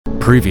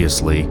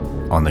Previously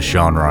on the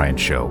Sean Ryan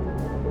Show.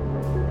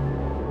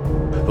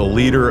 The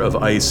leader of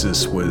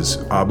ISIS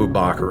was Abu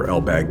Bakr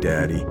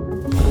al-Baghdadi.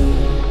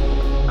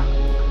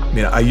 I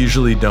mean, I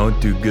usually don't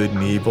do good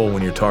and evil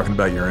when you're talking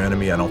about your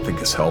enemy. I don't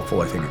think it's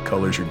helpful. I think it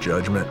colors your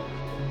judgment.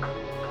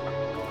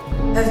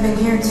 I've been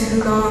here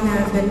too long and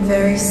I've been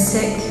very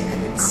sick,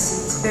 and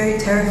it's very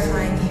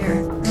terrifying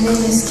here. My name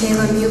is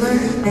Kayla Mueller.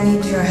 I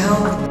need your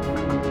help.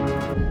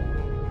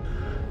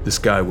 This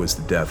guy was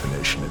the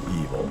definition of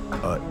evil.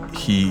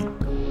 He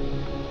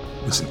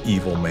was an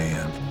evil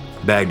man.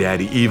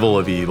 Baghdadi, evil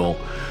of evil.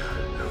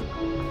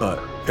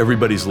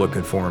 Everybody's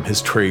looking for him.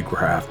 His trade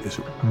craft is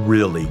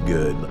really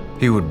good.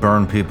 He would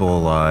burn people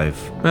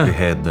alive,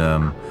 behead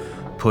them,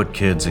 put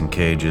kids in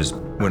cages.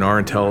 When our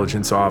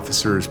intelligence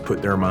officers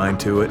put their mind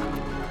to it,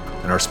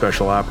 and our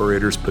special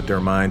operators put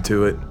their mind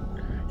to it,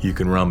 you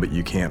can run, but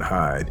you can't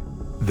hide.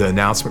 The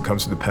announcement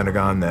comes from the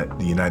Pentagon that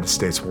the United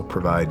States will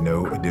provide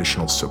no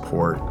additional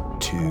support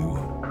to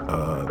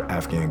the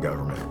Afghan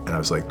government. And I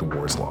was like, the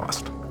war's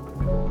lost.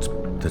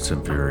 That's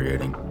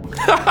infuriating.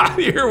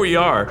 Here we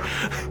are.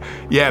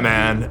 Yeah,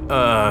 man.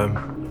 I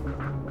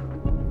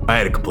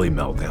had a complete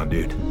meltdown,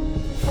 dude.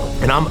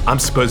 And I'm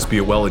supposed to be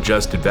a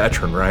well-adjusted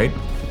veteran, right?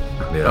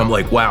 Yeah. I'm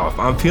like, wow, if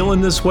I'm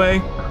feeling this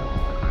way,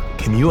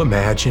 can you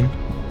imagine?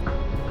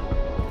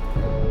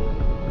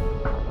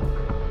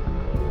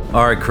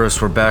 All right,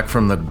 Chris, we're back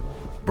from the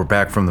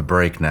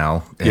break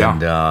now,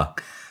 and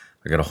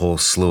I got a whole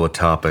slew of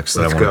topics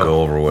that I want to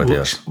go over with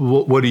you.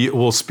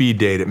 We'll speed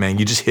date it, man.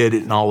 You just hit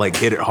it, and I'll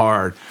hit it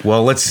hard.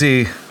 Well, let's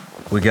see.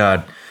 We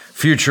got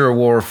future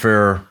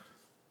warfare,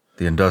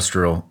 the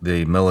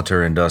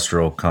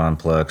military-industrial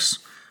complex.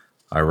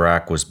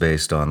 Iraq was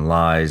based on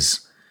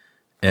lies.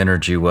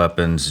 Energy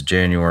weapons,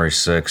 January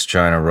 6th,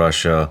 China,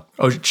 Russia.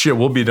 Oh, shit,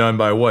 we'll be done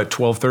by what,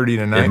 12:30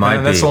 tonight? It might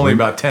be. That's only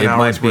about 10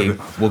 hours. It might be.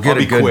 We'll get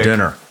a good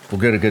dinner.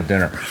 We'll get a good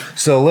dinner.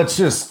 So let's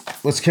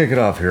kick it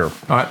off here. All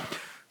right.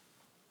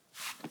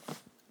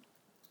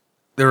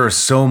 There is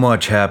so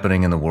much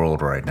happening in the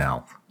world right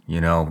now,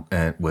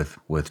 and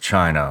with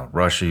China,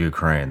 Russia,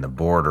 Ukraine, the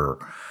border.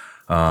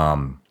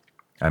 Taiwan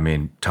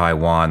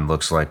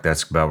looks like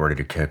that's about ready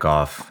to kick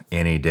off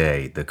any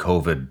day. The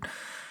COVID,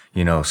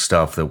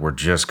 stuff that we're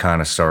just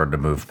kind of starting to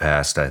move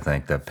past, I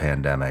think, that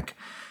pandemic.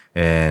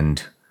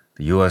 And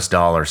the U.S.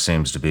 dollar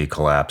seems to be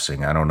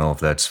collapsing. I don't know if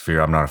that's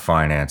fear. I'm not a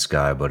finance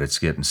guy, but it's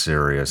getting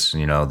serious.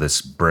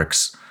 This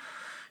BRICS,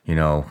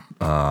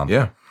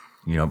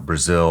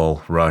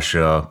 Brazil,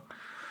 Russia,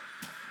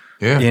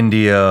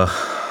 India,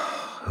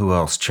 who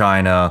else?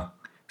 China,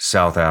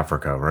 South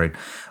Africa, right?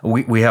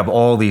 We have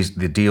all the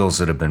deals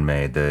that have been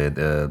made.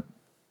 The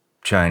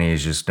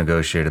Chinese just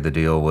negotiated the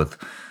deal with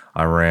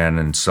Iran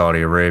and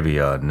Saudi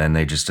Arabia, and then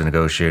they just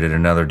negotiated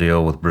another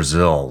deal with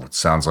Brazil. It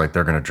sounds like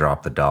they're going to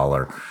drop the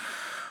dollar.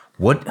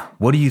 What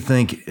do you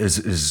think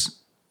is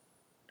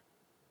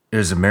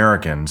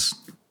Americans,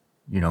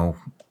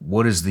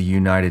 what is the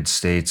United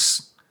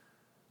States'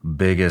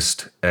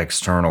 biggest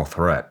external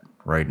threat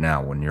right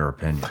now, in your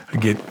opinion?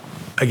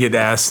 I get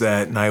asked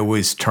that, and I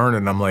always turn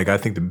and I'm like, I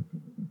think the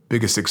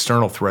biggest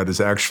external threat is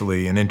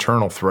actually an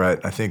internal threat.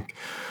 I think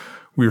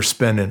we're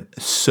spending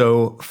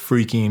so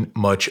freaking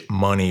much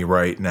money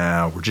right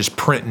now. We're just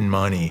printing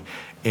money.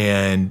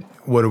 And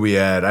what are we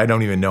at? I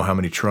don't even know how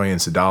many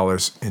trillions of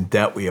dollars in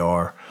debt we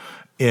are.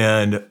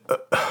 And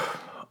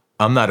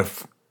I'm not a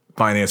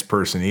finance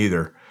person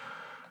either.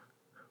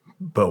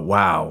 But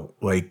wow,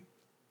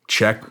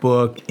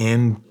 checkbook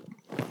in,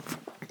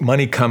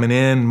 money coming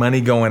in,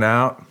 money going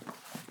out,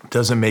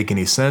 doesn't make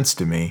any sense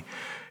to me.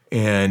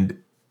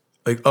 And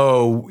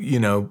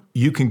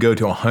you can go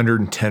to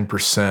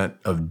 110%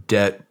 of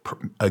debt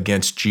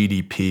against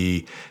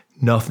GDP,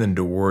 nothing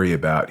to worry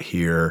about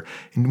here.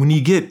 And when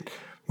you get to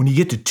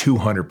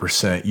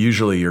 200%,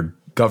 usually your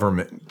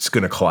government's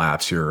going to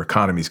collapse, your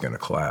economy's going to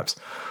collapse.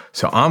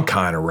 So I'm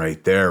kind of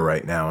right there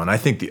right now, and I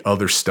think the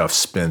other stuff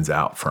spins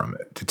out from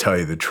it, to tell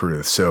you the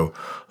truth. So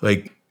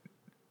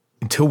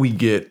until we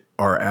get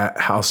our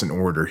house in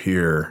order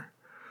here,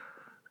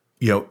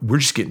 we're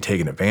just getting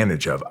taken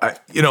advantage of.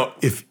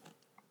 If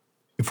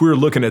we were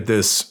looking at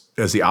this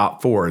as the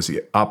as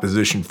the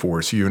opposition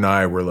force, you and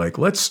I were like,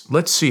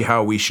 let's see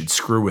how we should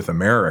screw with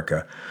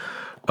America.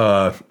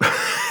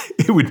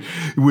 It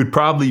would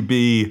probably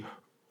be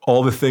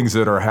all the things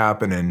that are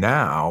happening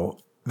now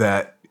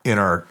that in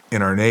our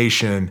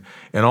nation,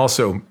 and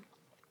also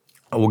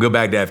we'll go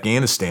back to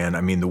Afghanistan.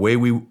 I mean, the way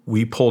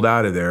we pulled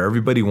out of there,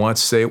 everybody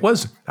wants to say it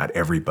was not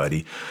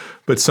everybody,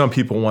 but some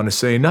people want to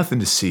say nothing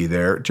to see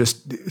there.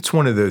 Just it's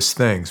one of those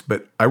things.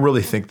 But I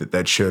really think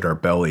that showed our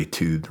belly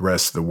to the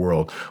rest of the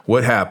world.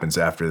 What happens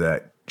after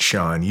that,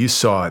 Sean? You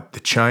saw it. The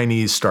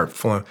Chinese start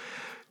flying.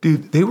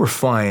 Dude, they were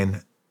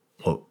flying.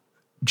 Well,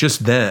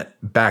 just then,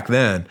 back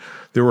then,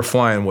 they were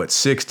flying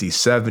 60,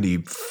 70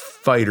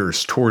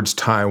 fighters towards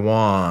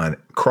Taiwan,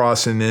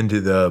 crossing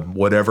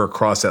into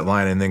across that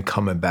line, and then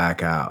coming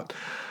back out.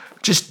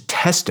 Just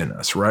testing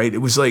us, right? It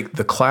was like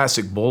the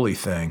classic bully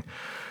thing.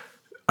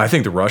 I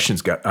think the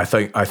Russians got. I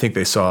think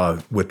they saw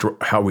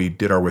how we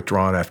did our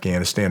withdrawal in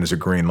Afghanistan as a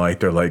green light.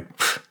 They're like,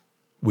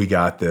 we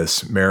got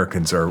this.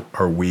 Americans are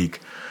weak.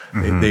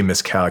 They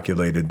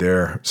miscalculated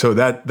there. So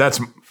that's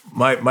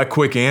my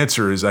quick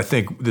answer is I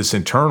think this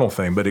internal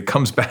thing, but it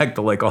comes back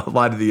to like a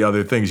lot of the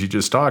other things you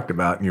just talked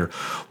about in your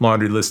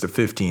laundry list of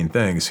 15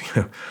 things.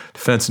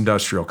 Defense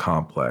industrial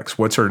complex.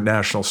 What's our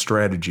national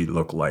strategy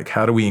look like?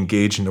 How do we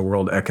engage in the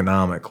world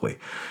economically?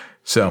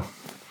 So,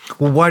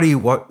 well, why do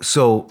you?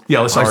 So yeah,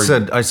 let's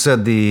argue. I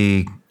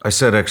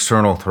said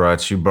external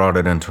threats. You brought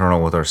it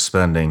internal with our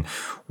spending.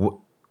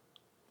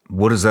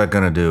 What is that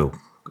going to do?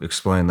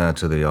 Explain that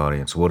to the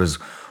audience. What is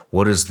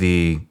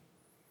the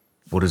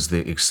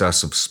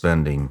excessive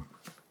spending?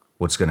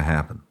 What's going to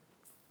happen?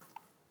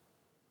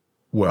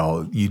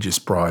 Well, you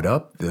just brought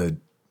up the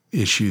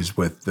issues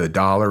with the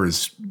dollar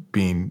is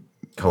being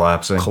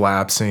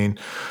collapsing.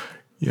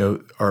 You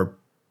know,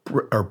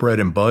 our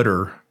bread and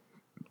butter,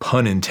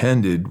 pun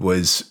intended,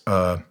 was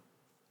the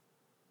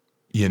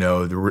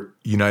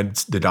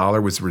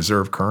dollar was the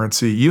reserve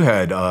currency. You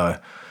had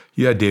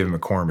David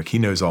McCormick. He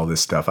knows all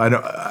this stuff.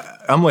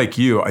 I'm like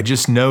you. I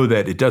just know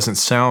that it doesn't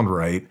sound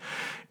right,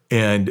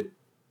 and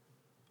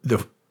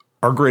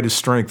our greatest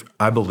strength,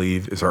 I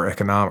believe, is our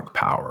economic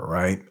power,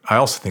 right? I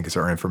also think it's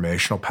our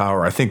informational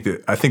power. I think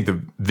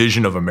the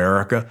vision of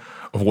America,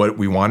 of what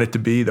we want it to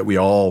be, that we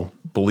all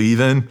believe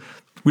in,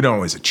 we don't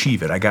always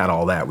achieve it. I got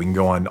all that. We can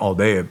go on all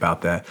day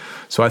about that.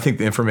 So I think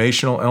the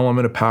informational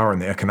element of power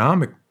and the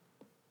economic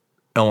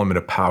element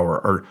of power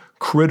are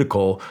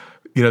critical.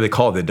 You know, they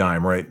call it the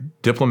dime, right?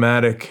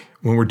 Diplomatic,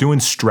 when we're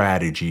doing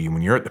strategy,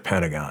 when you're at the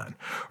Pentagon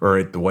or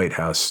at the White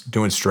House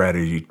doing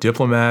strategy,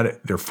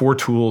 diplomatic, there are 4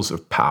 tools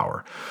of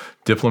power: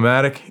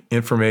 diplomatic,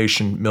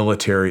 information,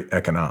 military,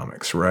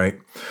 economics, right?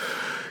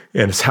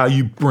 And it's how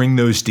you bring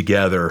those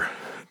together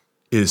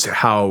is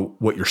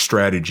what your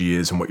strategy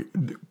is.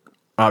 And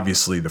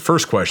obviously the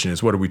first question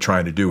is, what are we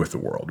trying to do with the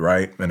world,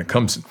 right? And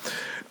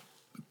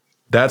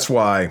that's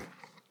why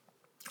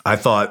I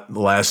thought the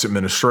last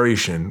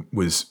administration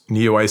was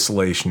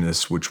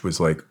neo-isolationist, which was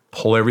like,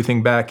 pull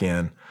everything back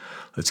in.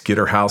 Let's get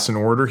our house in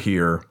order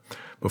here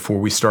before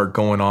we start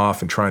going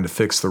off and trying to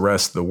fix the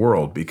rest of the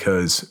world.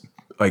 Because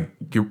like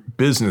your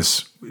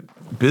business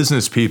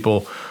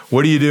people,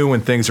 what do you do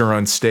when things are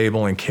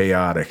unstable and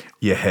chaotic?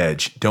 You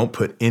hedge. Don't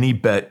put any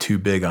bet too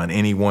big on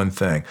any one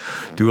thing.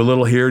 Do a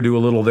little here, do a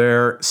little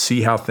there,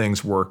 see how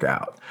things work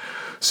out.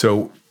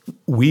 So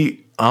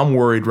I'm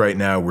worried right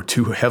now we're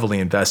too heavily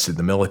invested in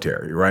the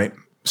military, right?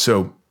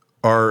 So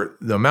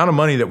the amount of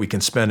money that we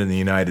can spend in the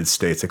United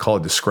States, they call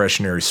it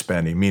discretionary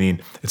spending, meaning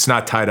it's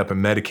not tied up in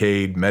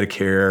Medicaid,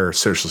 Medicare, or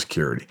Social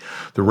Security.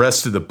 The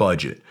rest of the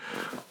budget,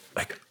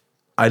 like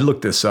I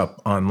looked this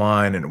up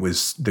online and it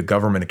was the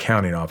government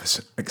accounting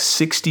office, like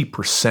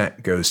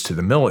 60% goes to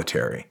the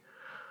military.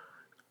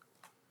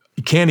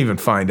 You can't even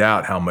find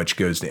out how much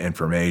goes to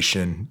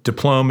information.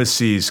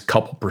 Diplomacy's a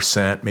couple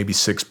percent, maybe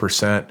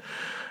 6%.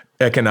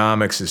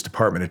 Economics is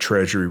Department of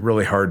Treasury,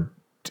 really hard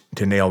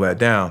to nail that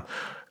down.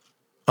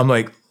 I'm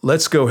like,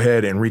 let's go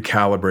ahead and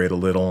recalibrate a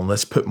little and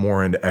let's put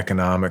more into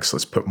economics.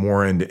 Let's put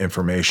more into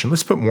information.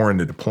 Let's put more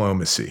into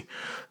diplomacy.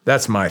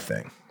 That's my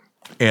thing.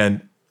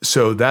 And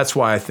so that's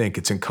why I think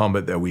it's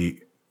incumbent that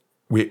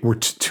we're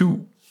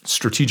too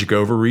strategic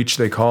overreach,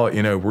 they call it.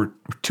 You know,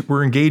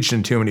 we're engaged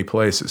in too many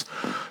places.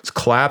 Let's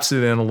collapse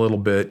it in a little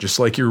bit, just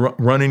like you're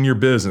running your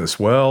business.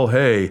 Well,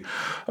 hey,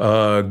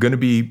 going to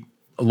be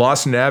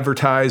lost an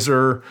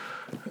advertiser.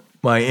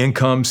 My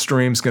income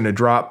stream's going to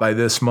drop by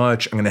this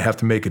much. I'm going to have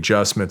to make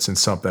adjustments in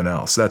something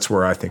else. That's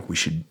where I think we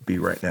should be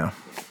right now.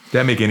 Does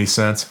that make any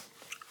sense?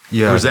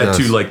 Yeah. Or is that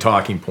too like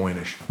talking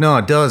pointish? No,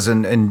 it does.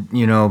 And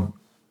you know,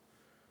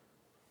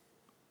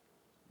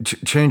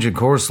 changing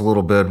course a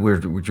little bit.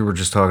 You were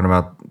just talking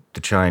about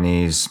the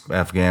Chinese,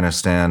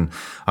 Afghanistan.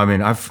 I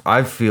mean,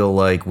 I feel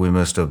like we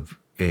missed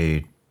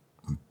a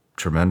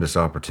tremendous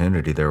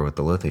opportunity there with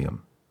the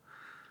lithium.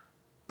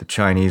 The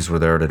Chinese were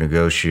there to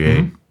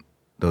negotiate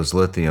those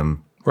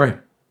lithium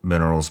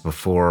minerals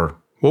before.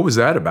 What was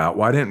that about?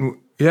 Why didn't?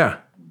 Yeah.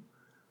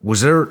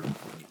 Was there?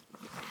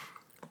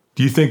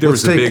 Do you think there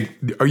was a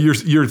big? Are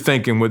you're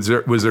thinking was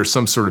there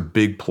some sort of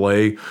big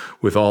play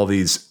with all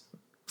these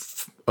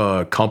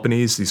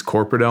companies, these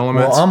corporate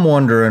elements? Well, I'm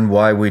wondering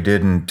why we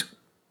didn't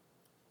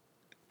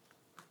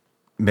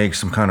make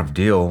some kind of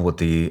deal with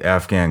the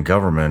Afghan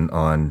government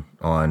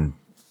on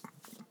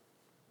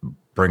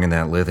bringing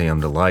that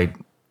lithium to light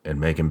and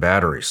making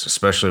batteries,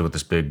 especially with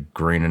this big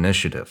green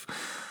initiative.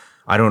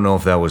 I don't know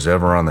if that was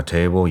ever on the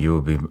table. You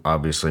would be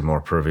obviously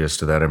more previous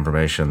to that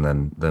information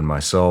than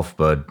myself,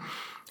 but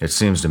it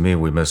seems to me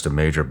we missed a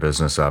major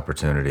business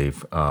opportunity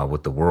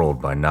with the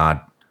world by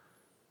not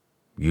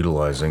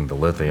utilizing the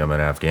lithium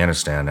in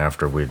Afghanistan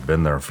after we'd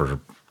been there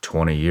for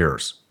 20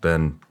 years.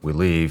 Then we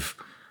leave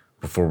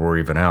before we're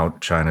even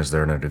out. China's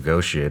there to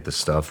negotiate the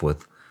stuff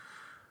with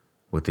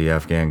the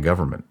Afghan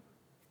government.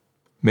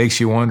 Makes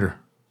you wonder.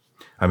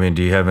 I mean,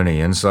 do you have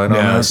any insight on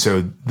No, that?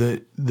 so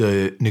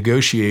the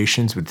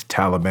negotiations with the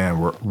Taliban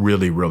were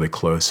really, really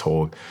close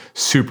hold,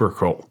 super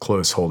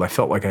close hold. I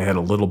felt like I had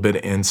a little bit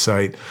of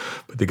insight,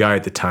 but the guy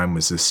at the time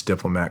was this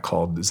diplomat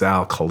called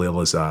Zal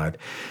Khalilzad.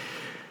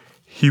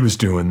 He was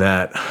doing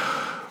that.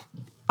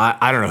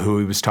 I don't know who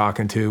he was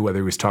talking to, whether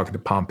he was talking to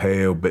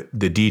Pompeo, but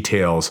the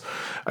details,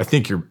 I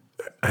think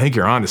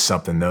you're onto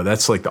something though.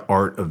 That's like the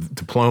art of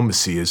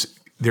diplomacy is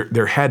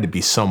there had to be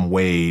some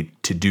way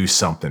to do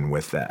something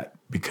with that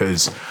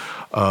because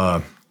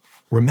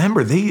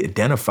remember they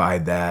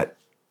identified that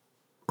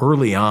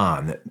early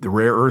on, the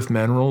rare earth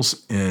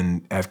minerals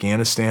in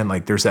Afghanistan,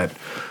 like there's that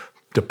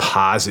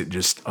deposit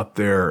just up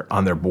there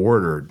on their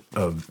border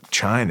of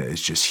China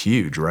is just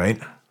huge,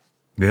 right?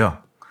 Yeah.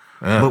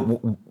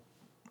 But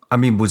I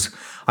mean,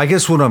 I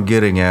guess what I'm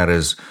getting at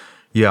is,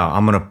 yeah,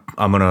 I'm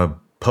gonna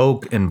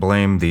poke and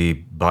blame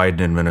the Biden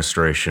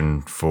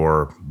administration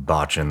for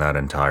botching that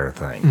entire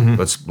thing.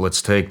 Mm-hmm.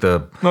 Let's take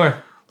the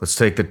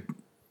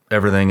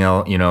everything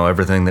else,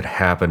 everything that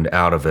happened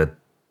out of it.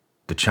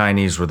 The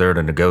Chinese were there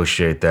to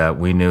negotiate that.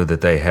 We knew that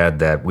they had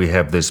that. We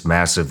have this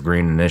massive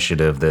green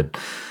initiative that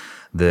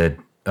the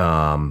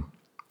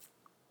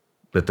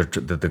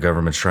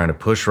government's trying to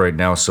push right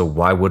now. So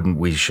why wouldn't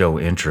we show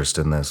interest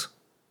in this?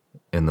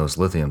 In those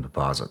lithium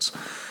deposits.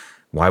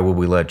 Why would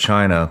we let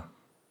China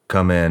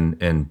come in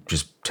and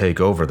just take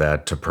over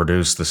that to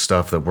produce the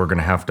stuff that we're going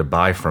to have to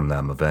buy from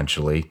them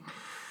eventually?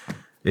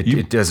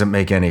 It doesn't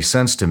make any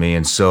sense to me.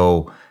 And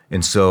so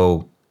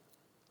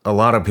a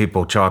lot of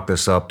people chalk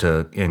this up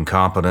to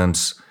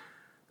incompetence.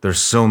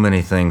 There's so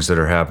many things that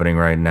are happening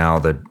right now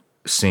that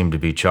seem to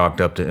be chalked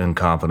up to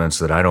incompetence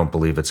that I don't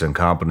believe it's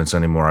incompetence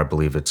anymore. I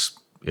believe it's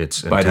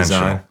By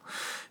intentional.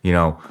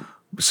 design.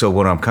 So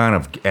what I'm kind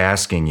of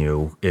asking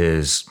you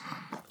is,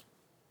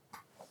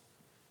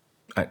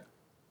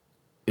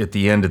 at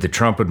the end of the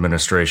Trump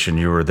administration,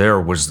 you were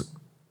there,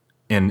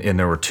 and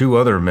there were two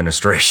other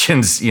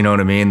administrations, you know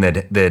what I mean,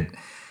 that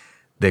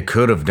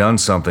could have done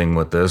something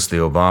with this, the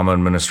Obama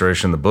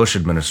administration, the Bush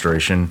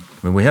administration.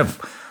 I mean, we have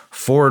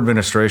 4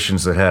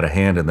 administrations that had a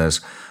hand in this.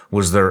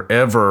 Was there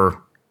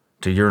ever,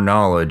 to your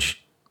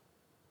knowledge,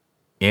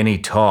 any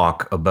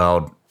talk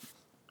about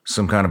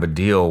some kind of a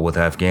deal with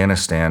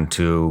Afghanistan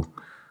to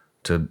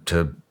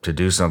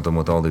do something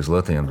with all these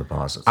lithium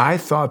deposits? I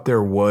thought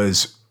there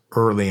was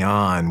early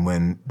on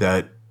when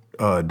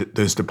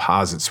those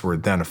deposits were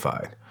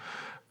identified.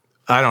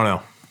 I don't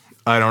know.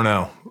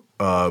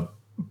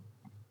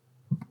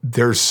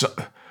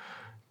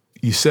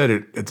 You said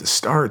it at the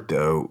start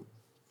though.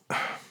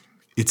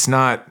 It's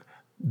not.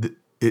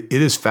 It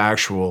is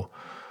factual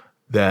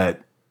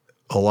that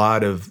a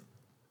lot of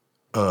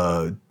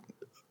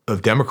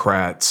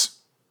Democrats,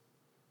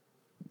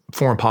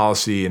 foreign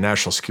policy and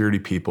national security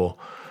people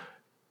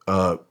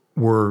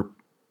were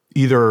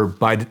either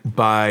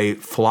by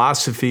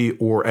philosophy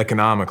or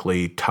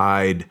economically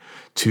tied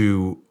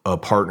to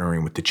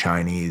partnering with the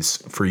Chinese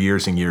for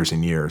years and years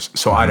and years.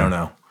 So I don't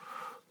know.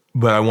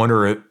 But I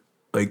wonder,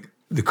 like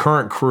the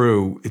current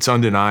crew, it's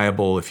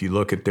undeniable if you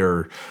look at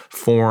their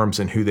forms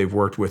and who they've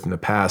worked with in the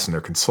past and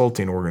their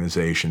consulting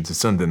organizations,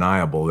 it's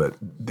undeniable that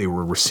they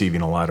were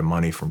receiving a lot of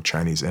money from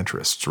Chinese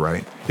interests,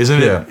 right?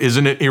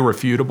 Isn't it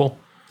irrefutable?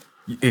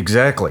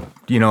 Exactly.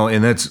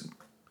 And that's,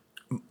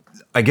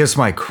 I guess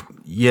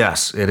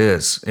yes, it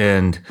is.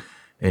 And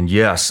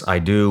yes, I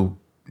do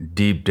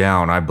deep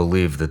down, I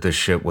believe that this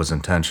shit was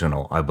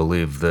intentional. I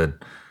believe that,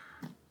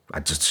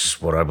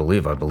 just what I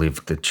believe. I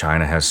believe that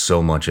China has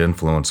so much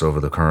influence over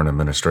the current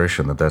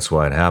administration that's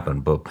why it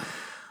happened. But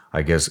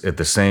I guess at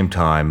the same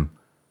time,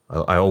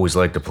 I always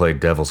like to play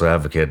devil's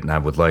advocate, and I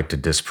would like to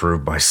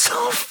disprove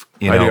myself.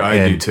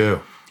 I do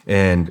too.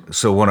 And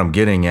so what I'm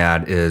getting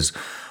at is,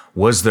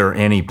 was there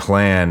any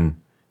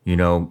plan,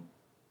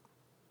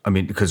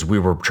 because we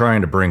were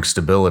trying to bring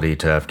stability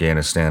to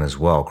Afghanistan as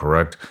well,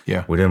 correct?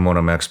 Yeah. We didn't want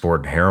them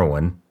exporting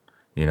heroin,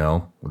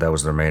 that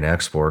was their main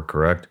export,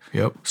 correct?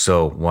 Yep.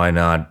 So why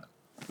not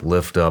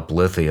lift up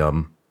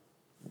lithium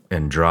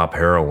and drop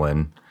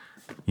heroin?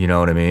 You know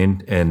what I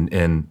mean?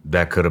 And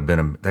that could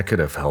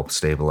have helped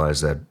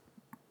stabilize that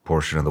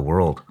portion of the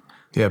world.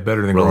 Yeah,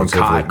 better than growing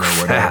cotton or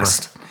whatever.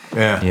 Fast.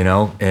 Yeah.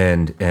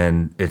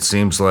 And it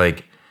seems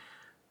like,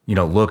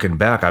 looking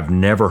back, I've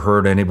never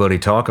heard anybody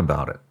talk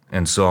about it.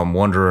 And so I'm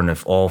wondering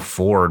if all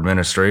 4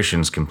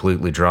 administrations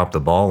completely dropped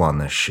the ball on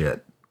this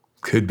shit.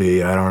 Could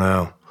be. I don't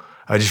know.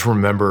 I just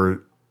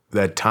remember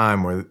that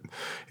time where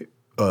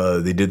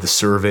they did the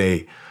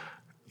survey.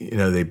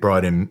 They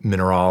brought in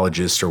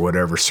mineralogists or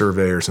whatever,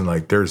 surveyors, and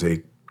like there's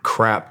a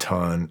crap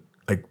ton,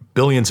 like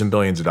billions and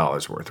billions of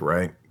dollars worth,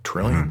 right?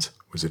 Trillions.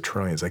 Was it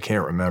trillions? I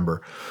can't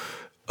remember.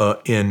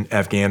 In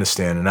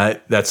Afghanistan. And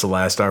that's the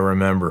last I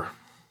remember.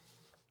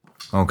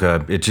 Okay.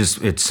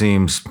 It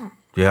seems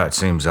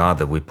odd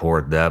that we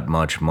poured that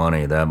much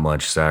money, that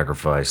much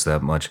sacrifice,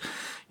 that much,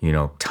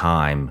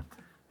 time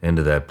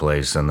into that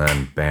place, and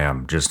then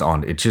bam,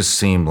 it just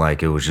seemed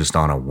like it was just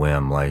on a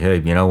whim, like,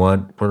 hey, you know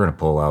what? We're gonna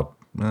pull out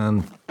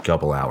in a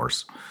couple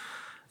hours.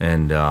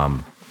 And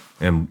that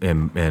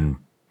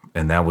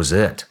was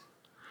it.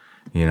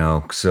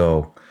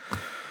 So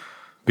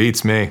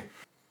Beats me.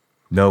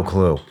 no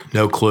clue.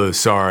 No clue.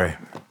 Sorry.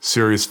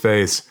 Serious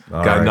face.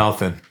 Got right.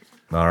 nothing.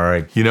 All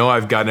right.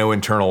 I've got no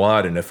internal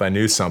audit, and if I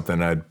knew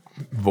something, I'd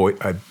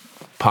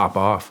pop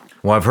off.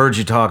 Well, I've heard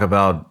you talk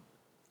about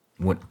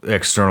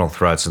external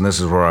threats, and this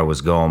is where I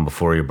was going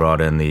before you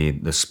brought in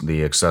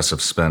the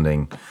excessive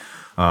spending,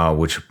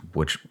 which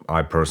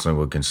I personally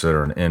would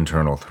consider an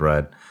internal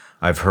threat.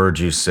 I've heard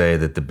you say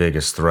that the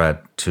biggest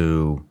threat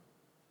to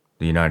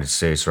the United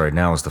States right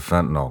now is the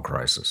fentanyl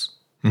crisis.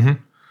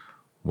 Mm-hmm.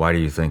 Why do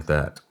you think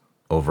that?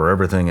 Over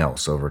everything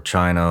else, over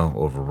China,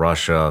 over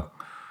Russia,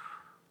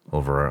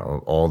 over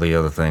all the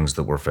other things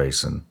that we're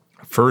facing.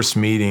 First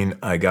meeting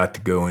I got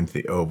to go into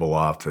the Oval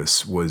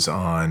Office was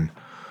on,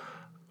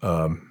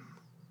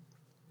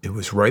 it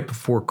was right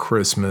before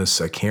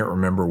Christmas. I can't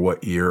remember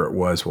what year it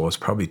was. Well, it was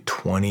probably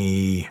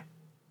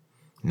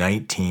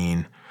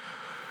 2019.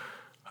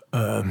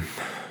 A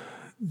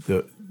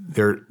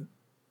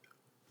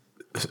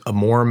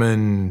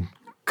Mormon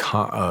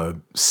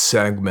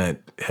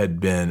segment had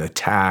been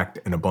attacked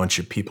and a bunch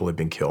of people had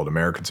been killed.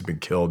 Americans had been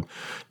killed.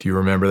 Do you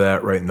remember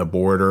that? Right in the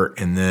border.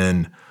 And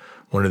then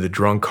one of the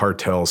drug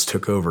cartels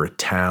took over a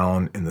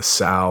town in the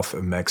south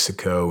of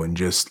Mexico and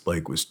just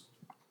was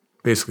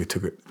basically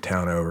took a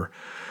town over.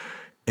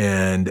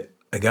 And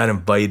I got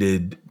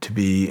invited to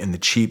be in the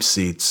cheap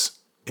seats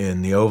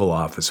in the Oval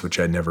Office, which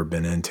I'd never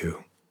been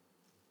into,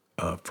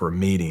 for a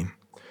meeting.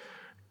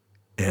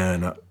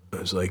 And I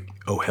was like,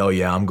 oh, hell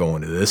yeah, I'm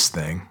going to this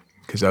thing,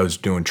 because I was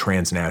doing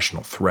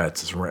transnational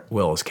threats as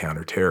well as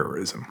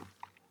counterterrorism.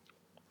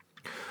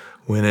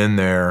 Went in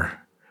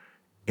there,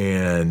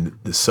 and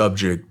the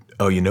subject,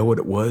 oh, you know what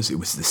it was? It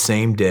was the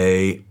same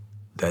day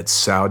that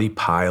Saudi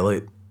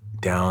pilot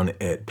down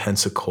at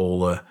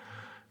Pensacola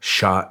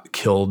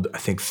killed, I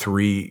think,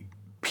 3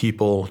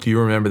 people. Do you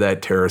remember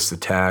that terrorist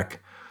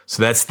attack?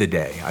 So that's the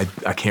day.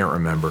 I can't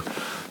remember,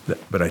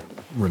 but I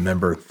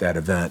remember that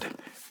event.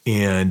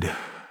 And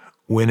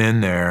went in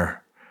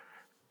there,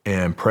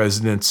 and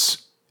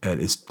President's at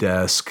his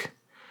desk,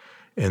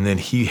 and then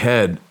he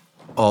had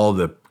all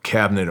the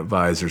cabinet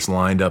advisors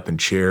lined up in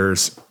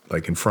chairs,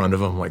 in front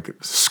of him, like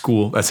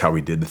school. That's how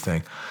we did the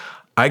thing.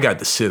 I got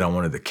to sit on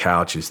one of the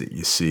couches that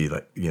you see,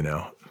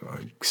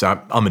 because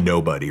I'm a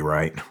nobody,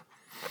 right?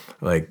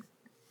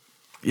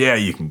 Yeah,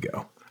 you can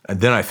go. And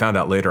then I found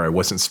out later I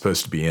wasn't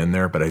supposed to be in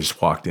there, but I just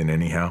walked in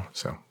anyhow,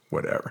 so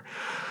whatever.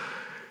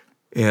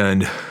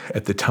 And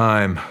at the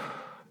time,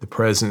 the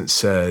president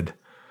said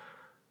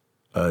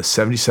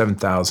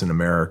 77,000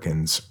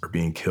 Americans are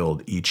being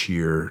killed each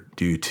year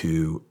due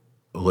to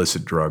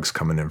illicit drugs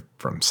coming in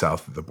from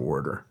south of the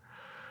border.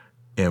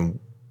 And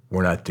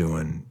we're not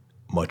doing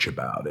much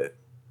about it.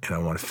 And I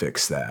want to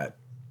fix that.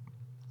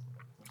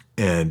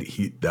 And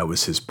that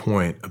was his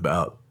point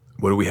about,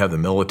 what do we have the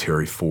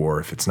military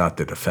for if it's not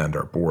to defend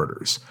our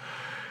borders?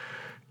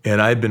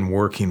 And I'd been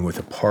working with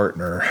a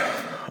partner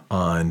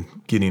on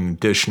getting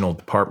additional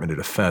Department of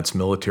Defense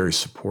military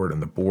support on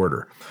the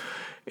border.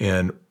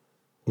 And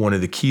one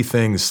of the key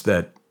things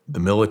that the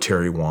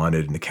military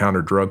wanted and the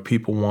counter-drug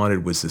people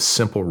wanted was this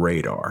simple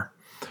radar.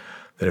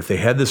 That if they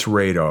had this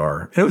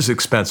radar, and it was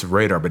expensive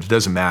radar, but it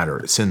doesn't matter,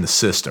 it's in the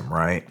system,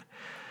 right?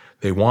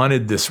 They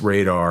wanted this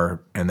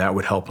radar, and that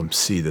would help them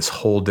see this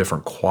whole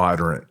different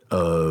quadrant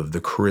of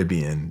the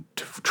Caribbean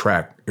to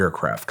track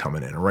aircraft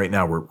coming in. And right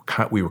now,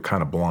 we were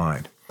kind of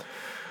blind.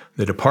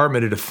 The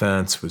Department of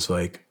Defense was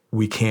like,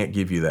 we can't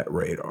give you that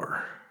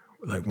radar.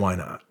 Like, why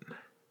not?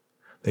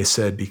 They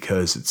said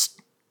because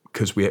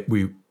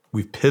we've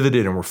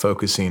pivoted and we're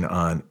focusing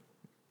on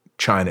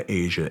China,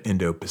 Asia,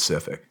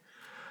 Indo-Pacific.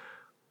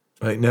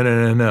 Like,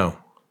 no.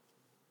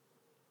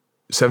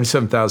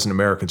 77,000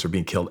 Americans are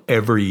being killed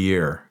every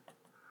year.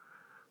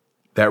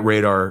 That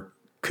radar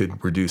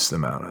could reduce the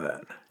amount of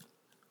that.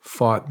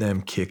 Fought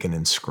them kicking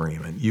and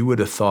screaming. You would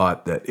have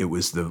thought that it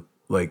was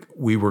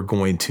we were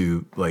going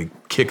to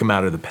kick them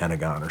out of the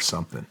Pentagon or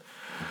something.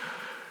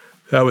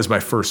 That was my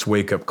first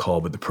wake-up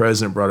call, but the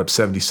president brought up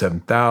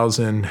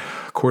 77,000.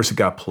 Of course, it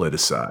got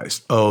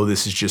politicized. Oh,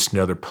 this is just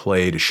another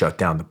play to shut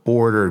down the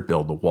border,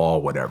 build the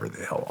wall, whatever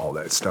the hell all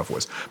that stuff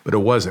was. But it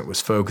wasn't. It was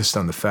focused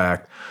on the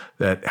fact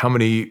that how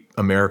many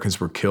Americans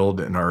were killed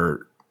in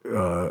our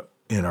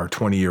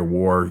 20-year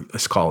war.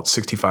 Let's call it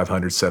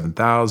 6,500,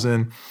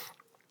 7,000.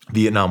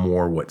 Vietnam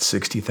War,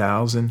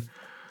 60,000?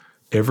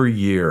 Every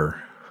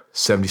year,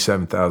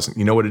 77,000.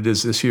 You know what it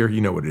is this year? You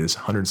know what it is,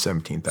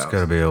 117,000. It's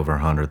got to be over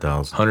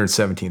 100,000.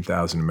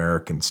 117,000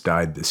 Americans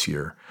died this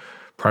year,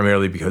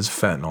 primarily because of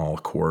fentanyl,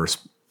 of course.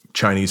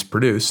 Chinese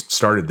produced,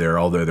 started there,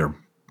 although they're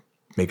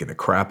making the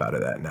crap out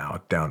of that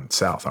now down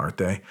south, aren't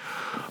they?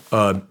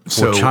 Well,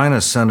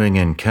 China's sending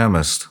in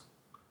chemists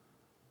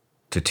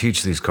to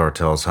teach these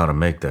cartels how to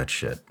make that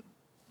shit,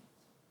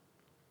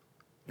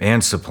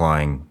 and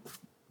supplying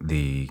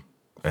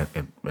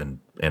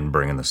and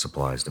bringing the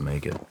supplies to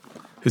make it.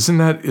 Isn't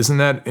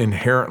that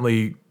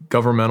inherently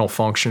governmental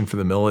function for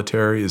the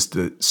military, is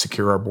to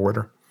secure our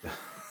border?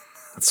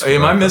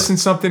 Am I missing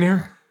something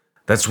here?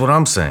 That's what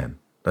I'm saying.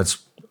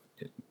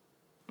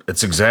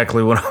 That's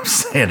exactly what I'm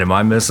saying. Am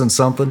I missing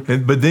something?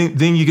 But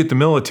then you get the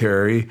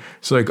military.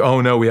 It's like,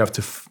 oh no, we have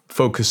to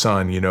focus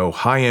on,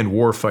 high-end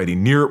war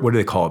fighting, near, what do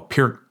they call it?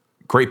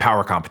 Great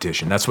power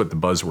competition. That's what the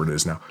buzzword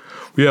is now.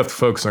 We have to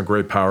focus on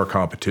great power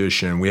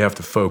competition. We have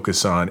to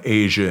focus on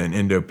Asia and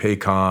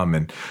Indo-PACOM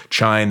and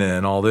China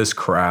and all this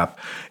crap.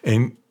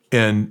 And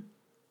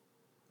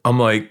I'm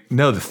like,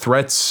 no, the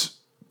threats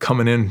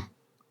coming in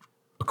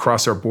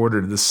across our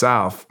border to the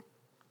south,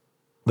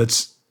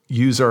 let's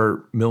use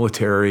our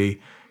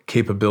military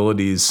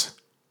capabilities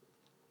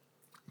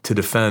to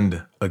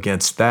defend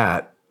against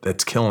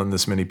that's killing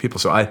this many people.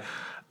 So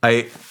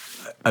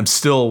I'm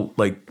still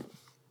like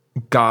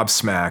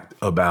gobsmacked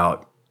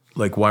about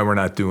like why we're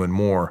not doing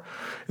more.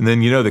 And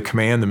then,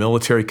 the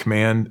military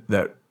command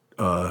that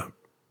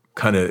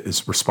kind of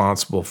is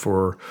responsible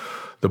for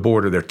the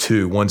border. There are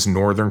two. One's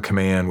Northern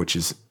Command, which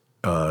is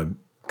kind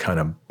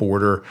of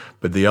border,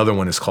 but the other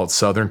one is called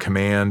Southern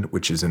Command,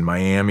 which is in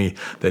Miami,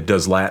 that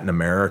does Latin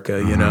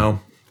America.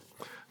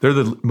 They're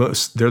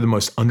the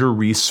most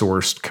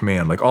under-resourced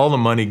command. Like all the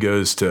money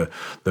goes to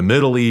the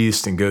Middle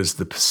East and goes to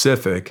the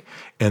Pacific,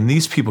 and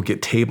these people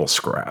get table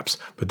scraps.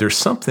 But there's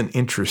something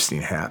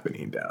interesting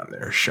happening down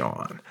there,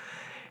 Sean.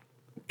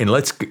 And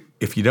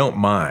if you don't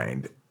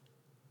mind,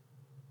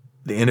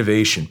 the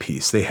innovation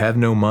piece. They have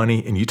no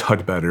money, and you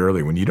talked about it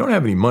earlier. When you don't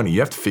have any money, you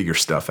have to figure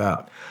stuff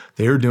out.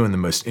 They are doing the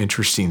most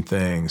interesting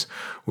things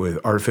with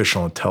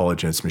artificial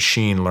intelligence,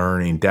 machine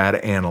learning, data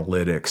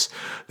analytics.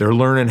 They're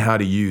learning how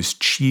to use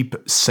cheap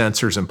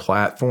sensors and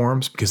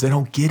platforms because they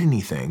don't get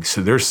anything.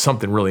 So there's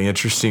something really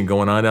interesting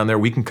going on down there.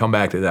 We can come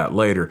back to that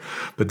later.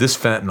 But this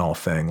fentanyl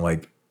thing,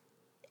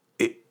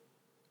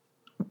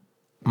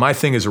 my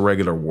thing is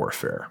irregular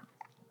warfare.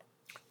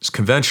 It's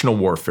conventional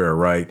warfare,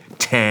 right?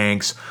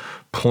 Tanks,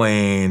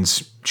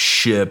 planes,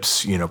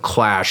 ships,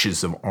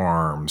 clashes of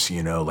arms,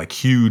 like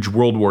huge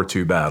World War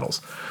II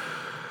battles.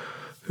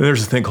 And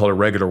there's a thing called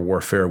irregular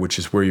warfare, which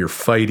is where you're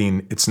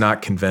fighting. It's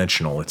not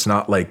conventional. It's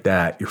not like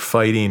that. You're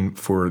fighting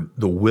for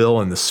the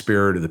will and the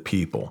spirit of the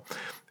people.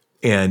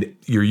 And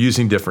you're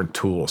using different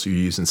tools. You're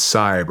using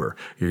cyber.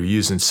 You're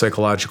using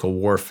psychological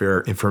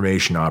warfare,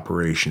 information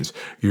operations.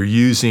 You're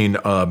using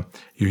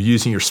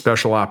your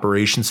special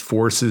operations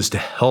forces to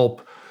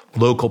help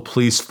local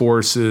police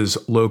forces,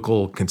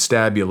 local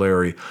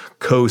constabulary,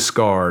 Coast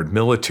Guard,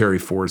 military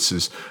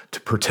forces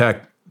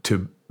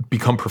to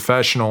become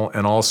professional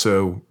and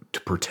also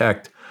to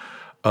protect,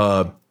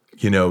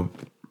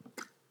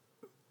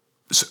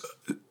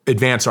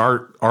 advance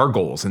our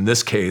goals. In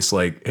this case,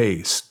 like,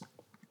 hey,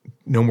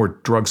 no more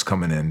drugs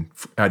coming in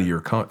out of your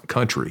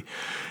country.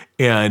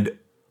 And,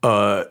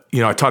 I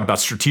talked about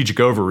strategic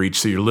overreach.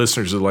 So your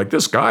listeners are like,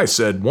 this guy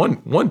said on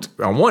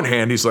one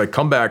hand, he's like,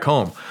 come back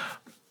home.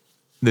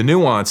 The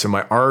nuance in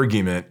my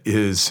argument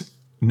is,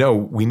 no,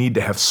 we need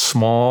to have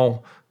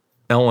small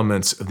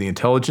elements of the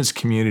intelligence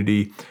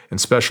community and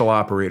special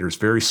operators,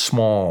 very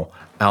small,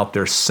 out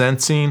there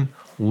sensing,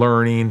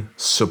 learning,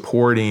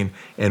 supporting,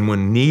 and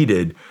when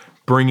needed,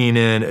 bringing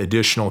in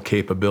additional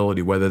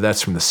capability, whether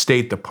that's from the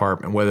State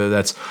Department, whether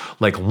that's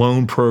like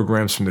loan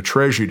programs from the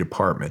Treasury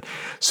Department,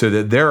 so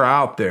that they're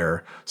out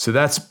there. So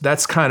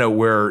that's kind of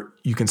where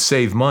you can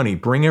save money,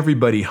 bring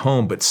everybody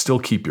home, but still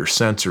keep your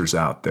sensors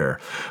out there.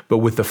 But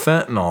with the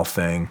fentanyl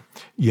thing,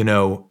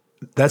 the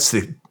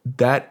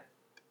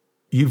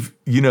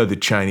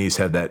Chinese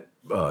had that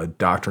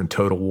Doctrine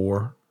Total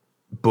War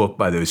book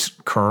by those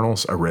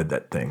colonels. I read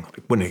that thing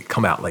when it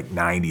come out like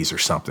 90s or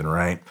something,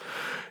 right?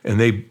 And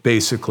they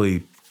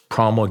basically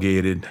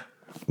promulgated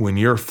when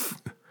you're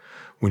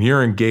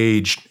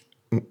engaged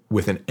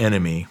with an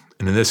enemy,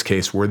 and in this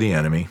case, we're the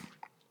enemy,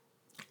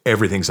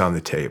 everything's on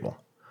the table.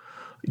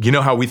 You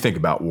know how we think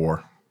about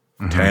war.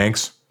 Mm-hmm.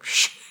 Tanks,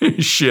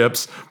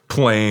 ships,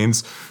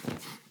 planes,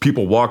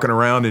 people walking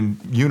around in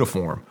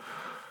uniform.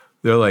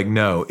 They're like,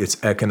 no,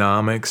 it's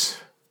economics,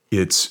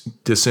 it's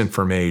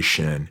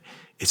disinformation,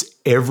 it's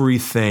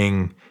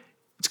everything,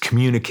 it's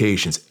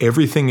communications.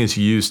 Everything is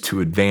used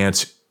to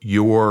advance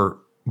your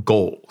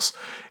goals.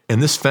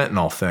 And this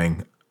fentanyl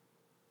thing,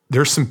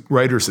 there's some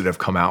writers that have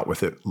come out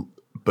with it,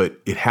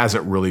 but it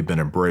hasn't really been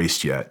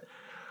embraced yet.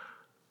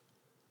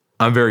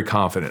 I'm very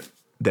confident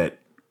that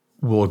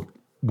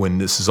when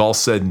this is all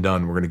said and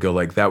done, we're going to go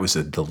like that was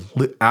a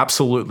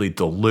absolutely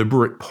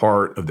deliberate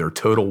part of their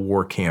total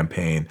war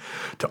campaign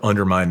to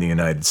undermine the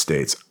United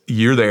States.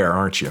 You're there,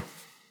 aren't you?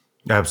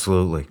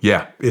 Absolutely.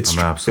 Yeah, it's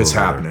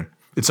happening. There.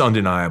 It's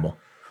undeniable.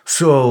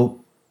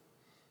 So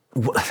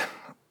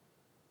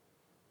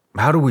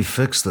how do we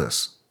fix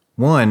this?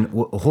 One,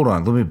 hold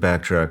on, let me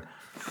backtrack.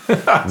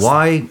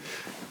 Why?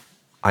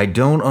 I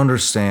don't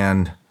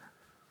understand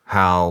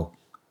how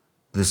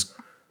this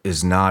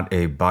is not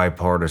a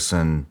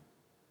bipartisan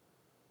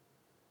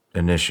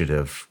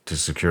initiative to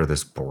secure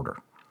this border.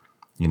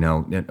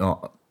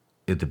 At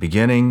the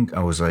beginning,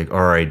 I was like,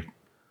 all right,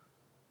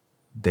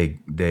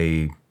 it's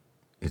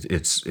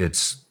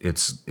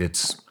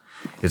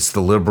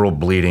the liberal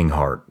bleeding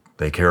heart.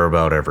 They care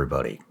about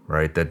everybody,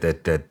 right?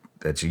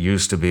 That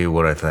used to be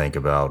what I think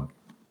about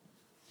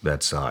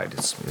that side.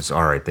 It's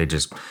all right.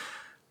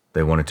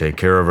 They want to take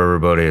care of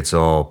everybody. It's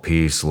all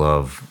peace,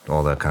 love,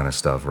 all that kind of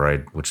stuff,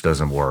 right? Which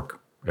doesn't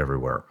work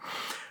everywhere.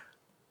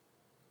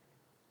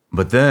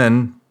 But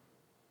then,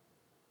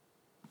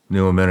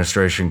 new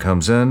administration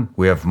comes in.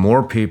 We have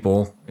more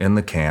people in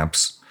the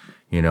camps,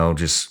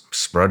 just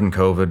spreading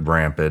COVID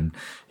rampant.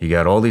 You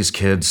got all these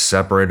kids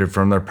separated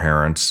from their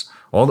parents.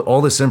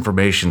 All this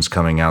information's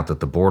coming out that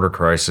the border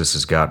crisis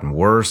has gotten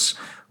worse.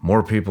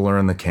 More people are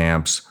in the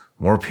camps.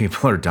 More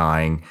people are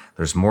dying.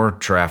 There's more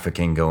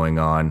trafficking going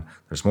on.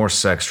 There's more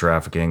sex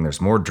trafficking. There's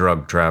more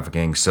drug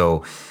trafficking.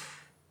 So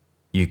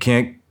you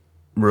can't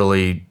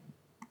really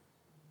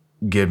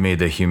give me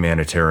the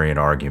humanitarian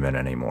argument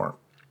anymore.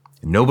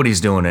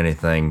 Nobody's doing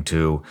anything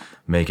to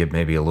make it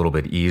maybe a little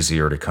bit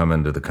easier to come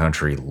into the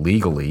country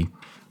legally,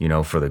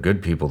 for the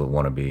good people that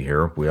want to be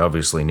here. We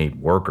obviously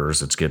need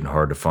workers. It's getting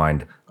hard to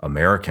find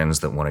Americans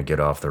that want to get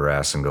off their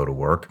ass and go to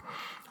work,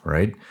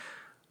 right?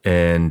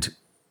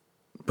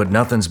 But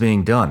nothing's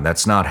being done.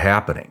 That's not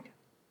happening.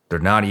 They're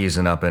not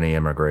easing up any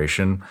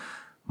immigration.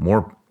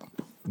 More,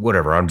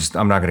 whatever. I'm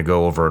not going to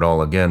go over it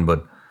all again,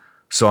 but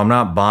so I'm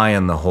not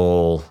buying the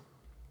whole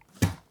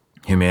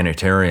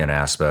humanitarian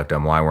aspect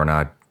on why we're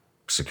not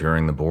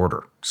securing the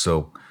border.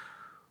 So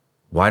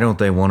why don't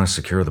they want to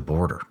secure the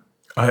border?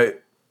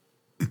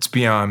 It's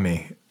beyond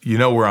me. You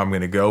know where I'm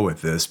going to go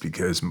with this,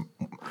 because I'm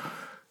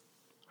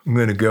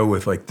going to go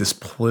with like this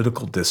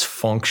political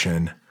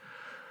dysfunction.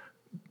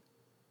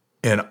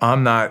 And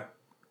I'm not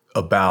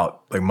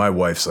about, like, my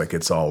wife's like,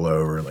 it's all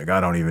over. Like, I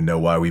don't even know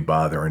why we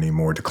bother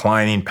anymore.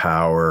 Declining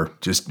power,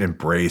 just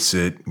embrace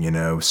it,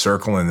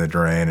 circling the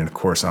drain. And of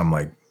course I'm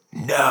like,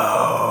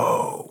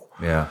 no.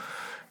 Yeah.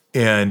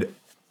 And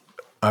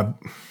I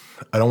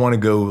don't want to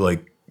go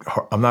like,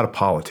 I'm not a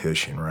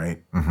politician,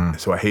 right? Mm-hmm.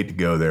 So I hate to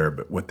go there,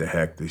 but what the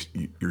heck?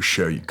 Your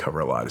show, you cover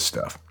a lot of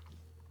stuff.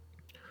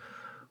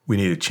 We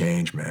need a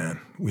change,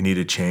 man. We need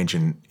a change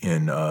in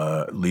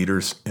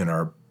leaders in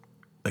our,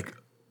 like,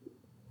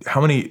 how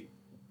many?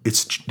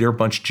 They're a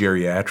bunch of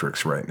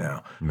geriatrics right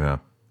now. Yeah.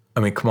 I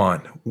mean, come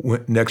on.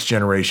 Next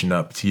generation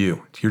up, to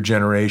you, to your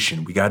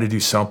generation. We got to do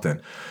something.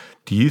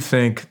 Do you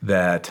think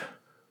that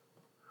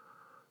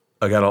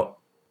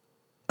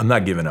I'm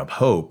not giving up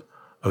hope.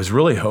 I was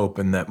really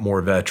hoping that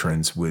more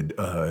veterans would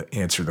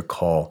answer the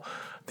call.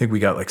 I think we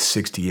got like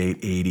 68,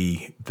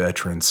 80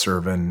 veterans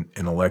serving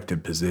in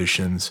elected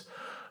positions.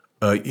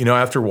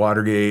 After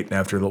Watergate and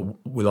after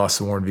we lost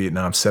the war in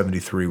Vietnam,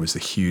 73 was the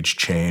huge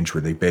change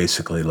where they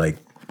basically like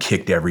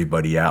kicked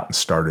everybody out and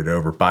started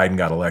over. Biden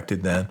got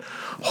elected then.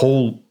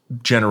 Whole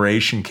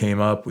generation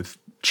came up with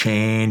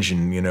change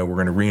and,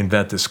 we're going to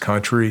reinvent this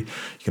country.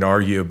 You can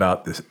argue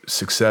about the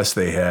success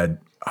they had.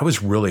 I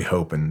was really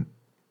hoping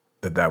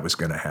that was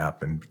going to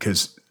happen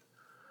because,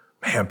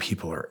 man,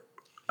 people are,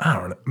 I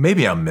don't know,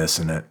 maybe I'm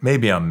missing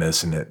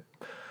it.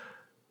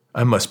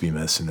 I must be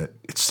missing it.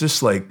 It's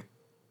just like,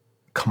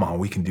 come on,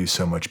 we can do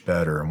so much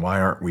better. And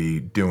why aren't we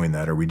doing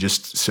that? Are we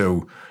just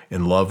so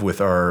in love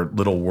with our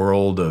little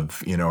world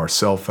of, our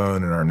cell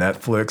phone and our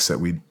Netflix that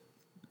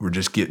we're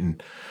just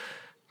getting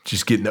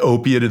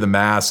opiate of the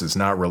masses,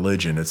 not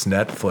religion. It's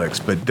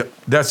Netflix. But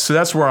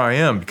that's where I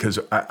am, because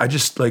I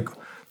just like,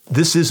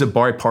 this is a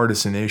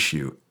bipartisan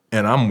issue.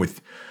 And I'm going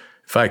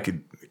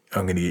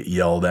to get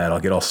yelled at.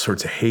 I'll get all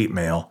sorts of hate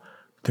mail.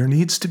 There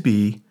needs to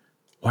be,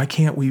 why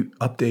can't we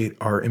update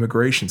our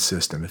immigration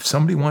system? If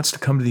somebody wants to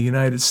come to the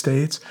United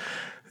States,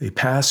 they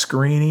pass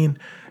screening,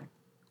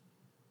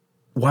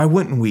 why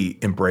wouldn't we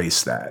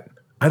embrace that?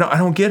 I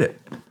don't get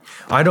it.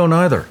 I don't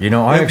either.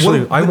 I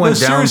went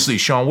down. Seriously,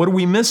 Sean, what are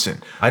we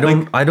missing? I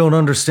don't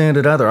understand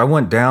it either. I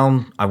went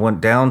down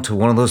to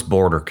one of those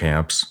border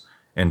camps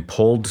and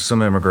pulled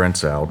some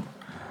immigrants out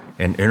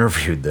and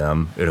interviewed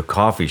them at a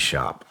coffee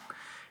shop.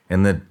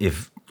 And that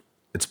if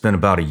it's been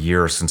about a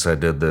year since I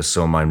did this,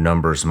 so my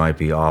numbers might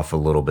be off a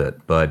little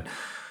bit. But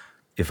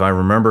if I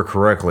remember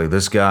correctly,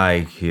 this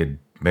guy, he had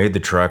made the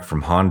trek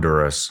from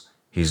Honduras.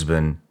 He's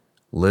been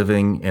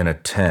living in a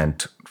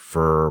tent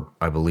for,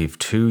 I believe,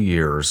 2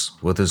 years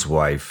with his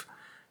wife.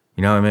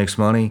 You know how he makes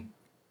money?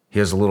 He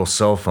has a little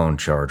cell phone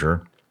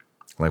charger,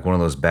 like one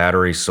of those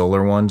battery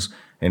solar ones,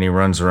 and he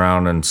runs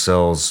around and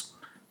sells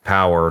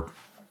power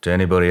to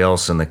anybody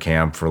else in the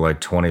camp for like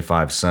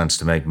 25 cents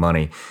to make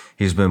money.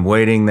 He's been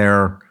waiting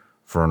there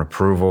for an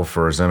approval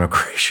for his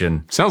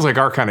immigration. Sounds like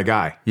our kind of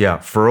guy. Yeah,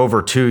 for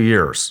over 2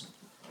 years.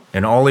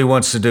 And all he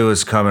wants to do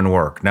is come and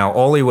work. Now,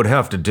 all he would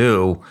have to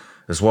do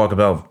is walk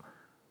about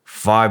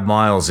 5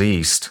 miles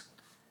east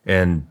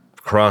and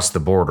cross the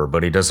border,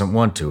 but he doesn't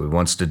want to. He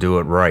wants to do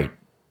it right.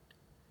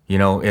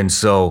 And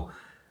so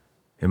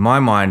in my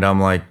mind,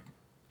 I'm like,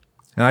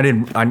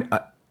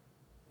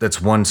 that's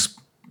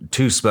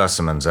two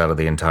specimens out of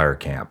the entire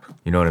camp.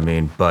 You know what I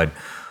mean? But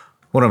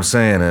what I'm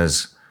saying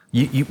is,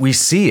 we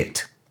see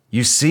it.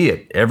 You see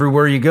it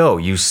everywhere you go.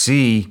 You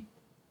see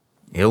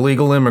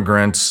illegal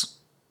immigrants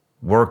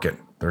working.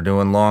 They're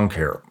doing lawn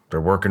care.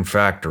 They're working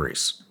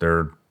factories.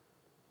 They're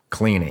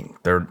cleaning.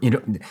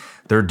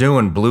 They're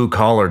doing blue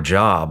collar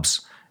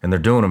jobs, and they're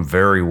doing them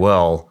very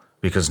well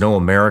because no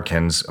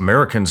Americans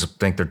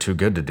think they're too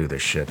good to do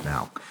this shit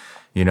now.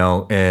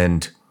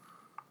 and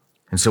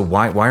so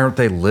why aren't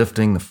they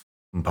lifting the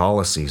f***ing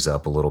policies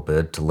up a little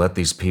bit to let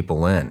these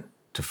people in,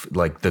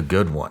 like the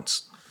good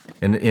ones?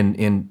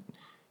 And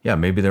yeah,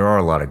 maybe there are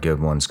a lot of good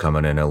ones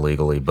coming in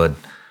illegally, but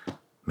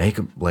make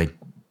them, like,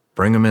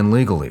 bring them in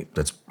legally.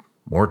 That's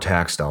more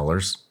tax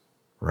dollars,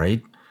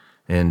 right?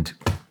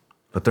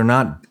 But they're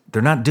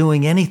not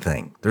doing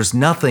anything. There's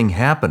nothing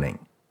happening.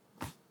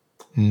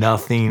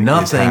 Nothing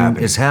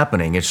is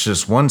happening. It's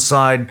just one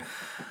side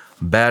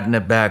batting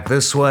it back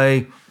this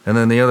way, and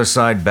then the other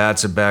side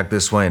bats it back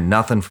this way, and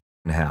nothing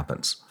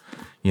happens.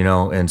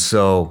 And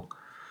so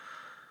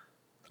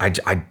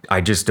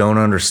I just don't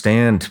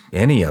understand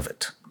any of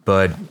it.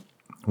 But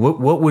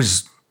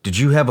did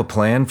you have a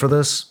plan for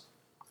this?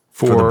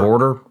 For the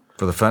border?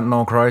 For the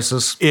fentanyl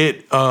crisis?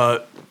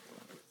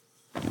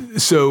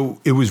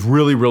 So it was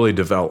really, really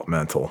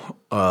developmental.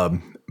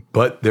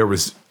 But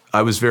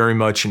I was very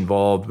much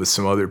involved with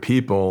some other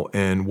people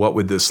in what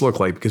would this look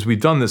like, because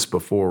we've done this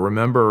before.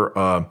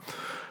 Remember,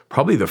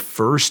 probably the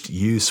first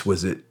use,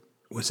 was it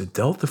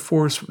Delta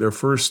Force? Their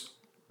first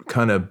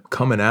kind of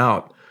coming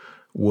out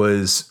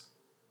was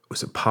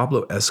it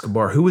Pablo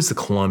Escobar? Who was the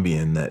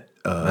Colombian that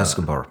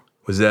Escobar.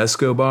 Was it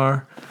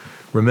Escobar?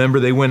 Remember,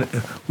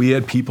 we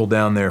had people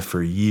down there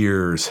for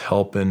years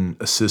helping,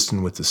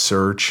 assisting with the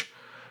search.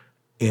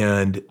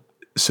 And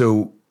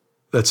so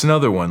that's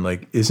another one.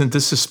 Like, isn't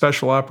this a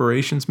special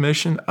operations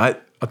mission? I'll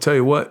tell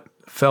you what,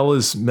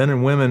 fellas, men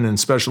and women in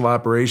special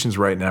operations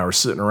right now are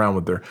sitting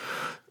around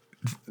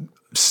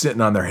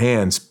sitting on their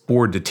hands,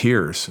 bored to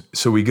tears.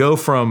 So we go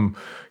from,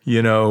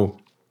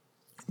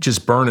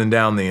 just burning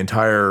down the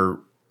entire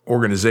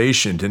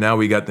organization to now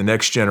we got the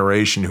next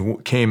generation who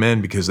came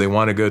in because they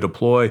want to go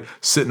deploy,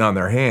 sitting on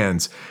their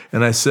hands.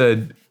 And I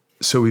said,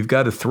 so we've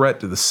got a threat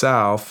to the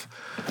South.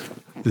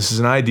 This is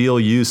an ideal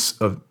use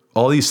of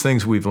all these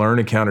things we've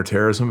learned in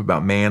counterterrorism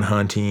about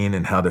manhunting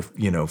and how to,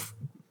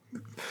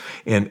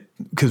 and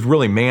because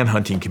really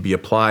manhunting can be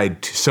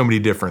applied to so many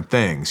different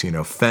things,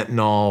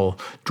 fentanyl,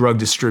 drug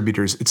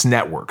distributors, it's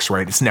networks,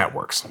 right? It's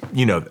networks.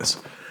 You know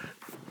this.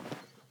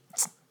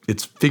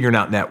 It's figuring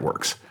out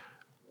networks.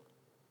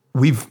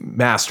 We've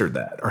mastered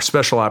that. Our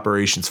special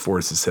operations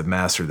forces have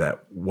mastered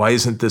that. Why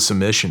isn't this a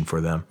mission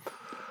for them?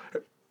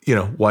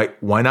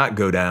 Why not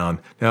go down?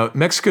 Now,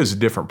 Mexico's a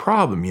different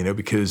problem,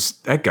 because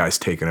that guy's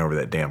taken over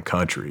that damn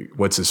country.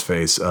 What's his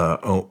face?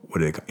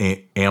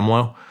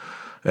 AMLO?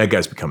 That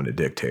guy's becoming a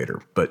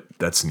dictator, but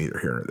that's neither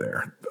here nor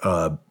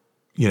there.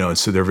 And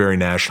so they're very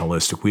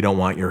nationalistic. We don't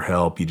want your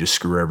help. You just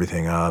screw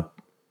everything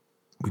up.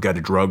 We got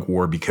a drug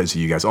war because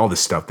of you guys. All this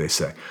stuff they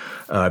say.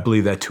 I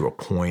believe that to a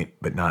point,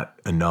 but not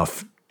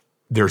enough.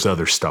 There's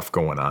other stuff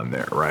going on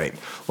there, right?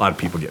 A lot of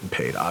people getting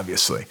paid,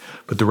 obviously.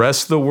 But the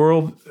rest of the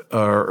world,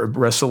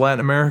 rest of Latin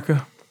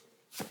America,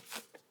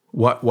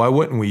 why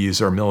wouldn't we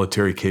use our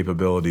military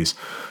capabilities?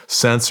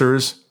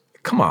 Sensors,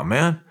 come on,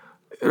 man.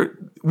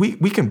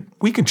 We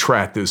can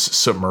track those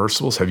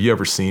submersibles. Have you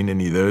ever seen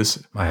any of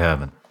those? I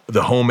haven't.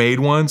 The homemade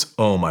ones?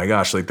 Oh my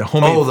gosh, like the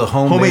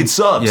homemade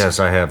subs. Yes,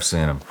 I have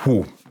seen them.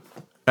 Whew.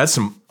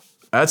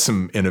 That's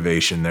some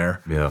innovation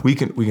there. Yeah. We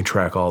can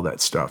track all that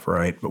stuff,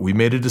 right? But we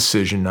made a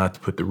decision not to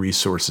put the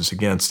resources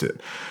against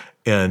it.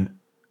 And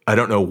I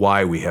don't know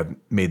why we have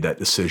made that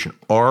decision.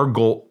 Our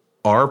goal,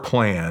 our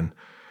plan,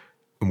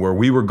 and where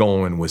we were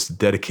going was to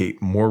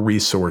dedicate more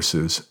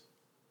resources,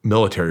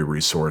 military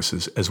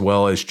resources, as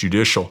well as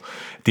judicial.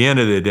 At the end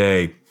of the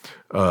day,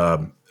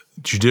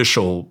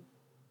 judicial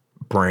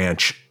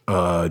branch,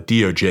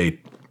 DOJ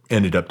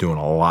ended up doing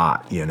a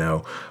lot,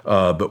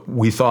 but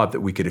we thought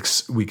that we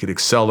could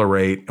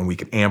accelerate and we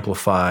could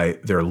amplify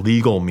their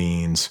legal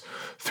means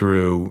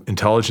through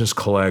intelligence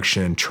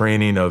collection,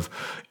 training of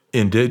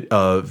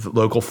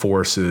local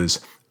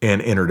forces,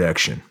 and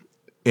interdiction,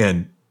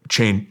 and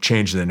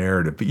change the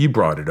narrative. But you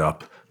brought it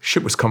up.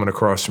 Shit was coming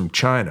across from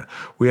China.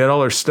 We had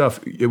all our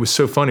stuff. It was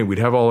so funny. We'd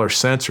have all our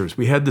sensors.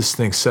 We had this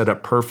thing set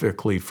up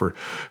perfectly for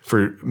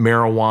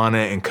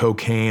marijuana and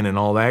cocaine and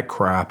all that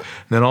crap.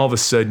 And then all of a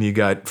sudden you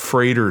got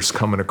freighters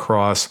coming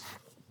across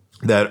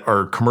that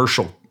are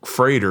commercial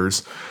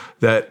freighters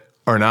that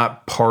are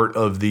not part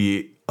of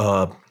the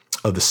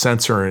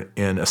sensor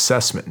and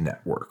assessment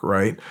network,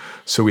 right?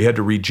 So we had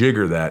to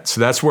rejigger that. So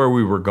that's where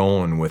we were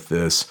going with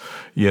this,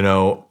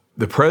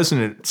 The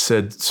president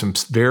said some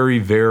very,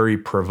 very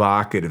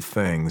provocative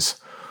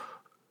things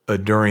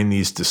during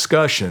these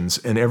discussions,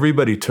 and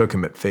everybody took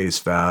him at face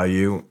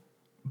value.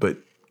 But,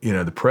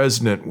 the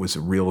president he's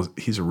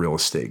a real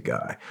estate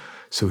guy.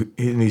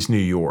 And he's New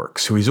York.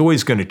 So he's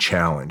always going to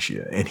challenge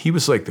you. And he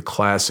was like the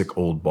classic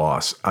old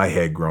boss I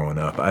had growing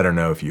up. I don't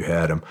know if you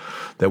had him,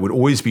 that would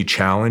always be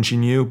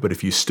challenging you. But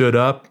if you stood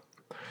up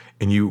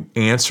and you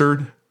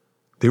answered,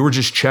 they were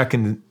just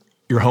checking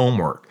your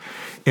homework.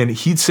 And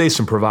he'd say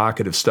some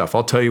provocative stuff.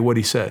 I'll tell you what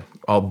he said.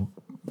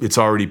 It's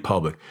already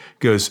public.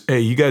 He goes, hey,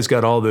 you guys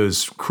got all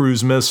those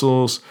cruise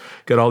missiles,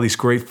 got all these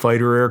great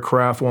fighter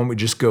aircraft. Why don't we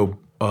just go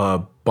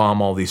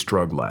bomb all these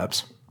drug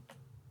labs?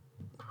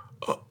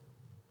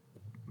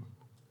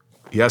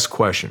 He asked a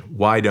question,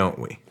 why don't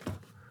we?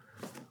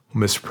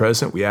 Well, Mr.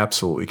 President, we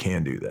absolutely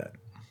can do that.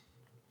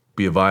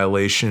 Be a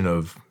violation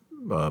of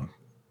a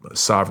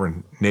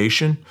sovereign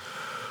nation.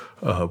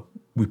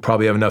 We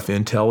probably have enough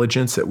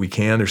intelligence that we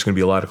can. There's going to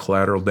be a lot of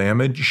collateral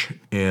damage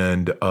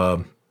and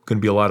going to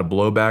be a lot of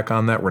blowback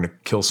on that. We're going to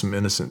kill some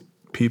innocent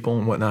people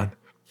and whatnot.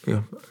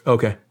 Yeah.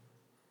 Okay.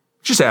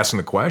 Just asking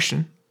the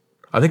question.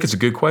 I think it's a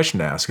good question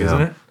to ask,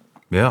 isn't it?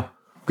 Yeah.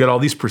 We've got all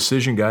these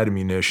precision-guided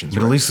munitions.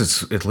 But right?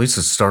 at least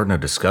it's starting a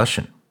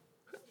discussion.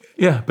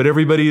 Yeah, but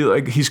everybody,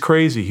 like, he's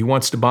crazy. He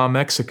wants to bomb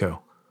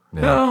Mexico.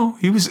 Yeah. No,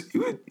 he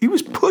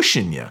was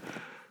pushing you.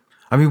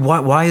 I mean,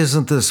 why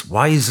isn't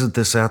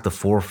this at the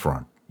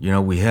forefront?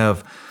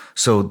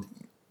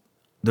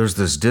 There's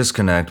this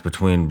disconnect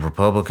between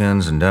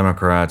Republicans and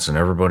Democrats, and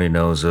everybody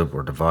knows it.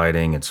 We're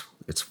dividing. It's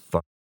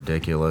fucking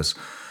ridiculous,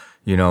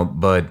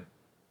 But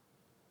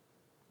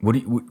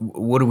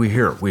what do we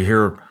hear? We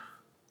hear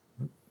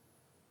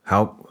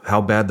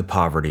how bad the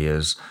poverty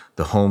is,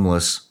 the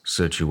homeless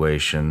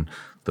situation,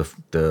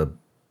 the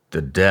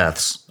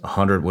deaths.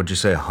 100. What'd you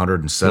say?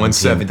 117,000.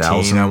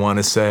 117, I want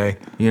to say.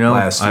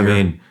 Last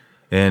year.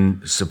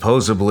 And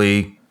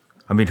supposedly,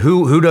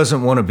 who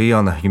doesn't want to be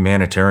on the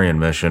humanitarian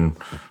mission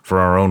for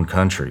our own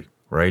country,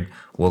 right?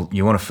 Well,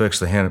 you want to fix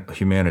the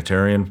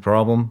humanitarian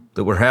problem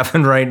that we're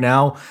having right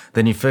now,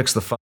 then you fix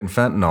the fucking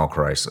fentanyl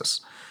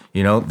crisis.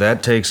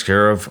 That takes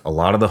care of a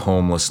lot of the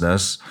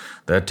homelessness.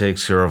 That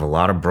takes care of a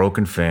lot of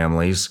broken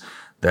families.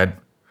 Could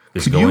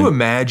you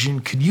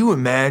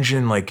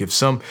imagine like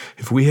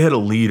if we had a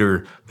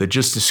leader that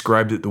just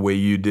described it the way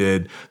you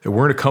did, that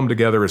we're going to come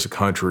together as a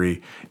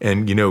country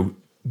and,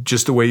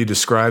 just the way you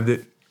described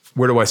it,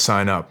 where do I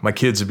sign up? My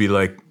kids would be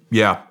like,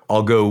 yeah,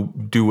 I'll go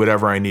do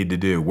whatever I need to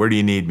do. Where do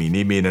you need me?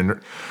 Need me to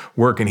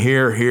work in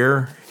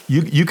here?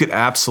 You could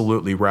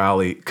absolutely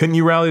rally. Couldn't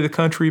you rally the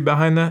country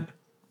behind that?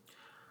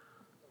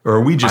 Or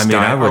are we just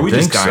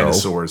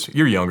dinosaurs? So.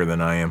 You're younger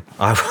than I am.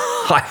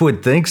 I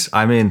would think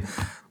so.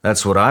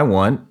 That's what I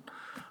want,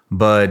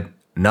 but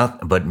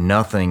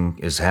nothing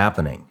is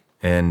happening.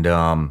 And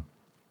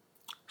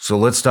so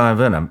let's dive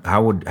in.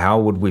 How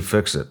would we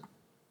fix it?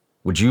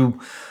 Would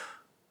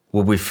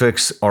we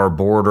fix our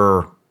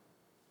border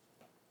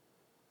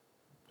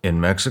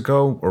in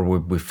Mexico, or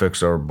would we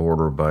fix our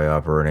border by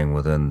operating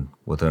within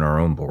our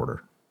own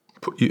border?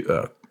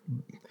 You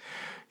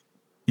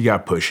got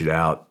to push it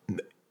out,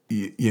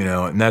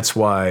 and that's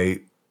why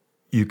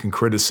you can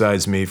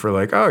criticize me for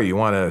like, oh, you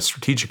want a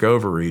strategic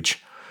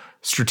overreach.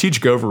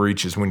 Strategic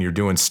overreach is when you're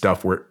doing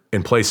stuff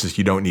in places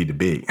you don't need to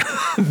be.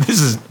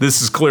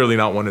 This is clearly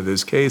not one of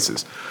those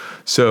cases.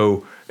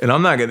 So, and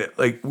I'm not gonna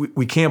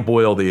we can't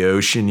boil the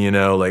ocean,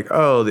 like,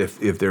 oh, if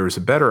there was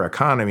a better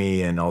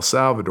economy in El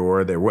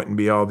Salvador, there wouldn't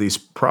be all these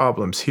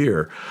problems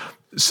here.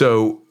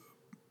 So,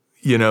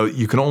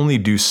 you can only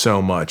do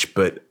so much,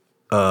 but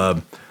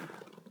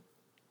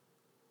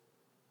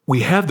we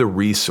have the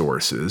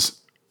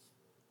resources.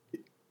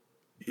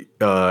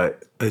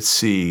 Let's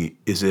see,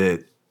 is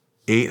it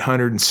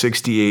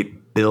 $868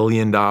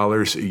 billion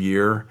a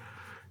year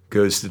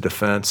goes to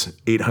defense?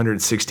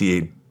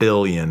 $868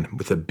 billion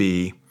with a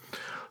B.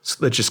 So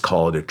let's just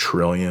call it $1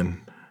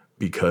 trillion,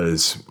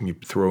 because you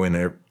throw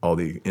in all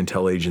the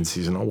intel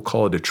agencies and we'll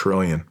call it $1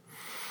 trillion.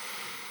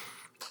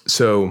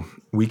 So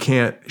we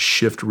can't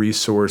shift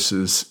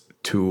resources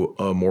to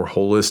a more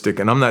holistic,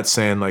 and I'm not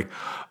saying like,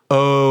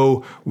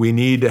 oh, we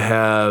need to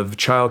have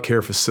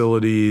childcare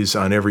facilities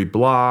on every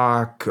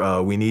block.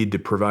 We need to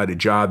provide a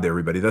job to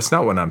everybody. That's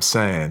not what I'm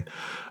saying.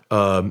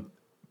 But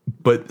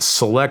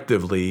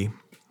selectively,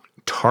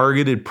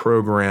 targeted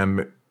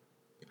program,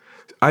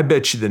 I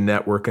bet you the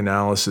network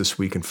analysis,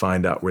 we can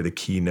find out where the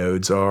key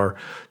nodes are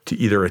to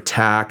either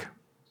attack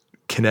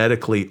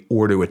kinetically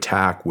or to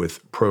attack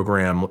with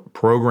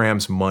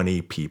programs,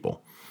 money,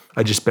 people.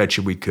 I just bet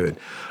you we could.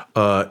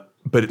 But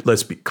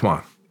come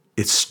on.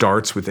 It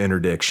starts with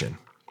interdiction.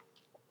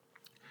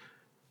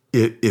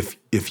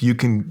 If you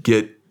can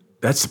get,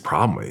 that's the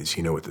problem is,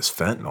 with this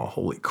fentanyl,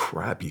 holy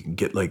crap, you can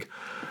get it's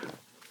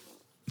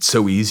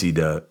so easy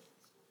to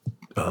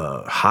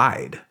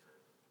hide.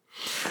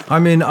 I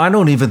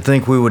don't even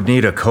think we would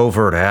need a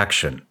covert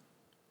action.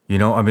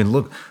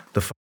 Look,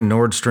 the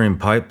Nord Stream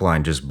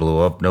pipeline just blew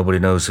up. Nobody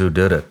knows who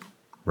did it,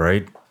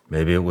 right?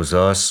 Maybe it was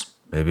us.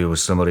 Maybe it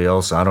was somebody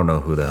else. I don't know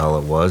who the hell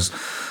it was.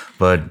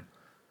 But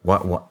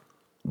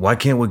why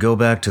can't we go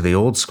back to the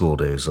old school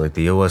days, like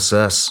the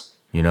OSS,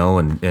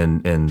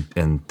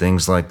 and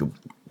things like,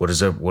 what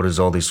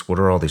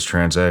are all these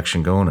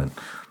transactions going in?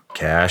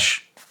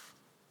 Cash.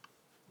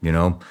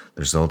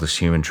 There's all this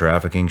human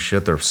trafficking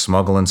shit. They're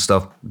smuggling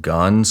stuff,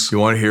 guns. You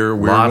want to hear a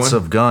weird Lots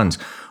one? of guns.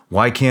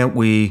 Why can't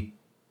we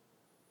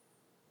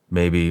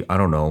maybe, I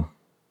don't know,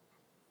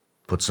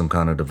 put some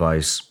kind of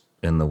device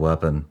in the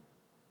weapon?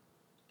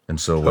 And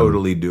so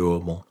totally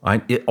doable.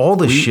 All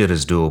this shit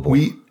is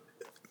doable.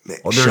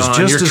 There's Sean,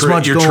 just as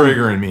much. You're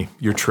triggering me.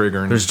 You're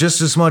triggering. There's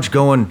just as much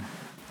going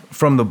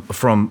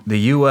from the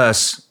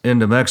U.S.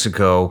 into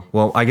Mexico.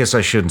 Well, I guess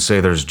I shouldn't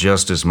say there's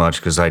just as much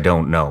because I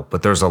don't know,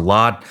 but there's a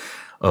lot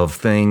of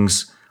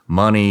things,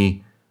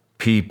 money,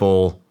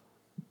 people,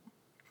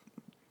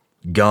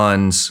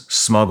 guns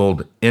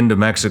smuggled into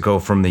Mexico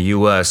from the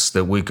U.S.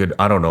 that we could,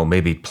 I don't know,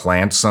 maybe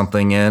plant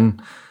something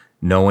in,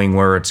 knowing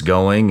where it's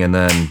going, and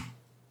then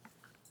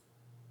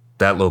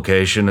that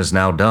location is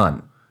now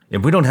done.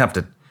 If we don't have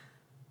to,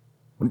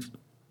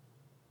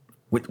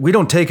 we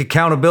don't take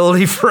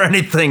accountability for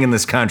anything in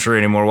this country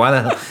anymore. Why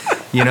the hell,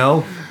 you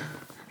know?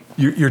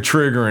 You're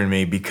triggering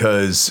me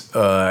because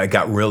I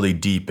got really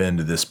deep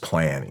into this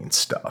planning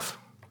stuff.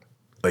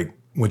 Like,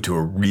 went to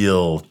a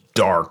real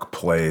dark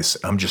place.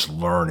 I'm just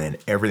learning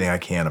everything I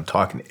can. I'm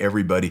talking to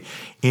everybody,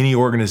 any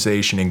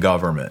organization in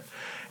government.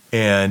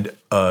 And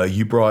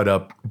you brought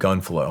up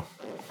gun flow.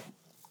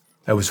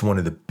 That was one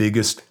of the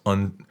biggest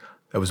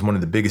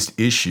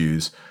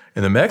issues.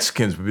 And the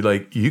Mexicans would be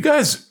like, you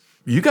guys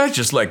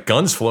just let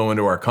guns flow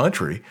into our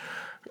country.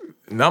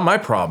 Not my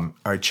problem.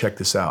 All right, check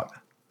this out.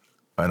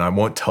 And I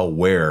won't tell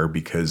where,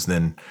 because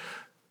then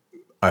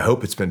I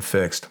hope it's been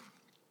fixed.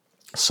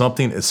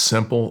 Something as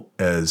simple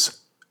as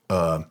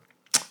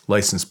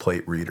license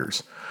plate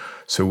readers.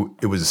 So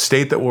it was a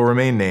state that will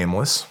remain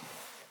nameless.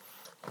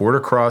 Border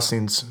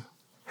crossings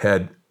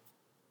had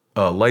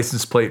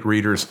license plate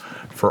readers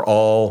for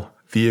all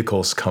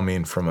vehicles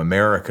coming from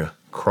America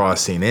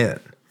crossing in.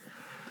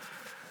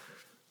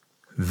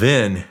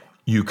 Then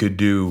you could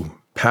do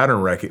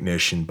pattern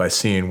recognition by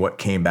seeing what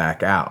came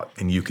back out.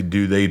 And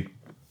they'd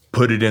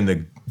put it in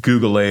the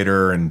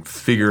Googleator and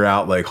figure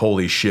out, like,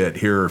 holy shit,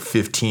 here are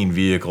 15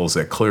 vehicles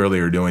that clearly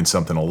are doing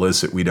something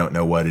illicit. We don't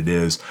know what it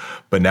is,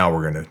 but now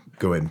we're going to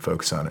go ahead and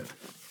focus on it.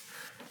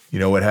 You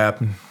know what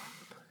happened?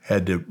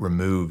 Had to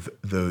remove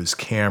those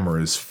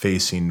cameras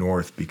facing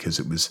north because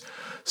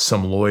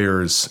some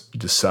lawyers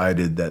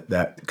decided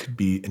that could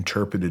be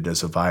interpreted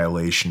as a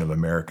violation of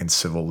American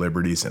civil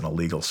liberties and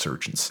illegal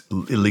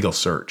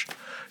search.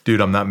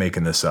 Dude, I'm not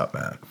making this up,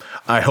 man.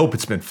 I hope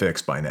it's been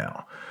fixed by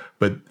now.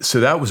 But so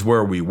that was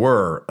where we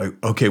were.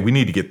 Okay, we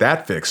need to get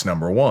that fixed,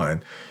 number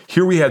one.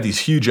 Here we have these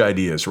huge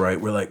ideas,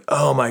 right? We're like,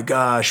 oh my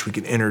gosh, we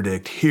can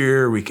interdict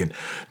here. We can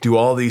do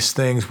all these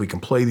things. We can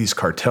play these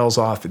cartels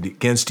off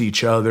against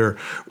each other,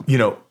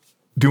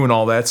 doing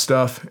all that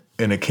stuff.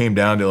 And it came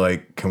down to,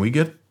 like,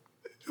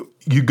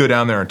 you go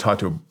down there and talk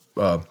to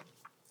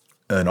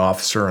an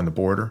officer on the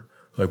border.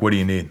 Like, what do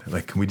you need?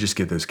 Like, can we just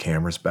get those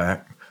cameras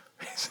back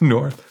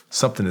north?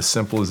 Something as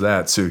simple as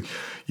that. So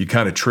you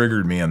kind of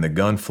triggered me on the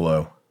gun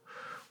flow.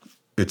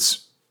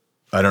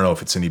 I don't know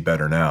if it's any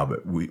better now,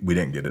 but we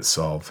didn't get it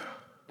solved.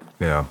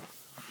 Yeah.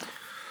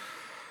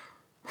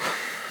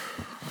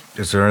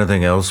 Is there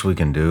anything else we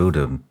can do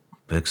to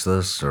fix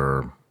this,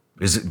 or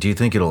do you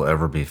think it'll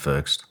ever be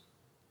fixed?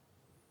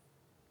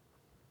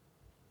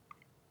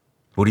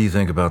 What do you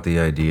think about the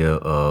idea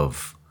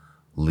of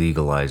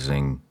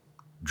legalizing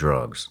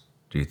drugs?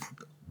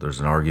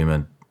 There's an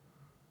argument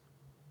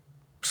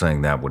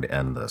saying that would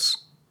end this.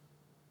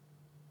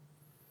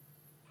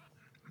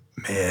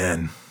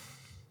 Man,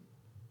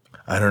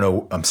 I don't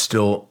know. I'm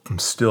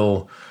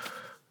still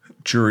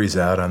jury's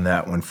out on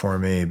that one for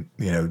me.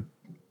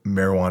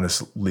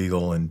 Marijuana's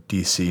legal in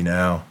DC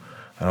now.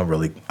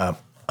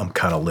 I'm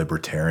kind of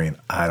libertarian.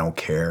 I don't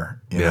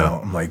care. You know,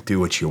 I'm like, do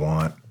what you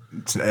want.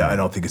 I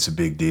don't think it's a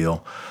big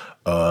deal.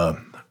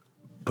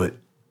 But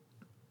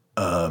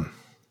then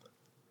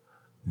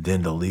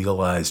to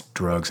legalize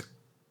drugs,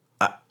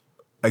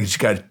 I just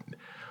got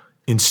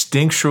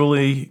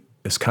instinctually,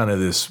 it's kind of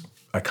this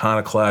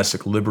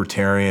iconoclastic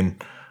libertarian.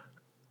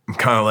 I'm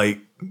kind of like,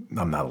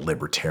 I'm not a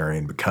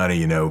libertarian, but kind of,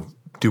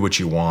 do what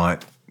you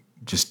want.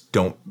 Just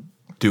don't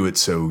do it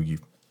so you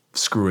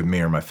screw with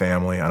me or my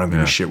family. I don't give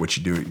a shit what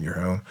you do in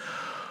your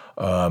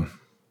home.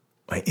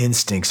 My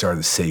instincts are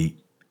to say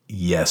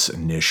yes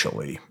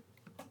initially,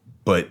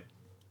 but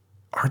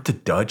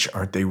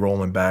aren't they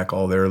rolling back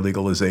all their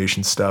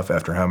legalization stuff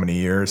after how many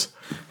years?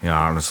 Yeah,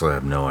 honestly, I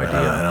have no idea.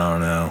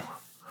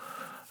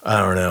 I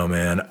don't know,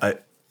 man.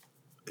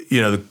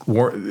 The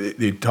war,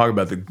 they talk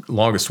about the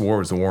longest war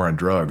was the war on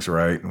drugs,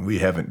 right? And we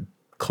haven't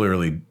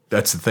clearly,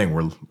 that's the thing,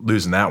 we're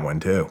losing that one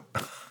too.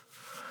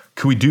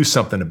 Could we do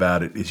something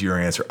about it is your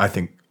answer. I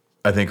think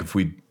if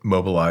we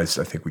mobilize,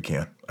 I think we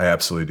can. I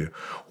absolutely do.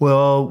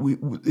 Well,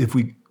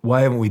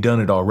 why haven't we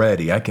done it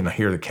already? I can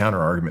hear the counter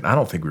argument. I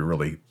don't think we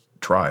really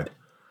tried.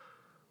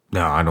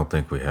 No, I don't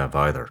think we have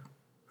either.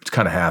 It's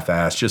kind of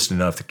half-assed, just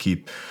enough to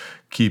keep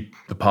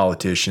the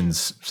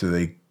politicians so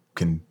they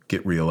can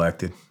get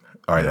reelected.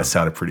 All right, that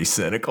sounded pretty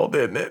cynical,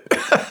 didn't it?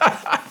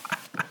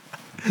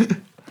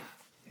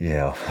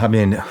 Yeah, I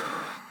mean,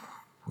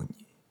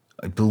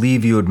 I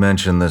believe you had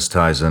mentioned this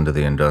ties into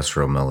the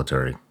industrial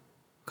military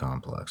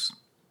complex,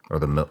 or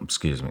the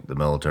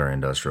military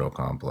industrial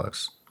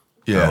complex.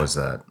 Yeah. How is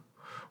that?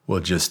 Well,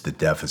 just the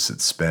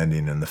deficit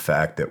spending and the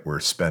fact that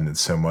we're spending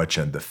so much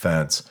on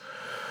defense.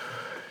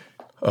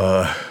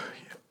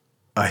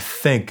 I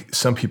think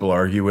some people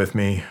argue with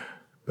me,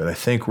 but I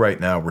think right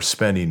now we're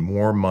spending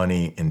more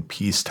money in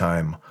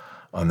peacetime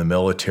on the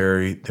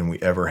military than we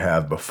ever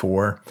have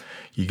before.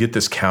 You get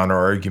this counter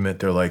argument.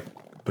 They're like,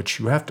 but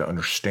you have to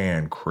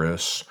understand,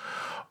 Chris,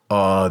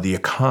 the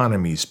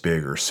economy's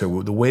bigger.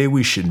 So the way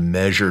we should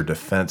measure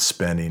defense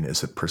spending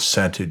is a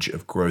percentage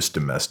of gross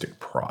domestic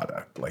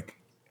product.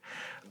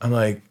 I'm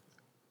like,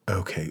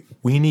 okay,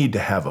 we need to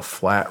have a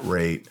flat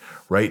rate.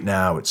 Right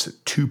now it's at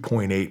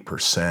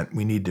 2.8%.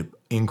 We need to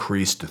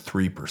increase to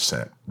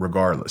 3%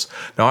 regardless.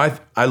 Now,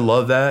 I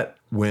love that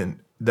when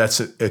that's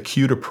a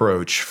cute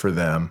approach for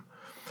them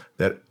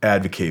that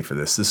advocate for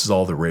this. This is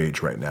all the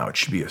rage right now. It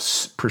should be a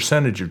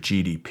percentage of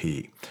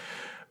GDP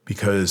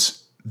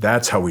because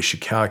that's how we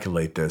should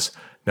calculate this.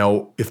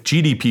 Now, if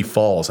GDP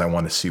falls, I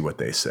want to see what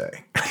they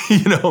say.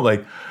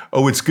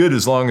 Oh, it's good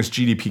as long as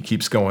GDP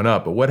keeps going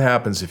up. But what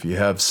happens if you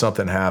have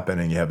something happen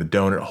and you have a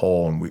donut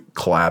hole and we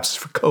collapse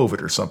for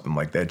COVID or something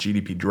like that,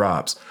 GDP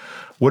drops?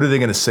 What are they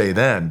going to say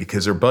then?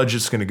 Because their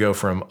budget's going to go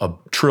from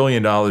 $1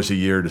 trillion a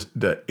year to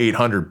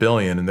 $800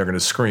 billion, and they're going to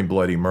scream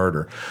bloody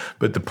murder.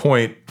 But the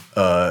point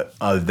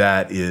of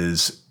that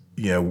is,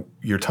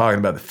 you're talking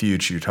about the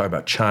future. You're talking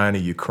about China,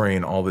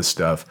 Ukraine, all this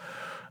stuff.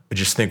 I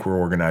just think we're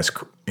organized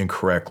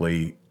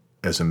incorrectly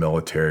as a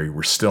military.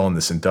 We're still in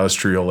this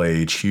industrial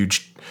age,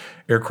 huge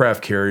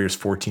aircraft carriers,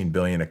 $14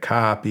 billion a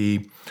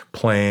copy,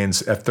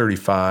 planes,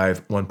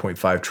 F-35,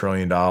 $1.5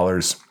 trillion,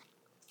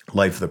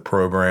 life of the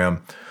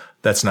program.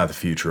 That's not the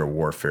future of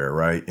warfare,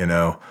 right?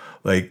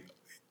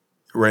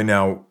 Right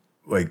now,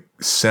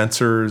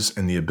 sensors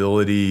and the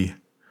ability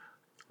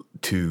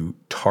to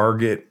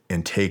target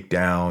and take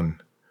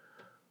down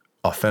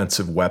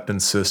offensive weapon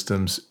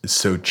systems is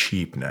so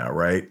cheap now,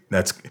 right?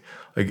 That's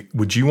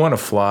would you want to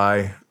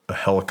fly a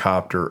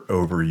helicopter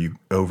over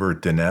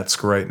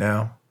Donetsk right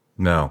now?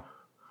 No.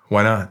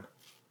 Why not?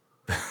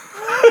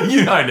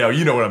 I know,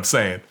 you know what I'm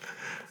saying,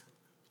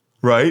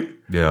 right?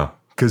 Yeah.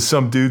 Because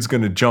some dude's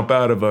going to jump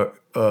out of a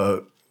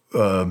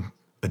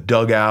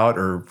dugout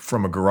or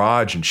from a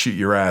garage and shoot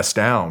your ass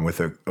down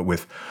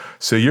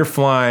so you're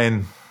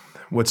flying.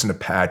 What's an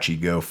Apache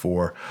go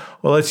for?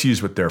 Well, let's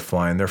use what they're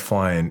flying. They're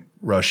flying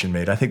Russian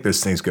made. I think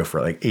those things go for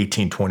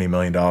 $18-20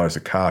 million a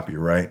copy,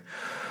 right?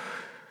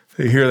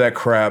 They hear that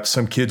crap.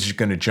 Some kid's just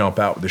going to jump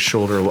out with a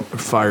shoulder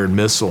fired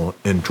missile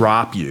and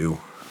drop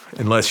you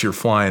unless you're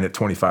flying at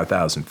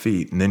 25,000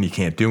 feet, and then you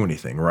can't do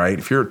anything, right?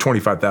 If you're at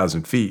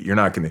 25,000 feet,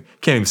 can't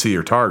even see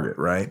your target,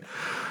 right?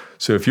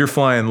 So if you're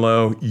flying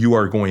low, you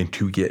are going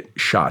to get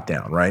shot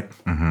down, right?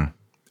 Mm-hmm.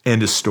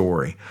 End of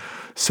story.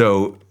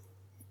 So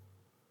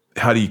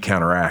how do you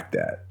counteract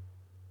that?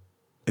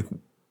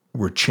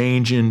 We're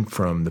changing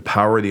from the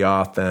power of the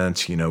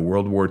offense,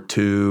 World War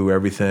II,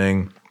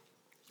 everything,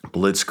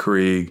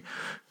 Blitzkrieg.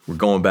 We're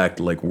going back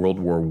to World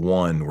War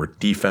I, where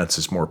defense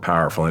is more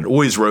powerful. And it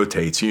always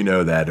rotates,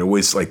 that. It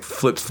always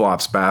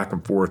flip-flops back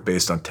and forth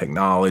based on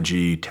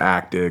technology,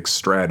 tactics,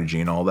 strategy,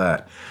 and all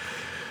that.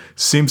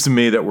 Seems to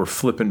me that we're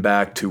flipping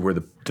back to where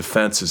the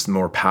defense is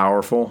more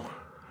powerful.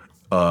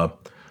 Because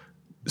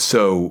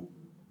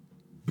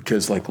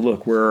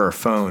look, where are our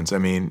phones? I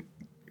mean,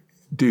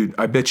 dude,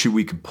 I bet you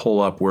we could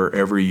pull up where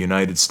every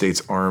United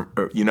States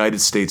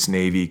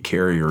Navy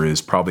carrier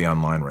is probably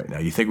online right now.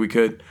 You think we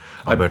could?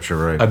 I bet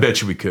you're right. I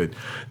bet you we could.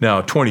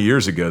 Now, 20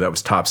 years ago, that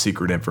was top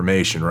secret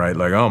information, right?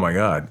 Oh my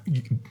God,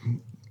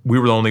 we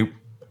were the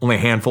only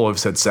handful of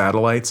us had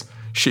satellites.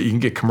 Shit, you can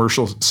get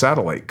commercial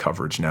satellite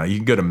coverage now. You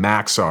can go to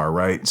Maxar,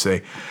 right, and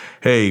say,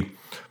 hey,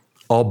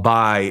 I'll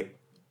buy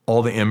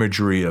all the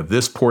imagery of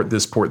this port,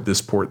 this port,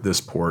 this port, this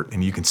port,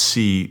 and you can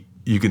see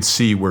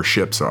where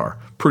ships are.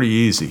 Pretty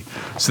easy.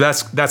 So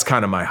that's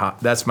kind of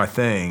that's my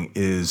thing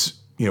is,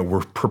 we're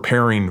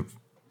preparing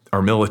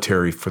our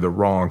military for the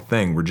wrong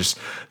thing. We're just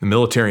the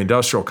military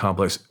industrial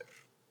complex.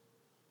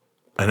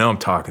 I know I'm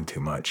talking too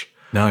much.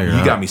 No, you're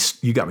not.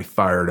 You got me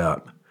fired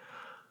up.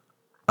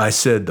 I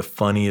said the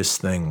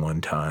funniest thing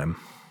one time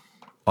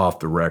off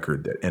the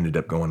record that ended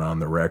up going on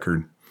the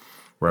record,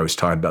 where I was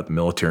talking about the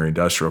military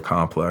industrial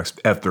complex,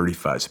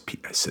 F-35s.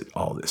 I said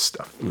all this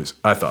stuff.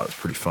 I thought it was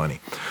pretty funny.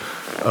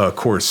 Of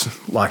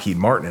course, Lockheed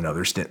Martin and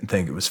others didn't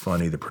think it was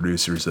funny, the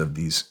producers of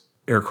these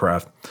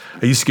aircraft.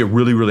 I used to get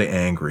really, really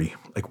angry,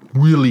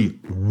 really,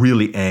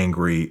 really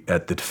angry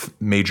at the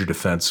major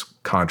defense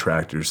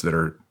contractors that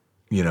are,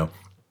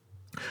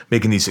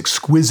 making these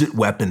exquisite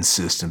weapon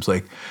systems,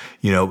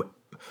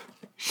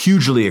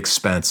 hugely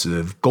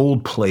expensive,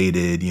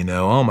 gold-plated,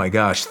 oh my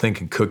gosh, think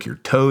and cook your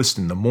toast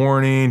in the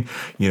morning,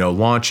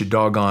 launch a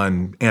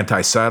doggone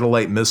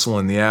anti-satellite missile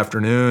in the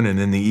afternoon, and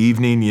in the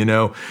evening,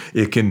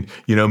 it can,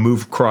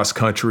 move across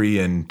country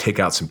and take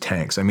out some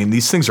tanks. I mean,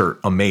 these things are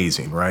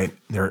amazing, right?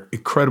 They're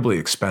incredibly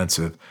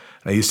expensive.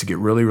 I used to get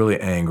really, really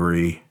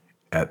angry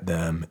at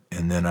them,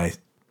 and then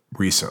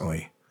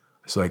recently,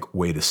 it's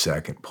wait a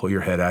second, pull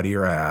your head out of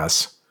your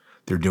ass.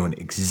 They're doing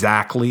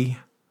exactly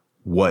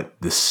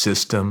what the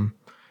system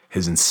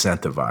is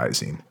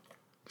incentivizing.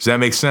 Does that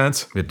make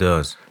sense? It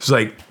does. It's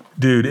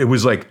dude, it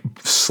was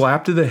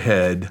slap to the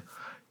head.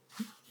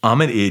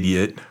 I'm an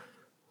idiot.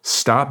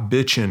 Stop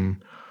bitching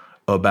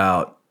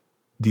about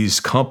these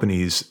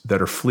companies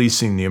that are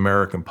fleecing the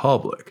American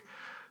public.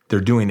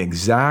 They're doing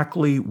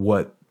exactly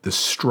what the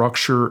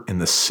structure and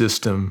the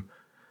system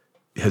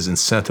has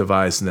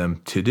incentivized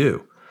them to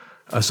do.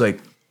 I was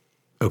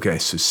Okay,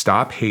 so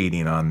stop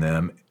hating on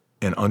them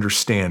and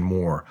understand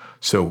more.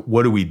 So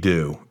what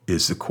do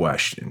is the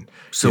question.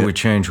 So we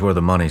change where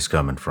the money's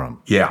coming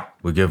from. Yeah.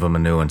 We give them a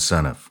new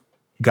incentive.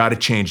 Got to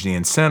change the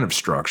incentive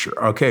structure.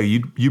 Okay,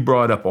 you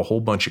brought up a whole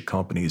bunch of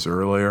companies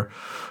earlier,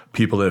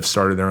 people that have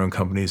started their own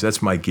companies.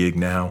 That's my gig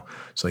now.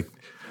 It's like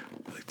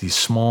these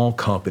small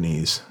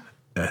companies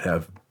that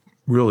have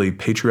really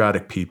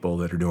patriotic people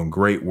that are doing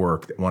great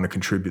work that want to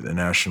contribute to the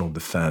national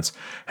defense,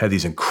 have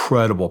these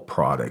incredible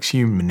products.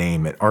 You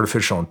name it,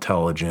 artificial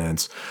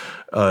intelligence,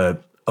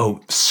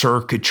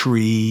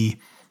 circuitry,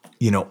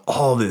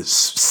 all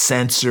this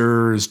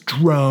sensors,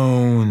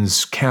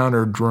 drones,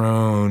 counter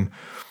drone.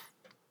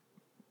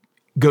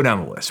 Go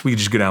down the list. We can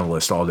just go down the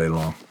list all day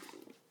long.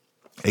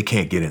 They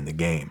can't get in the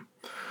game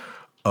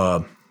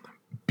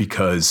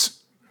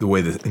because the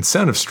way the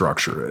incentive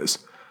structure is,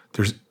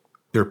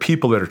 there are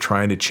people that are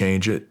trying to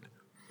change it,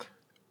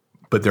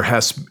 but there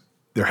has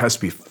to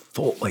be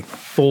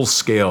full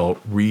scale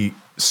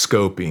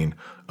re-scoping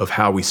of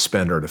how we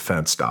spend our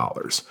defense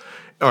dollars.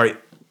 All right,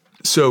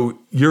 so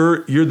you're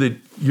a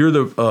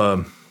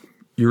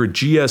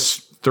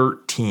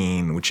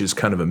GS-13, which is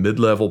kind of a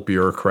mid-level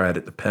bureaucrat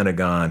at the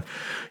Pentagon.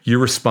 You're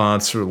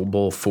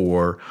responsible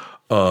for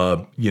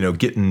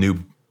getting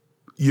new.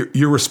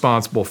 You're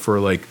responsible for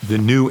like the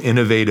new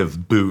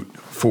innovative boot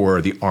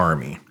for the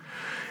Army.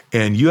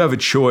 And you have a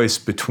choice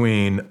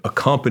between a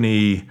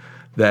company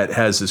that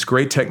has this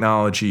great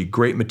technology,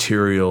 great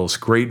materials,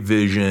 great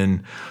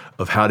vision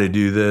of how to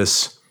do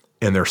this,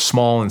 and they're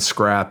small and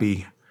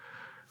scrappy,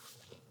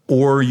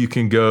 or you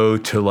can go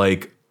to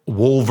like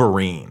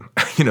Wolverine,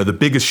 the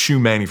biggest shoe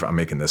manufacturer. I'm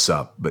making this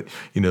up, but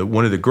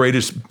one of the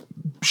greatest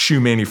shoe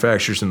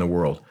manufacturers in the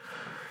world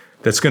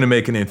that's going to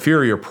make an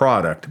inferior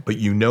product, but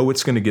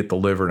it's going to get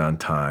delivered on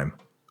time.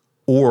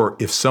 Or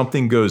if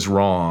something goes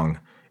wrong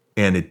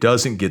and it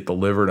doesn't get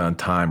delivered on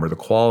time or the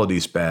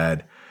quality's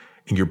bad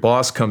and your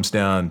boss comes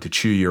down to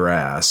chew your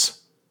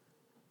ass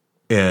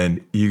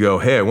and you go,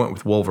 hey, I went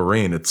with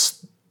Wolverine.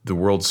 It's the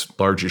world's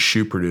largest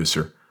shoe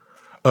producer.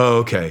 Oh,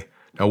 okay.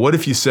 Now, what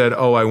if you said,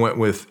 oh, I went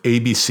with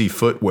ABC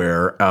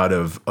Footwear out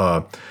of,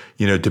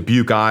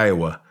 Dubuque,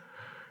 Iowa,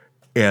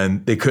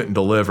 and they couldn't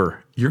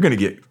deliver? You're going to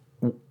get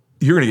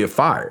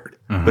fired.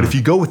 Mm-hmm. But if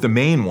you go with the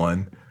main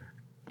one,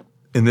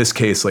 in this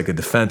case, like a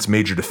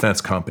major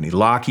defense company,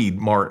 Lockheed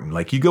Martin,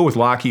 like you go with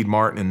Lockheed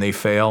Martin and they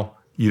fail,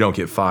 you don't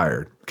get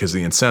fired because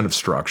the incentive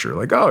structure,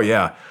 like, oh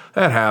yeah,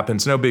 that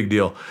happens, no big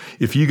deal.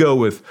 If you go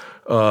with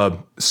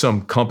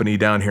some company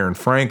down here in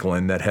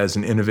Franklin that has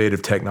an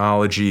innovative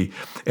technology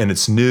and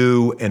it's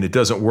new and it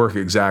doesn't work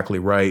exactly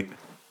right,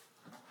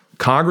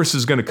 Congress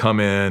is going to come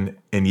in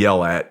and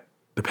yell at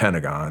the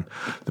Pentagon.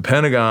 The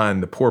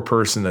Pentagon, the poor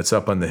person that's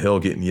up on the hill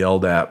getting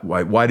yelled at,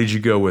 why did you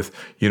go with,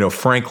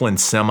 Franklin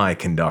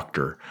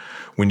Semiconductor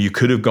when you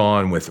could have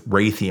gone with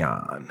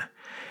Raytheon?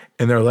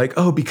 And they're like,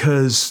 oh,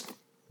 because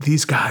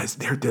these guys,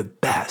 they're the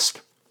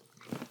best.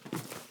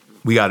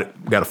 We got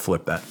to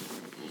flip that.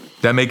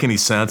 Did that make any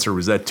sense, or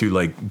was that too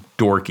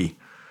dorky?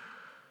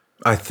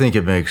 I think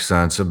it makes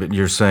sense. But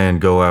you're saying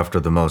go after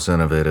the most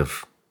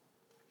innovative.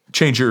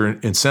 Change your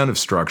incentive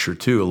structure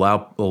too.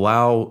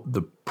 Allow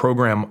the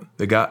program,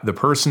 the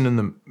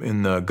person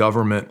in the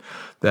government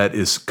that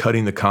is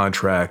cutting the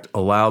contract,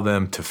 allow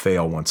them to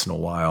fail once in a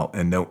while,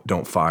 and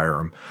don't fire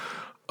them.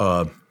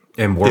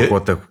 And work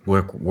with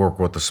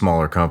the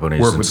smaller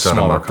companies and set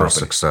them up for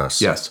success.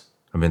 Yes.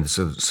 I mean,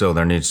 so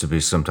there needs to be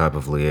some type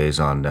of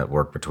liaison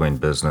network between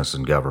business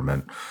and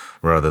government,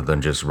 rather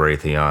than just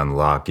Raytheon,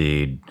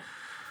 Lockheed,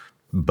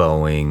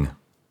 Boeing.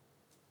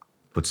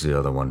 What's the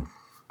other one?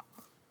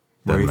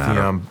 Doesn't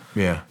Raytheon,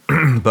 yeah.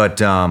 But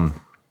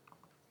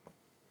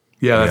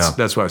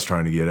that's what I was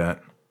trying to get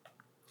at.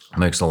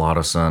 Makes a lot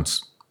of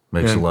sense.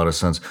 A lot of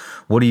sense.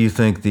 What do you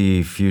think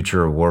the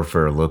future of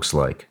warfare looks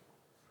like?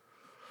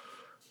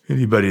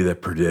 Anybody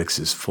that predicts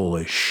is full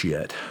of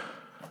shit.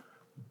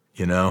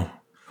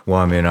 Well,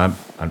 I mean,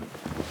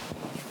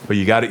 but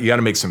you got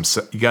to make some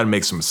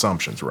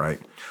assumptions, right?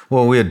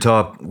 Well, we had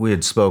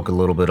spoke a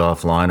little bit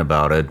offline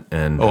about it,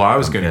 and I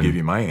was going to give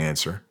you my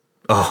answer.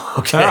 Oh,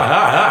 okay.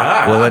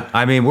 Well,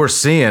 we're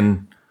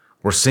seeing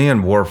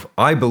warfare.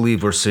 I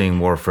believe we're seeing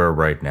warfare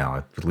right now.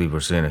 I believe we're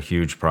seeing a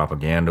huge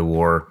propaganda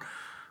war.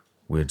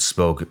 We had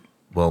spoke.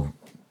 Well,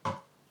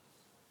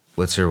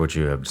 let's hear what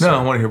you have to say. No,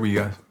 I want to hear what you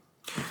guys.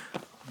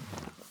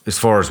 As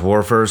far as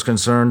warfare is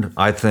concerned,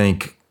 I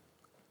think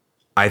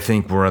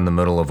we're in the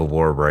middle of a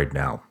war right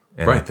now,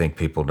 and right. I think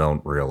people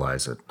don't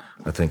realize it.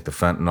 I think the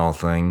fentanyl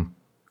thing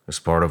is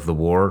part of the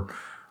war.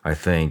 I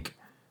think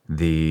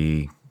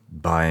the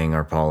buying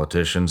our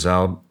politicians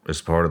out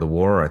is part of the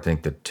war. I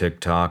think the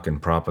TikTok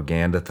and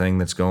propaganda thing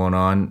that's going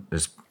on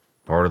is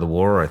part of the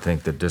war. I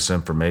think the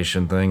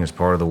disinformation thing is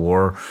part of the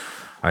war.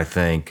 I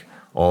think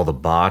all the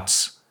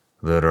bots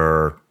that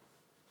are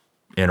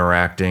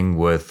interacting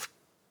with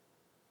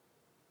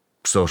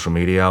social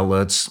media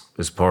outlets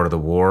is part of the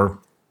war.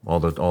 All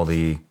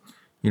the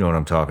you know what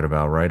I'm talking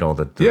about, right? All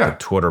the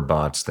Twitter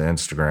bots, the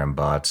Instagram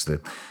bots,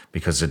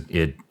 because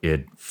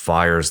it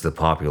fires the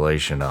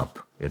population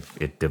up.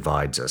 It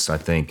divides us. I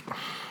think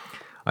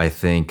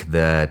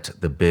that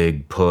the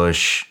big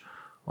push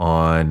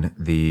on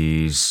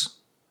the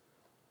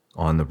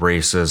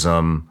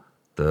racism,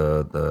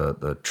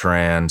 the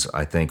trans,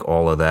 I think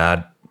all of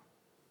that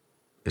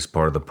is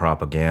part of the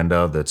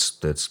propaganda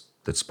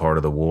that's part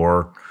of the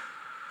war.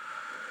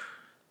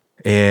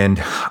 And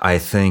I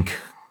think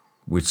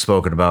we've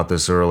spoken about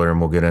this earlier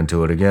and we'll get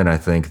into it again. I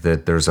think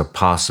that there's a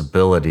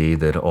possibility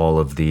that all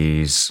of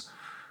these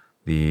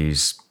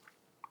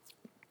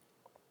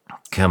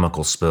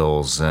chemical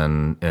spills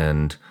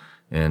and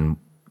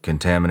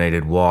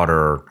contaminated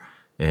water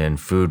in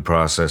food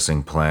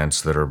processing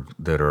plants that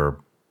are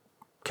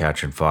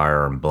catching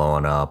fire and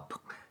blowing up,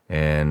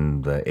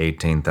 and the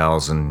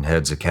 18,000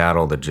 heads of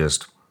cattle that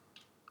just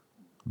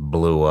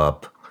blew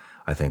up.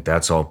 I think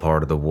that's all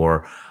part of the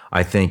war.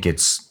 I think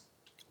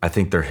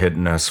they're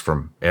hitting us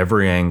from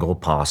every angle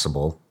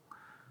possible,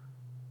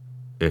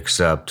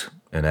 except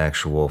an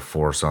actual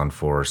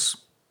force-on-force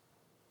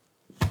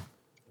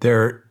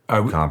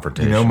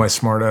confrontation. My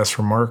smart ass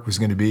remark was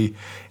going to be,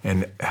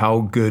 and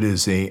how good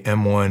is a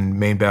M1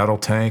 main battle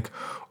tank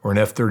or an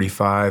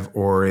F-35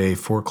 or a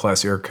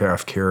Ford-class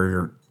aircraft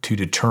carrier to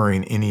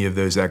deterring any of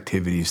those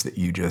activities that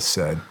you just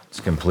said? It's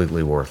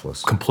completely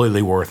worthless.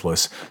 Completely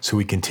worthless. So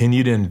we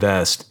continue to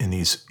invest in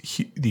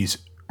these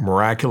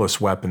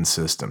miraculous weapon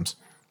systems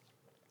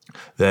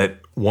that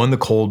won the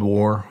Cold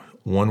War,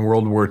 won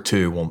World War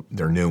II. Well,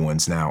 they're new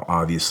ones now,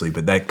 obviously,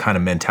 but that kind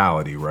of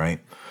mentality, right?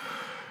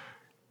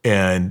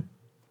 And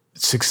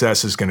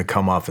success is going to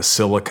come off of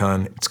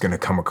silicon. It's going to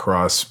come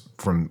across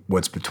from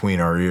what's between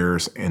our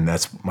ears, and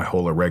that's my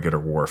whole irregular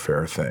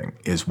warfare thing,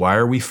 is why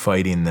are we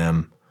fighting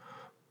them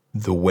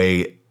the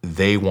way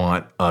they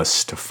want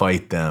us to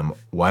fight them?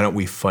 Why don't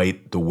we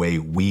fight the way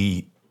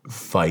we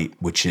fight,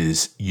 which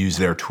is use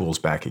their tools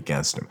back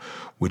against them,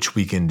 which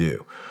we can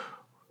do.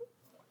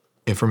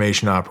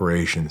 Information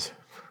operations,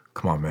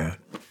 come on, man.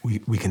 We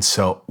can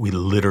sell, we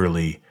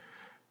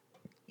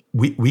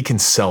can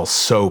sell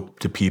soap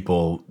to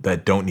people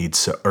that don't need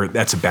soap, or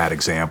that's a bad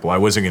example. I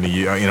wasn't going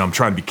to, I'm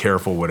trying to be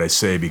careful what I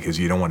say because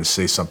you don't want to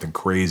say something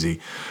crazy,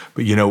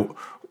 but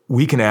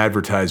we can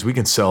advertise, we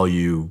can sell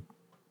you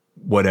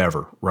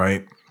whatever,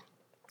 right?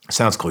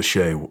 Sounds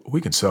cliche.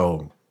 We can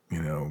sell,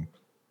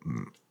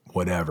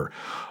 whatever.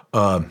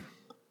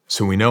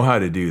 So we know how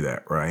to do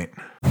that, right?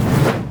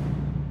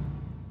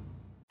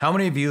 How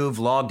many of you have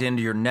logged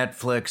into your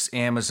Netflix,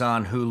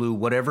 Amazon, Hulu,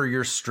 whatever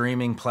your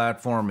streaming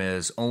platform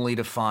is, only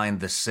to find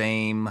the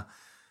same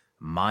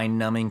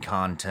mind-numbing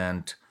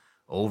content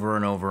over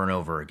and over and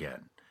over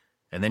again?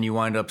 And then you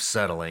wind up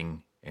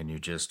settling and you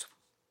just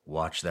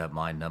watch that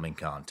mind-numbing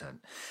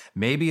content.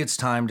 Maybe it's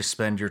time to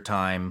spend your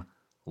time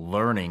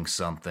learning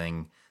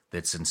something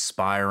that's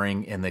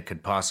inspiring and that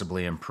could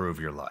possibly improve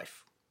your life.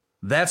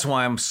 That's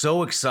why I'm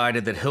so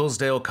excited that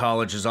Hillsdale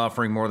College is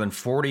offering more than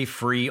 40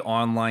 free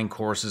online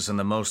courses in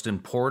the most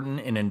important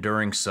and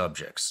enduring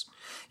subjects.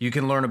 You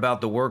can learn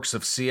about the works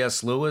of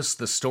C.S. Lewis,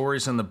 the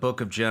stories in the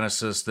book of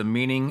Genesis, the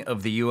meaning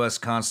of the U.S.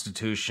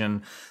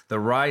 Constitution, the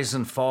rise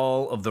and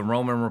fall of the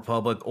Roman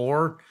Republic,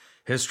 or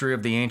history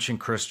of the ancient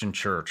Christian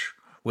church.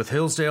 With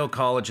Hillsdale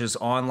College's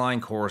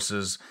online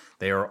courses,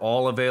 they are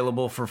all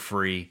available for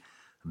free.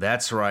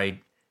 That's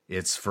right,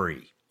 it's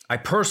free. I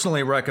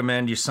personally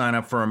recommend you sign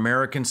up for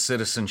American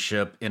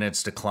Citizenship in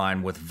Its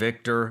Decline with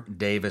Victor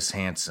Davis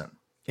Hanson.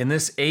 In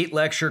this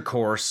 8-lecture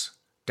course,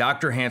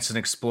 Dr. Hanson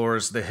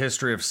explores the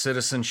history of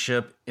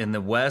citizenship in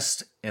the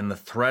West and the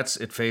threats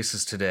it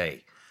faces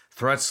today.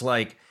 Threats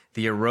like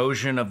the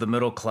erosion of the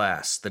middle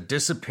class, the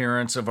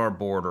disappearance of our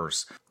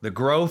borders, the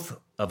growth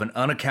of an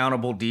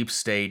unaccountable deep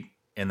state,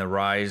 and the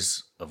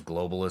rise of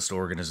globalist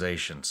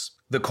organizations.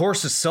 The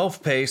course is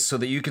self-paced so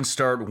that you can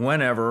start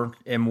whenever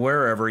and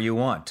wherever you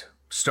want.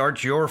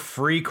 Start your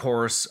free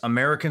course,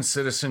 American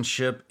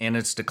Citizenship and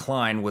Its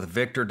Decline with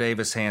Victor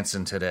Davis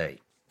Hanson today.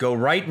 Go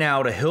right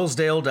now to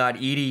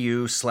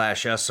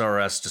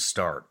hillsdale.edu/SRS to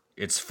start.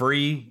 It's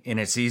free and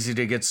it's easy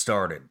to get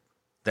started.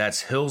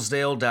 That's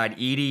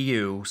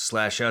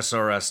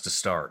hillsdale.edu/SRS to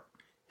start.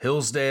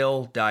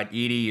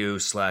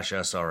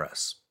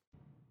 hillsdale.edu/SRS.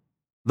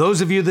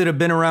 Those of you that have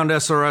been around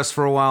SRS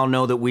for a while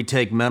know that we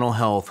take mental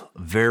health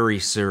very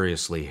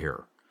seriously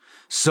here.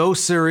 So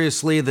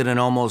seriously that in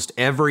almost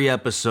every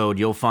episode,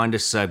 you'll find a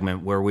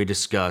segment where we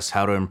discuss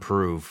how to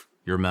improve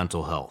your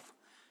mental health.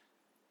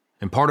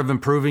 And part of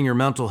improving your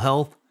mental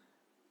health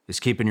is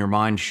keeping your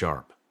mind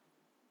sharp.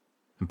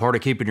 And part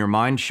of keeping your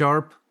mind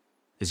sharp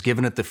is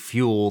giving it the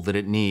fuel that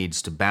it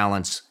needs to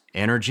balance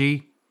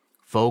energy,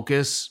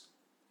 focus,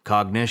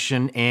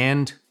 cognition,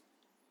 and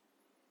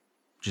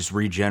just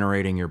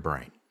regenerating your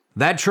brain.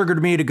 That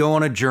triggered me to go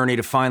on a journey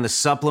to find the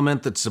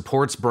supplement that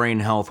supports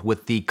brain health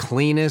with the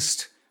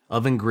cleanest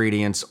of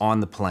ingredients on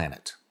the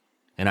planet.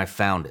 And I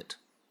found it.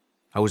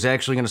 I was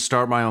actually going to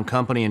start my own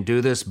company and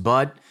do this,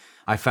 but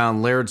I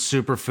found Laird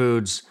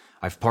Superfoods.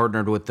 I've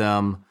partnered with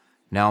them.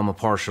 Now I'm a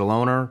partial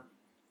owner,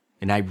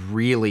 and I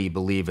really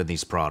believe in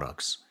these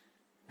products.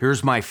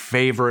 Here's my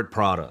favorite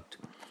product.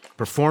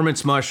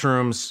 Performance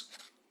Mushrooms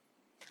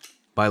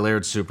by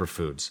Laird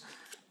Superfoods.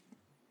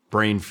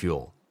 brain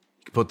fuel.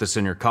 You can put this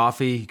in your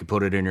coffee, you can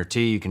put it in your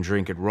tea, you can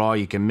drink it raw,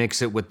 you can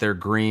mix it with their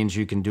greens,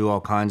 you can do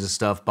all kinds of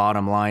stuff.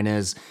 Bottom line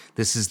is,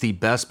 this is the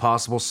best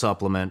possible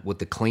supplement with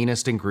the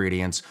cleanest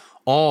ingredients,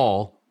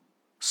 all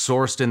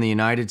sourced in the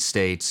United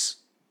States,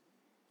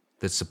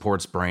 that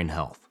supports brain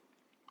health.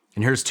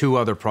 And here's 2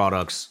 other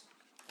products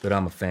that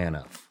I'm a fan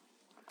of.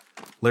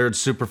 Laird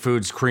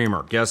Superfoods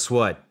Creamer. Guess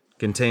what?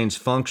 Contains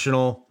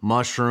functional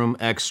mushroom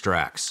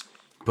extracts.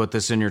 Put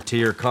this in your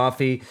tea or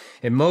coffee.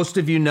 And most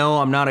of you know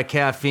I'm not a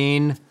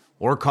caffeine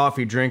or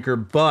coffee drinker,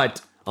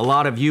 but a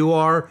lot of you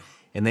are,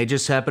 and they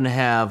just happen to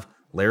have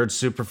Laird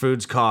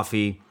Superfoods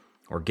coffee,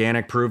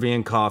 organic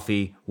Peruvian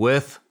coffee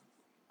with,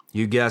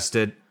 you guessed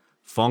it,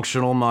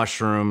 functional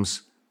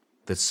mushrooms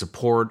that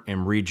support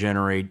and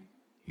regenerate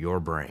your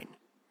brain.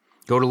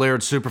 Go to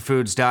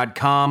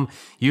LairdSuperfoods.com.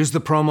 Use the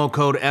promo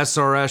code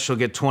SRS. You'll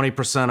get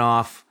 20%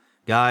 off.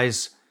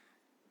 Guys,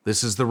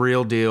 this is the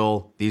real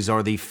deal. These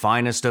are the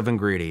finest of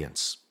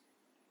ingredients.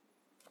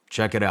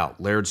 Check it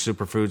out.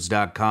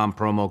 LairdSuperfoods.com.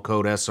 Promo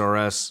code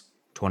SRS.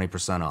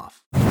 20%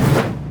 off.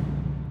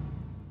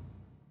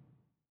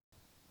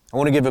 I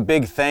want to give a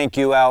big thank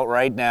you out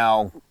right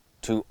now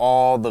to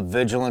all the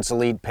Vigilance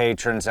Elite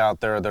patrons out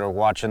there that are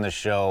watching the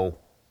show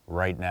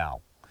right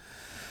now.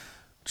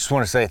 Just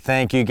want to say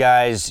thank you,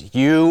 guys.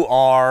 You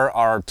are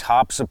our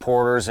top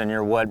supporters, and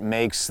you're what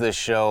makes this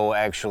show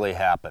actually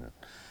happen.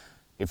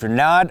 If you're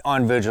not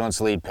on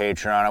Vigilance Elite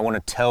Patreon, I want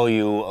to tell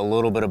you a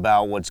little bit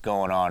about what's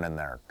going on in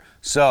there.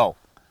 So,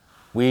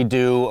 we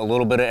do a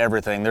little bit of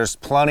everything. There's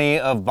plenty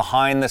of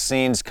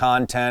behind-the-scenes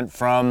content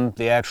from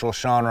the actual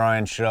Sean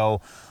Ryan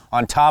Show.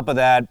 On top of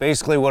that,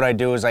 basically what I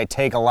do is I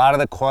take a lot of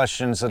the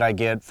questions that I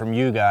get from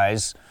you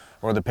guys,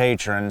 or the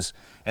patrons,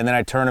 and then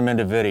I turn them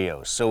into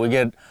videos. So we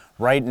get...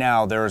 Right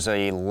now, there's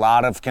a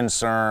lot of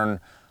concern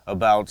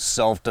about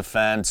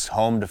self-defense,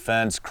 home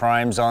defense,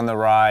 crimes on the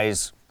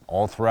rise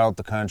all throughout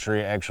the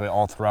country, actually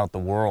all throughout the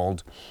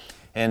world.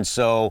 And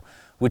so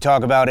we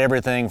talk about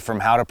everything from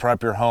how to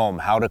prep your home,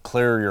 how to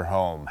clear your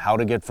home, how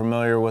to get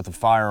familiar with a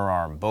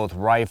firearm, both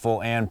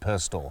rifle and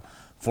pistol,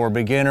 for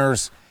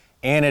beginners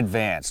and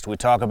advanced. We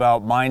talk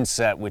about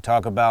mindset. We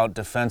talk about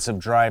defensive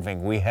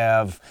driving. We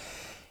have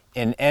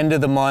an end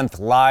of the month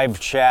live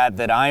chat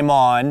that I'm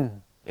on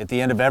at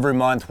the end of every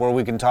month where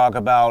we can talk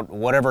about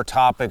whatever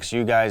topics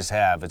you guys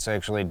have. It's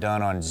actually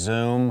done on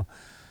Zoom.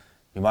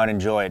 You might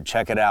enjoy it.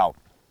 Check it out.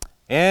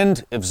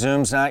 And if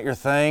Zoom's not your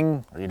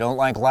thing, or you don't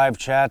like live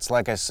chats,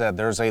 like I said,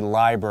 there's a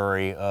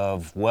library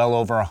of well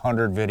over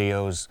 100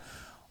 videos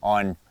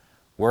on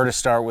where to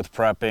start with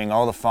prepping,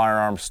 all the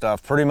firearm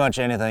stuff, pretty much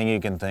anything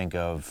you can think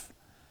of,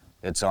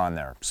 it's on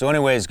there. So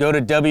anyways, go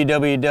to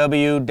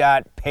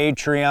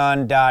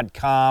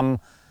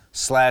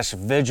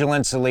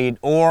www.patreon.com/vigilanceelite,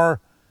 or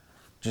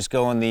just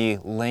go in the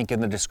link in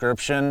the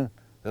description.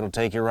 It'll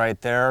take you right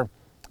there.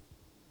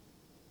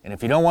 And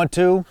if you don't want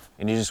to,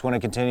 and you just want to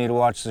continue to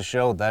watch the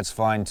show, that's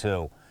fine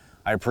too.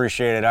 I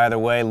appreciate it either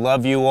way.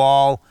 Love you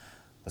all.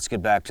 Let's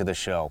get back to the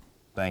show.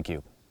 Thank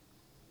you.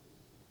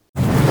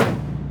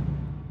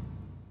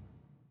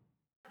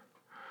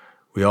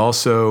 We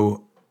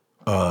also,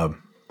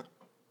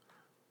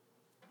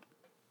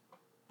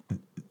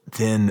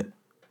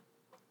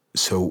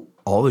 so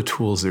all the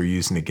tools they're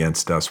using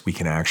against us, we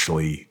can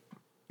actually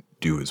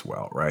do as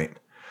well, right?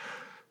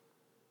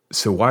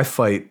 So why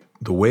fight?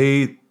 The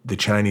way the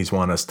Chinese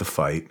want us to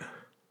fight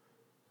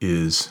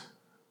is,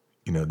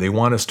 they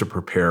want us to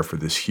prepare for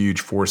this huge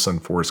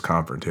force-on-force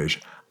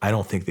confrontation. I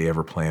don't think they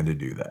ever plan to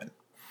do that.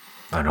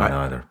 I don't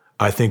either.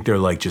 I think they're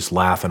like just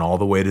laughing all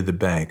the way to the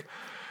bank.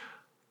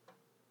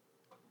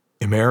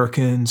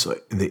 Americans,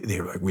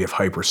 they're like, we have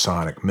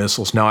hypersonic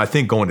missiles. Now, I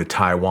think going to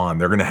Taiwan,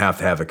 they're going to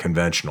have a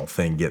conventional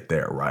thing get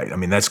there, right? I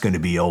mean, that's going to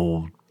be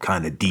old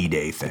kind of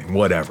D-Day thing,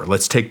 whatever.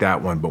 Let's take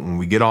that one. But when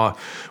we get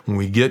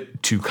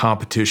to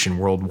competition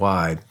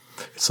worldwide,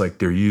 it's like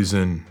they're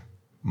using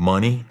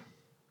money.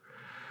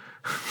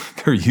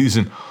 They're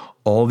using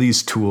all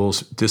these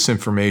tools,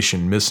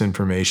 disinformation,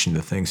 misinformation,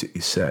 the things that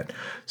you said.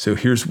 So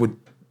here's what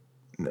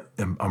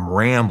I'm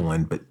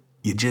rambling, but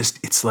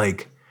it's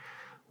like,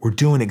 we're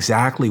doing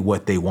exactly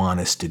what they want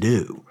us to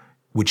do,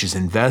 which is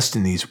invest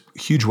in these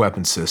huge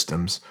weapon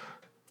systems,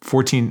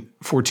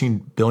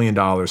 $14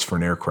 billion for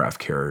an aircraft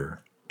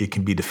carrier. It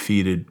can be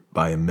defeated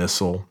by a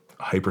missile,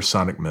 a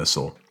hypersonic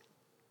missile.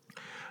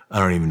 I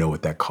don't even know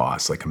what that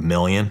costs, like $1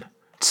 million?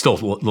 It's still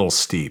a little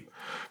steep.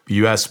 But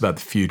you asked about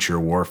the future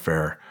of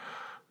warfare.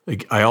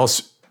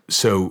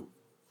 So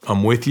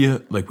I'm with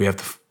you. Like we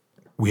have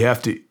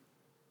to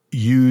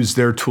use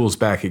their tools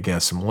back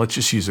against them. Let's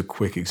just use a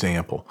quick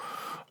example.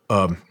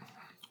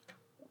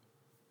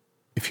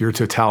 If you're a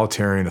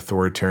totalitarian,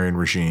 authoritarian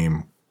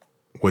regime,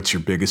 what's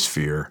your biggest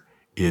fear?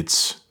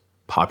 It's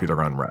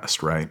popular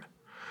unrest, right?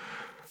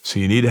 So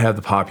you need to have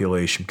the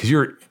population, because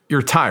you're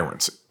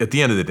tyrants at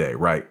the end of the day,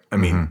 right? I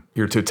mean,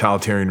 you're a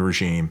totalitarian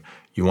regime.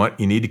 You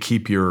need to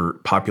keep your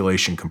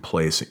population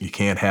complacent. You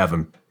can't have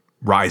them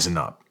rising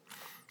up.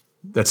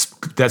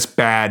 That's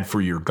bad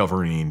for your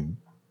governing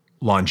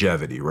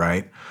longevity,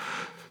 right?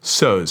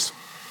 So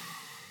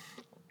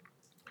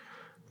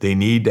they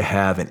need to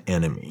have an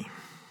enemy,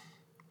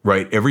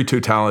 right? Every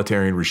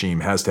totalitarian regime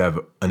has to have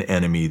an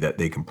enemy that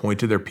they can point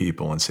to their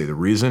people and say, the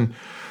reason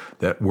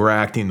that we're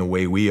acting the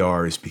way we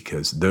are is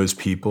because those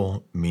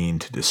people mean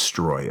to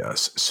destroy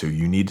us. So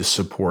you need to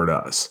support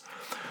us.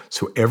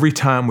 So every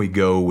time we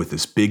go with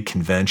this big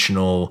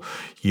conventional,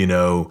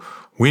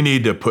 we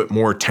need to put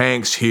more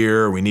tanks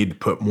here, we need to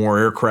put more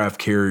aircraft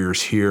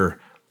carriers here,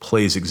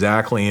 plays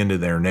exactly into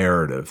their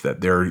narrative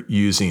that they're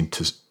using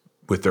to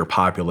with their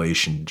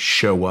population to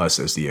show us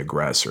as the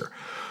aggressor.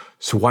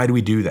 So why do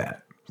we do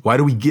that? Why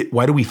do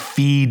we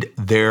feed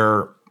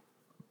their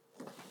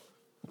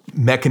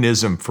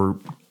mechanism for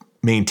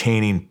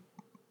maintaining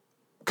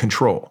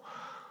control?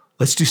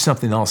 Let's do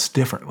something else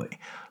differently.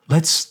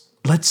 Let's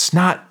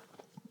not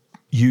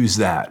use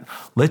that.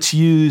 Let's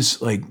use,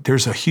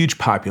 there's a huge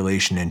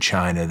population in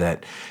China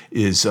that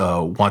is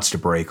wants to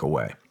break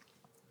away.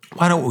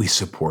 Why don't we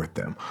support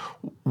them?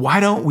 Why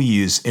don't we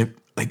use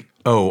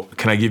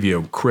can I give you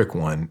a quick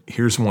one?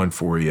 Here's one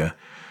for you.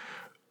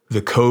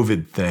 The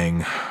COVID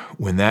thing,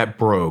 when that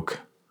broke,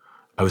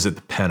 I was at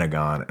the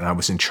Pentagon and I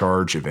was in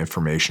charge of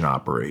information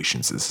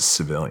operations as a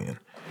civilian.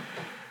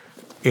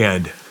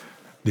 And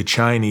the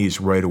Chinese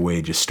right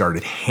away just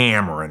started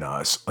hammering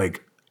us.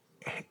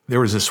 There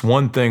was this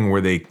one thing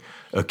where they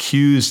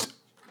accused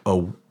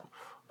an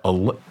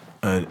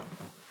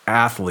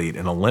athlete,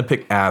 an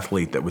Olympic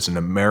athlete that was an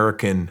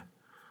American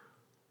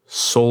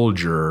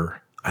soldier.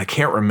 I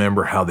can't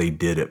remember how they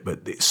did it,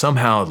 but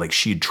somehow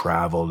she'd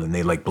traveled and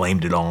they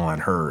blamed it all on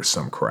her or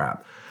some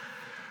crap.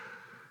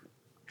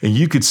 And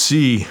you could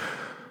see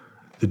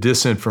the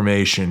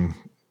disinformation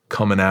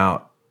coming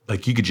out,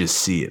 you could just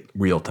see it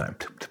real time.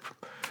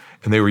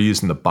 And they were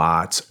using the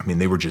bots. I mean,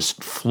 they were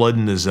just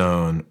flooding the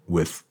zone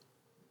with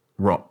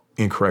wrong,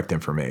 incorrect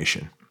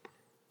information.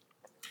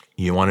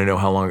 You want to know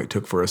how long it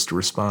took for us to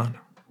respond?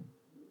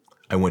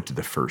 I went to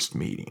the first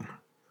meeting.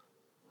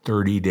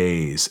 30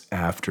 days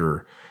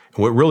after.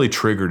 What really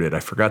triggered it,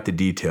 I forgot the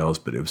details,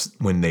 but it was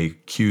when they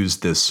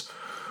accused this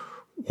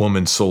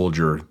woman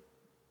soldier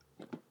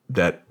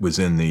that was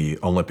in the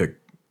Olympic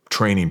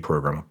training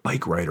program, a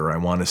bike rider, I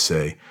want to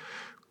say.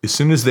 As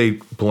soon as they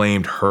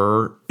blamed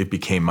her, it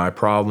became my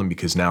problem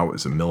because now it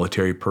was a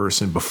military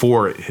person.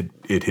 Before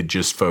it had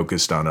just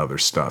focused on other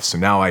stuff. So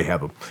now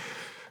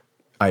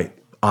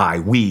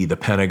we, the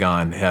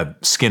Pentagon, have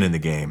skin in the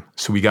game.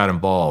 So we got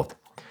involved.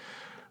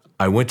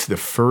 I went to the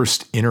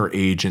first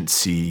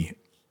interagency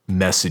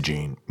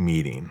messaging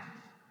meeting,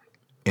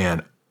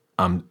 and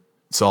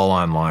it's all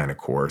online, of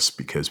course,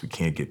 because we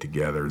can't get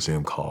together,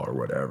 Zoom call or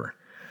whatever.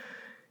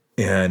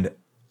 And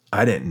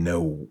I didn't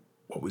know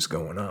what was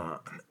going on.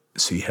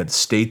 So you had the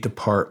State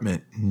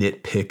Department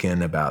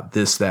nitpicking about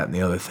this, that, and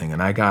the other thing.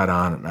 And I got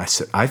on and I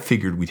said, I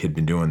figured we had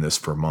been doing this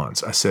for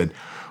months. I said,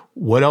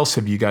 what else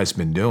have you guys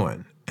been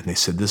doing? And they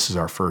said, this is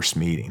our first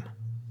meeting.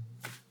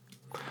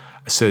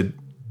 I said,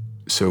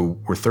 so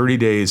we're 30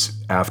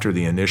 days after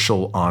the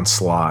initial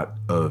onslaught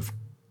of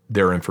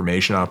their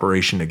information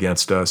operation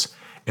against us,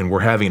 and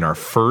we're having our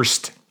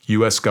first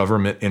U.S.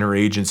 government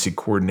interagency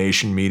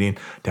coordination meeting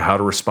to how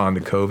to respond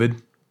to COVID.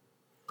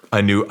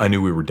 I knew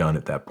we were done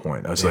at that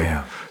point. I was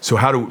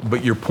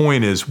but your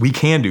point is we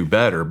can do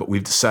better, but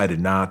we've decided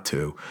not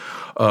to.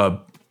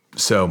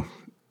 So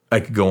I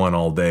could go on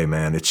all day,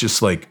 man. It's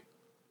just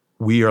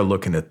we are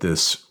looking at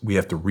this. We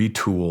have to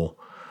retool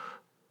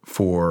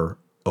for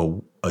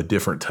a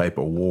different type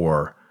of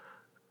war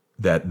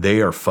that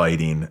they are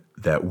fighting,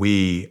 that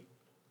we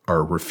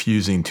are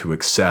refusing to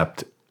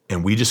accept,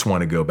 and we just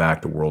want to go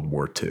back to World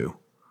War II.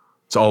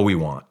 It's all we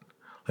want.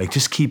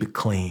 Just keep it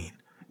clean.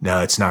 No,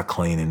 it's not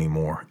clean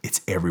anymore. It's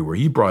everywhere.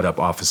 You brought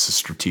up Office of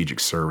Strategic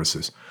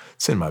Services.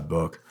 It's in my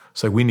book.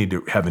 It's we need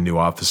to have a new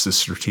Office of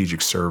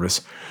Strategic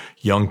Service.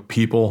 Young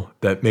people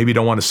that maybe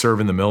don't want to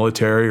serve in the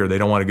military or they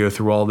don't want to go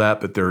through all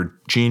that, but they're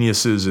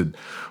geniuses at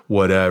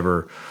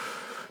whatever,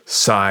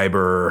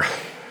 cyber,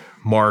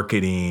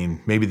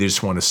 marketing. Maybe they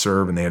just want to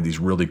serve and they have these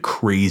really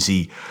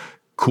crazy,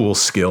 cool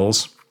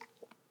skills.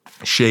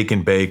 Shake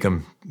and bake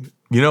them.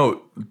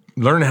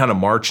 Learning how to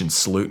march and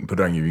salute and put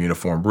on your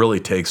uniform really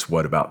takes,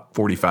 about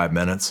 45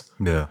 minutes?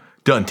 Yeah.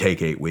 Doesn't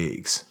take 8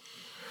 weeks.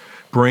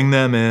 Bring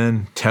them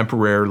in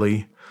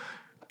temporarily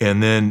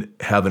and then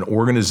have an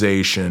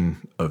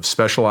organization of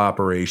special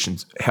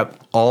operations, have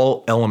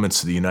all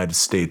elements of the United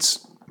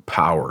States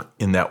power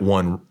in that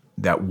one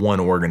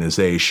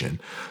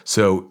organization.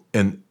 So,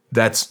 and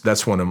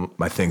that's one of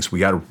my things. We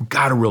got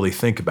to really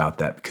think about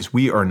that because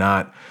we are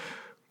not,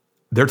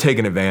 they're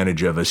taking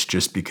advantage of us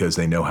just because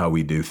they know how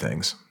we do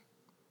things.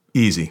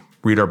 Easy.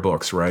 Read our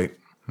books, right?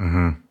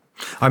 Mm-hmm.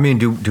 I mean,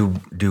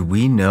 do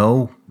we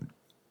know?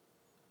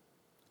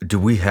 Do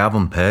we have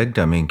them pegged?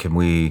 I mean,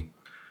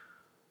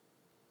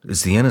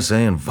 is the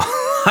NSA involved?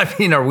 I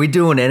mean, are we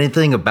doing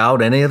anything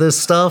about any of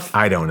this stuff?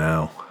 I don't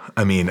know.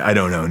 I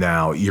don't know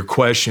now. Your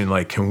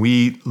question, can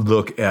we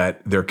look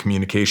at their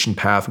communication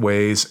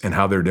pathways and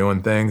how they're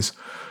doing things?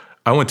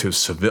 I went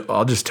to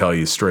I'll just tell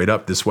you straight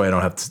up this way. I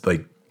don't have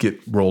to get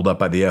rolled up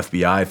by the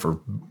FBI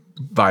for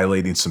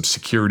violating some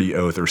security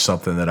oath or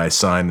something that I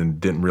signed and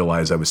didn't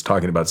realize I was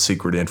talking about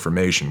secret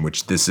information,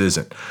 which this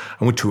isn't.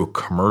 I went to a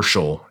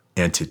commercial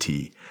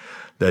entity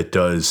that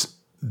does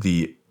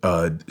the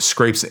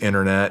scrapes the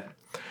internet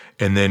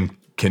and then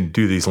can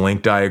do these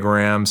link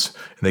diagrams,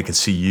 and they can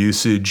see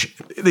usage.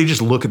 They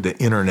just look at the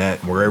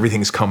internet and where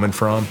everything's coming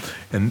from,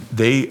 and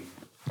they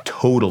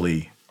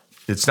totally,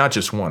 it's not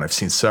just one, I've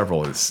seen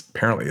several,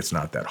 apparently it's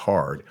not that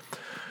hard.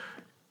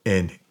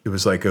 And it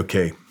was like,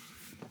 okay,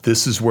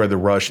 this is where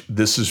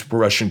this is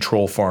Russian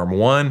troll farm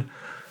 1.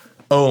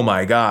 Oh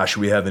my gosh,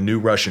 we have a new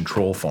Russian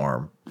troll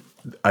farm.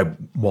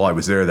 While I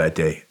was there that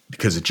day,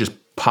 because it just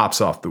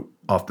pops off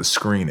the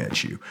screen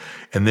at you.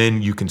 And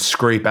then you can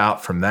scrape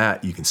out from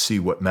that, you can see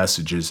what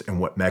messages and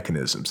what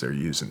mechanisms they're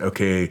using.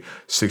 Okay,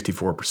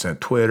 64%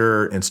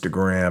 Twitter,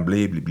 Instagram,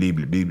 blah, blah, blah,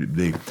 blah, blah,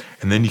 blah, blah.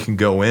 And then you can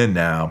go in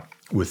now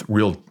with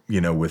real,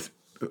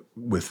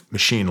 with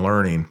machine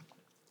learning,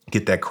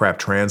 get that crap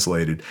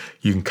translated.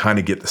 You can kind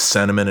of get the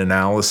sentiment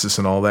analysis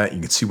and all that. You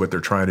can see what they're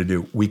trying to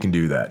do. We can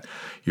do that.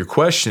 Your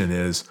question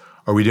is,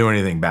 are we doing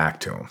anything back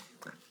to them?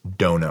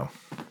 Don't know.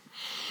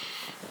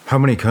 How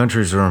many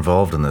countries are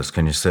involved in this?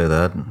 Can you say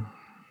that?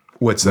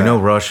 What's that? We know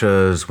Russia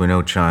is. We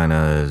know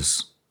China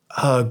is.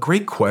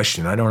 Great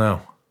question. I don't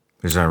know.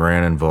 Is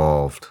Iran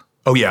involved?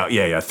 Oh,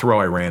 yeah.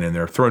 Throw Iran in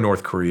there. Throw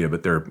North Korea,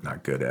 but they're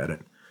not good at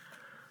it.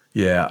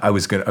 Yeah, I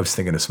was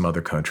thinking of some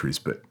other countries,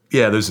 but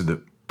yeah, those are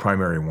the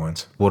primary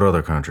ones. What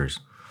other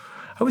countries?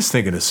 I was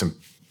thinking of some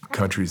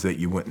countries that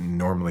you wouldn't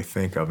normally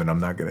think of, and I'm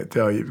not going to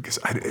tell you because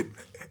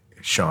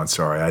Sean,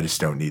 sorry, I just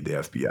don't need the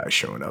FBI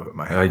showing up at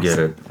my house. I get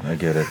it.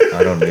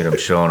 I don't need them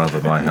showing up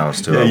at my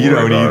house too. Yeah, I you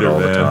worry don't about either, it all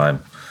man. the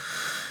time.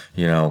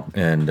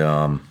 And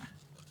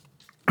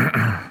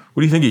what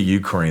do you think of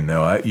Ukraine,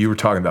 though? You were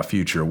talking about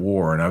future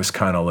war, and I was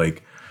kind of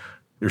like,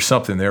 there's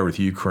something there with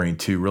Ukraine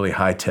too, really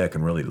high tech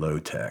and really low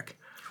tech.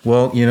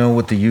 well,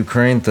 with the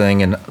Ukraine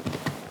thing, and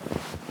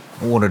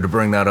I wanted to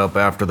bring that up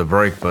after the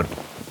break, but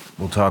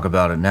we'll talk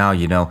about it now.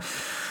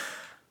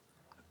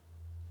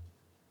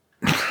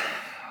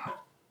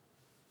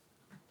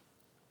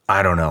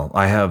 I don't know.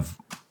 I have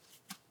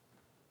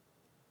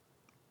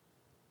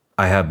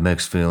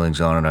mixed feelings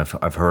on it.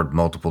 I've heard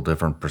multiple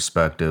different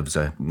perspectives.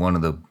 One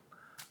of the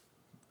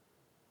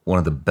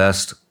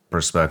best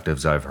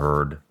perspectives I've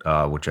heard,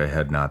 which I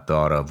had not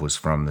thought of, was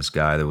from this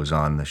guy that was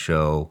on the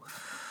show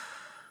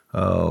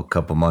a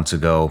couple months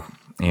ago,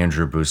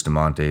 Andrew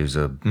Bustamante. He's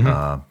a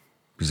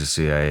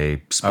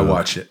CIA spook. I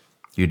watched it.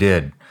 You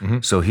did.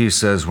 So he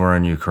says we're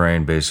in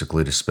Ukraine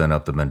basically to spin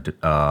up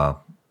the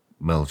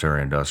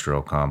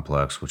military-industrial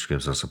complex, which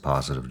gives us a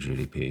positive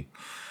GDP.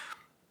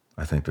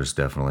 I think there's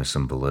definitely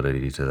some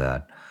validity to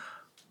that.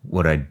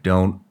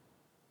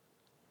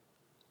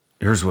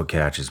 Here's what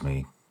catches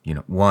me.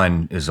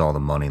 One is all the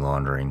money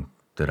laundering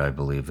that I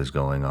believe is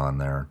going on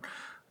there.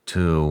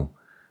 2,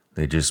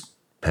 they just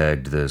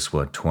pegged this,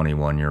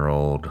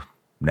 21-year-old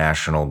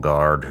National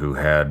Guard who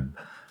had,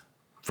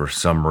 for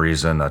some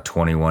reason, a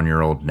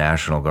 21-year-old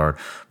National Guard.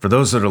 For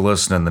those that are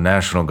listening, the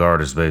National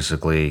Guard is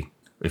basically,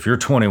 if you're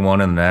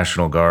 21 in the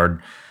National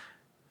Guard,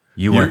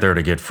 you went there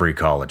to get free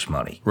college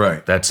money.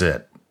 Right. That's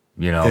it.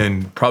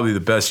 And probably the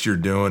best you're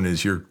doing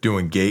is you're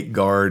doing gate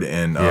guard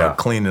and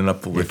cleaning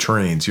up the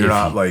latrines. You're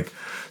not like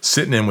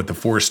sitting in with the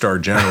 4-star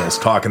generals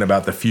talking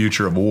about the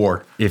future of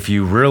war. If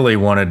you really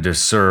wanted to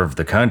serve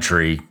the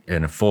country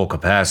in a full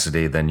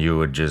capacity, then you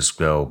would just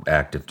go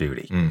active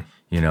duty.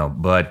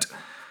 But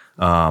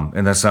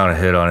and that's not a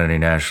hit on any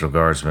National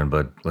Guardsmen,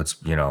 but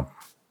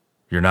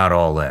you're not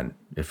all in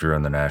if you're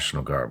in the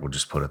National Guard. We'll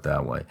just put it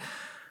that way.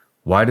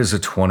 Why does a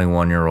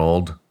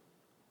 21-year-old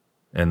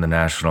in the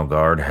National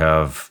Guard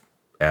have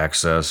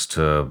access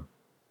to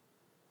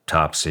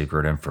top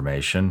secret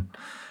information?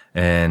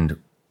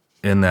 And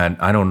in that,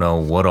 I don't know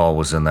what all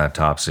was in that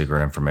top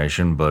secret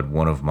information, but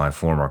one of my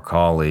former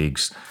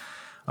colleagues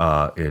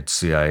at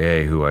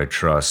CIA, who I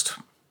trust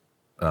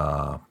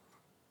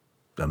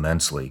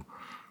immensely,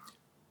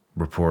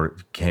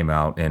 came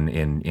out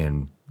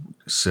and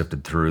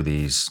sifted through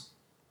these,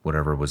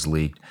 whatever was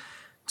leaked,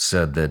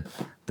 said that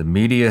the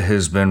media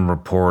has been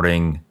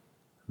reporting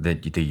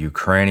that the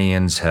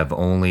Ukrainians have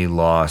only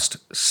lost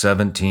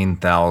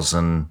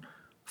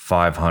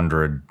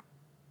 17,500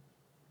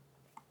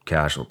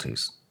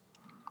 casualties.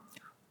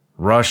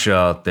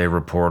 Russia, they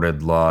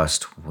reported,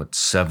 lost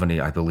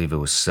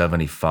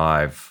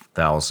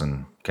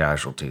 75,000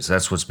 casualties.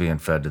 That's what's being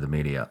fed to the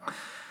media.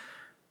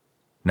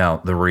 Now,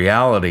 the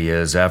reality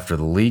is, after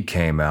the leak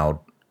came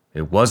out,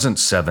 it wasn't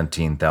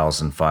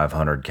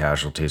 17,500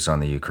 casualties on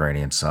the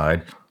Ukrainian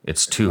side.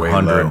 It's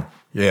 200.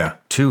 Yeah.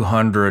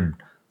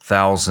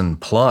 200,000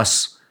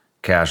 plus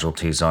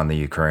casualties on the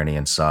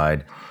Ukrainian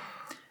side.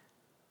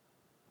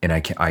 And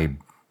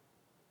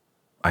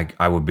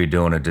I would be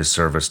doing a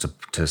disservice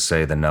to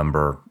say the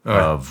number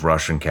of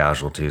Russian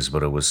casualties,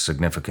 but it was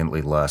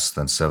significantly less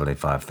than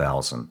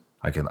 75,000.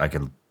 I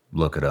can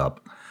look it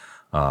up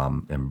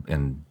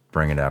and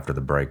bring it after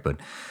the break. But,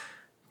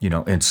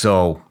 and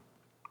so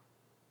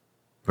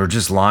we're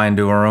just lying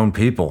to our own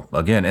people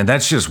again. And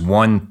that's just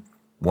one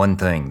one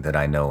thing that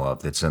I know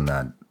of that's in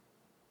that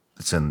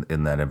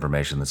in that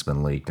information that's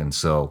been leaked. And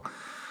so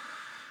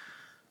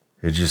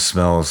it just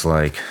smells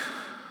like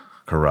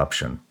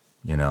corruption,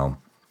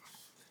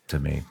 to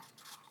me.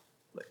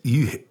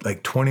 You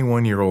like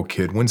 21-year-old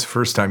kid. When's the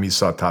first time you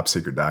saw a top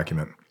secret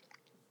document?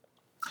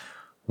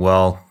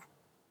 Well,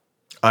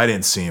 I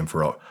didn't see him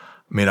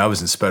I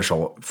was in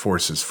special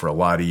forces for a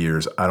lot of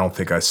years. I don't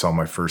think I saw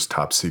my first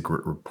top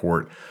secret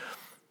report.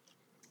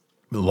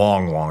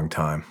 Long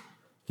time.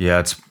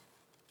 yeah,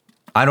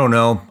 I don't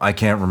know. I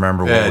can't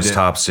remember what Yeah, was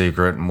top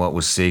secret and what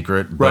was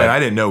secret. Right. But I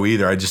didn't know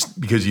either.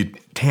 Because you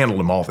handled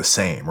them all the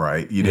same,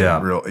 right? You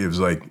didn't it was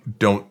like,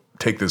 don't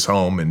take this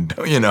home and,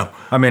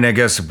 I mean, I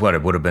guess it would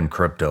have been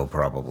crypto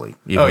probably.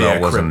 Even though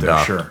it wasn't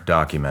crypto, sure.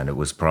 documented, it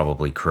was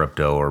probably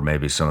crypto or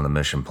maybe some of the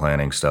mission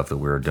planning stuff that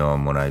we were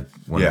doing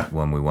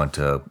when we went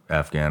to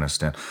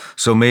Afghanistan.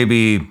 So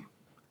maybe,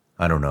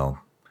 I don't know,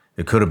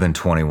 it could have been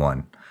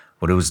 21,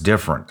 but it was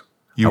different.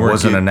 I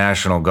wasn't a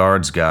National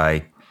Guards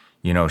guy,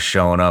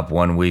 showing up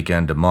one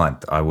weekend a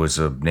month. I was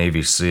a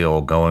Navy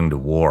SEAL going to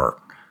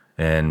war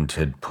and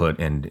had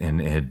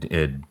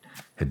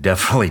had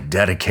definitely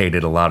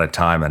dedicated a lot of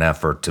time and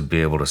effort to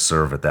be able to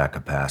serve at that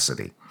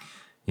capacity,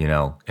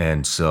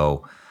 and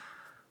so,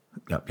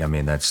 I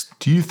mean, that's.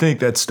 Do you think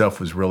that stuff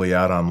was really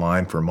out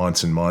online for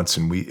months and months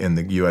and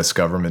the U.S.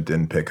 government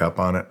didn't pick up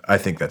on it? I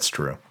think that's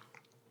true.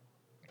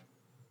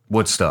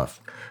 What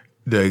stuff?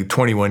 The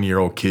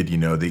 21-year-old kid,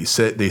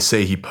 they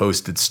say he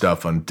posted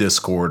stuff on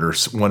Discord or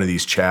one of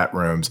these chat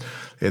rooms,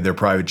 their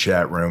private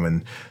chat room,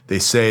 and they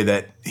say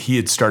that he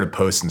had started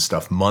posting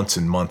stuff months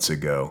and months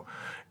ago,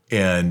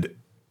 and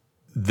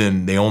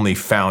then they only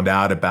found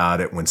out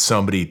about it when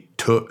somebody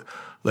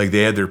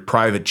they had their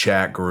private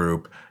chat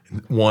group.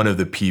 One of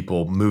the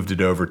people moved it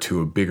over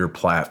to a bigger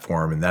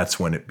platform, and that's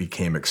when it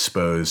became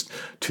exposed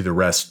to the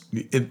rest.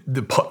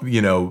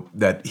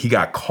 That he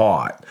got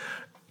caught.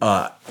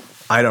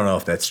 I don't know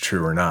if that's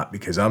true or not,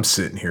 because I'm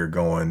sitting here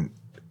going,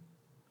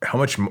 how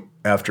much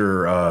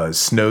after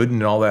Snowden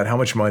and all that? How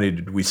much money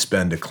did we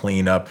spend to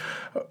clean up?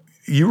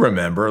 You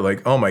remember,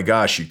 like, oh my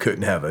gosh, you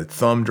couldn't have a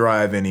thumb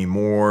drive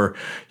anymore.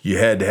 You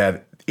had to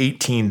have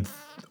 18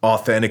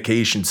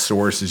 authentication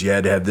sources. You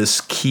had to have this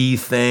key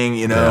thing,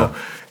 Yeah.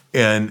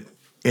 and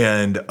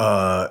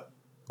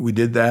we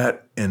did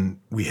that, and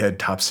we had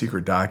top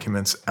secret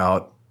documents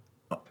out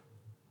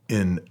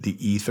in the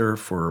ether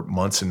for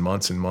months and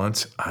months and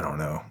months. I don't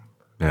know.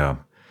 Yeah.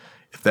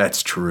 If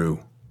that's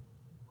true,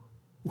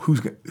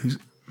 who's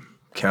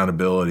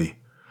accountability?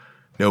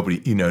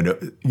 Nobody,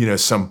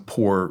 some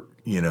poor,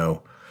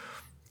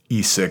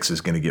 E6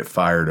 is going to get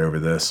fired over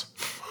this.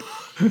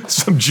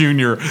 Some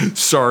junior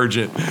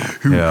sergeant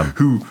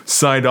who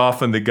signed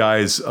off on the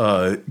guy's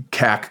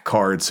CAC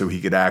card so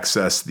he could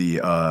access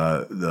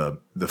the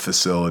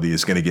facility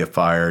is going to get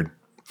fired.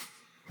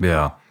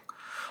 Yeah.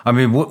 I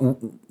mean,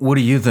 what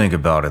do you think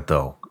about it,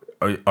 though?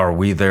 Are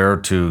we there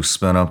to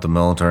spin up the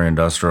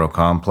military-industrial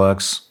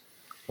complex,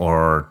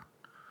 or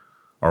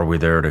are we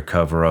there to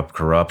cover up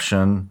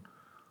corruption,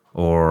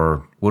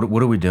 or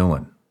what are we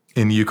doing?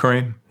 In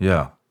Ukraine?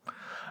 Yeah.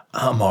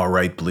 I'm all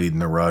right bleeding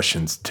the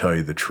Russians, to tell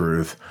you the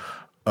truth.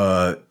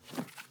 Are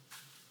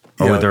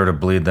we there to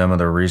bleed them of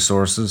their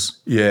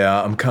resources?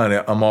 Yeah,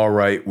 I'm all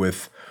right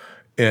with,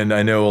 and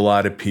I know a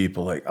lot of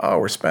people like, oh,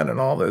 we're spending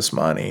all this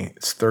money.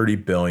 It's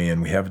 $30 billion.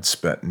 We haven't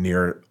spent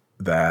near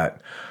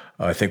that.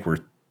 I think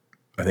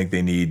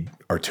they need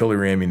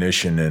artillery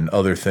ammunition and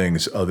other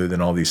things other than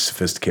all these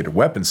sophisticated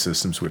weapon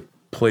systems, which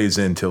plays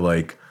into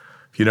like,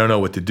 if you don't know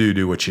what to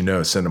do what you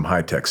know. Send them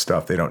high-tech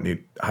stuff. They don't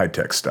need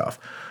high-tech stuff.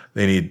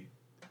 They need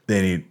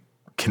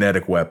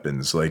kinetic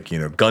weapons like,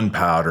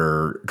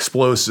 gunpowder,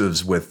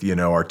 explosives with,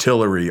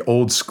 artillery,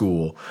 old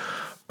school.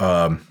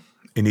 It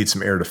needs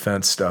some air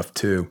defense stuff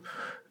too.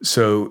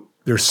 So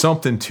there's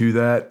something to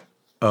that.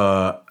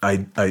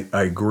 I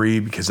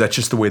agree, because that's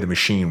just the way the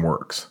machine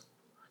works.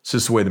 It's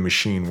just the way the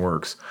machine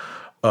works.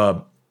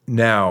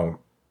 Now,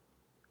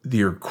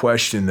 your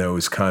question though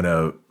is kind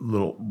of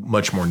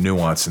much more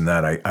nuanced than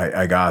that.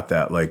 I got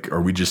that. Like,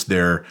 are we just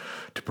there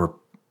to,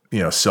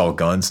 sell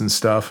guns and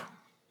stuff?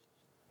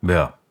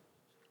 Yeah.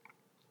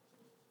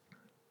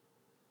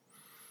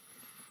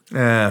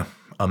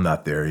 I'm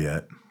not there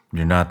yet.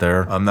 You're not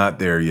there? I'm not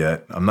there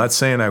yet. I'm not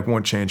saying I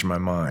won't change my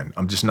mind.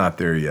 I'm just not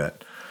there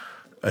yet.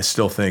 I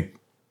still think,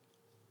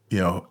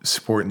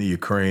 supporting the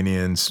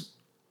Ukrainians,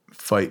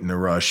 fighting the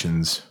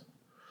Russians,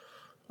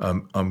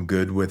 I'm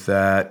good with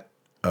that.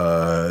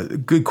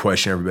 Good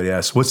question everybody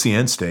asks. What's the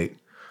end state?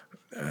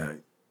 I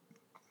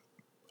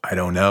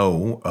don't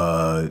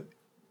know.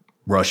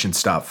 Russians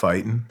stop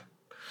fighting.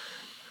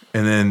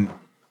 And then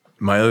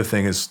my other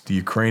thing is the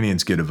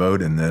Ukrainians get a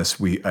vote in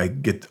this. I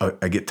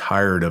get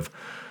tired of,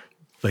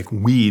 like,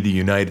 we, the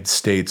United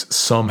States,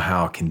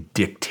 somehow can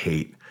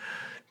dictate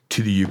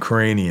to the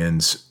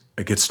Ukrainians,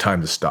 like, it's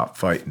time to stop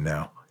fighting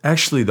now.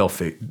 Actually,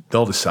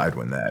 they'll decide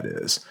when that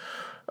is.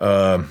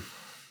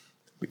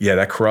 Yeah,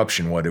 that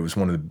corruption, it was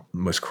one of the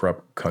most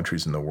corrupt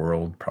countries in the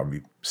world,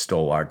 probably still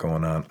a lot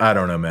going on. I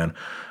don't know, man.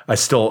 I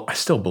still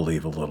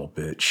believe a little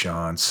bit,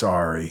 Sean.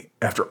 Sorry.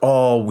 After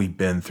all we've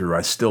been through,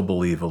 I still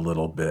believe a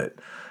little bit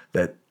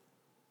that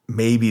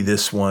maybe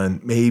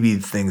maybe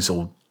things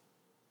will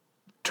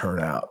turn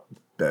out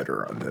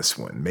better on this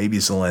one. Maybe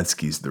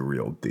Zelensky's the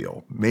real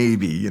deal.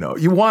 Maybe,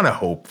 you want to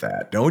hope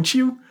that, don't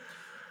you?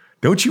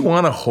 Don't you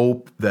want to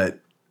hope that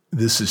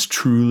this is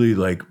truly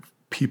like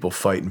people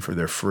fighting for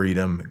their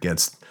freedom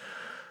against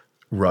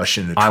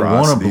Russian atrocities?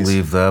 I want to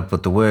believe that,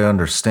 but the way I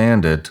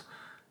understand it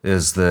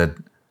is that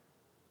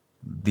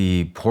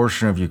the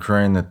portion of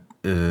Ukraine that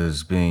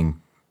is being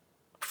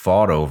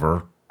fought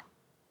over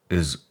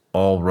is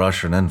all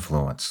Russian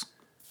influence.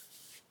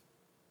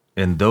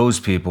 And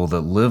those people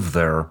that live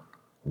there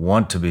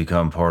want to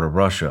become part of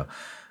Russia.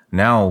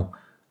 Now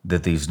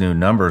that these new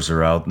numbers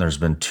are out and there's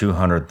been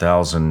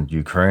 200,000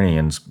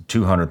 Ukrainians,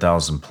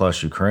 200,000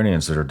 plus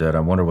Ukrainians that are dead, I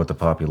wonder what the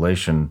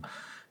population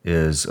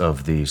is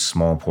of the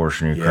small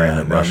portion of Ukraine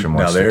that Russia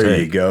wants to take. Now there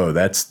you go.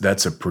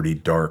 That's a pretty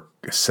dark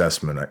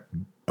assessment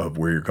of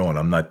where you're going.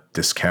 I'm not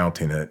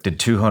discounting it. Did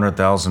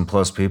 200,000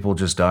 plus people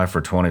just die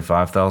for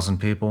 25,000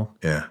 people?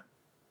 Yeah.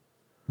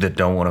 That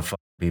don't want to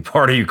be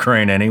part of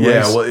Ukraine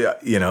anyways? Yeah,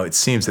 well, it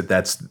seems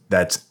that's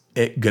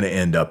going to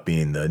end up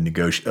being the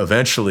negotiation.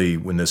 Eventually,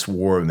 when this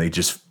war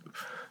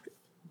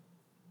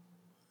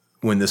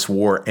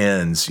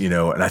ends,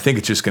 and I think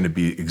it's just going to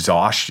be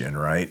exhaustion,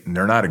 right? And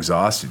they're not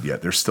exhausted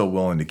yet. They're still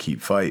willing to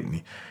keep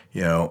fighting,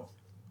 but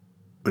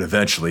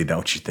eventually,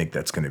 don't you think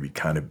that's going to be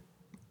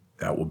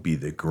that will be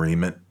the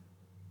agreement,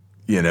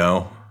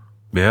 Yeah.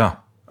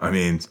 I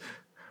mean,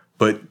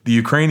 but the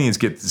Ukrainians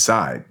get to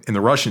decide and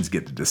the Russians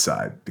get to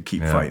decide to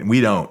keep fighting.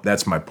 We don't.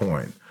 That's my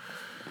point.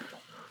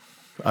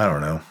 I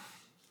don't know.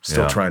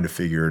 Still trying to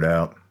figure it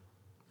out.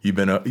 You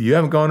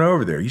haven't gone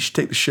over there. You should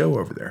take the show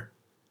over there.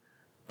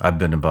 I've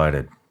been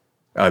invited.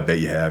 I bet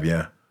you have,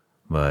 yeah.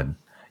 But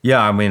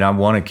yeah, I mean, I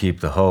want to keep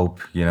the hope,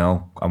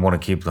 I want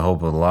to keep the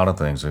hope of a lot of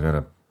things. I got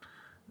a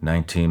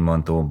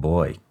 19-month-old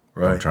boy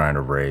I'm trying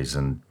to raise,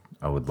 and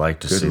I would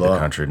like to see the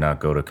country not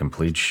go to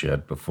complete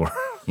shit before,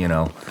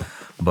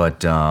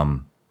 But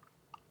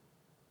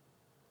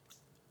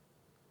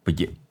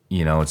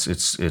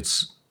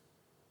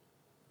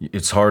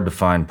it's hard to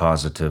find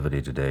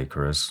positivity today,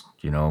 Chris.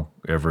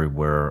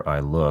 Everywhere I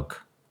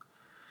look,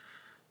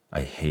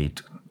 I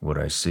hate what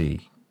I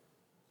see.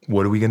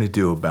 What are we going to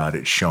do about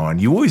it, Sean?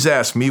 You always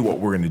ask me what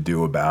we're going to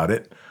do about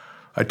it.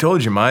 I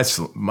told you my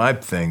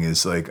thing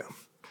is like,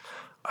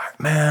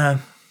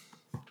 man,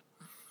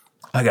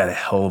 I got a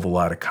hell of a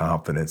lot of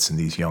confidence in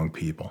these young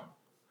people.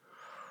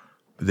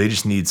 But they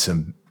just need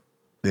some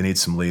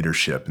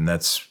leadership, and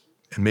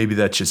maybe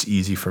that's just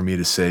easy for me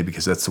to say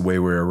because that's the way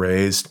we were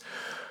raised.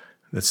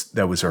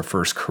 That was our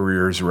first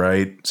careers,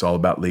 right? It's all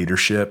about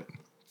leadership.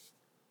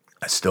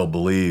 I still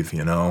believe,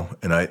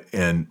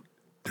 and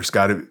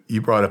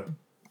you brought up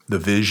the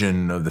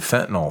vision of the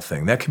fentanyl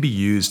thing. That could be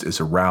used as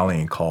a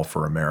rallying call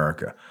for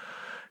America.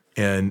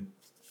 And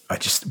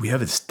we have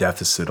this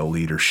deficit of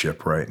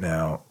leadership right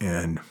now.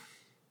 And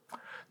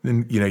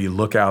then, you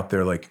look out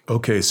there like,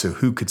 okay, so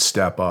who could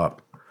step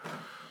up?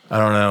 I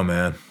don't know,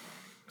 man.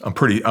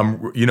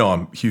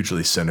 I'm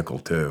hugely cynical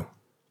too.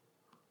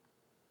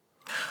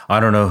 I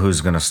don't know who's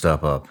going to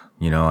step up,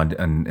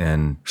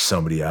 and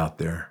somebody out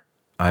there.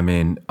 I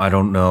mean, I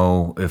don't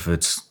know if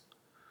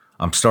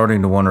I'm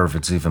starting to wonder if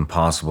it's even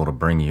possible to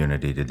bring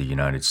unity to the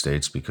United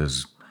States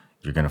because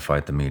you're going to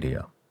fight the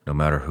media. No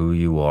matter who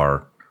you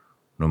are,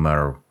 no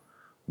matter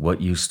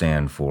what you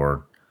stand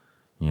for,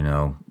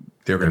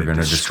 they're going to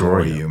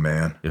destroy you,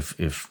 man.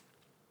 If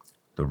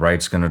the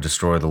right's going to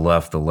destroy the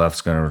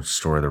left's going to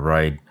destroy the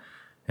right,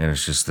 and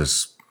it's just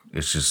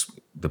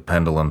the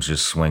pendulum's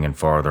just swinging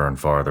farther and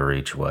farther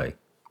each way.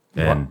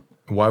 And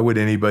why would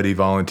anybody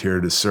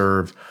volunteer to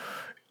serve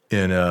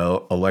in a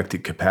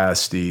elected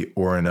capacity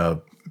or in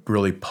a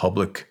really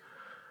public,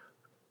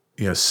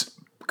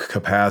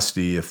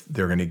 capacity if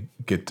they're going to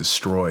get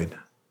destroyed?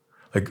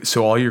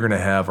 So all you're going to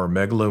have are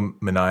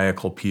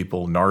megalomaniacal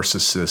people,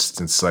 narcissists,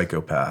 and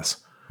psychopaths,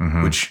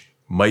 which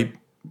might,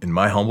 in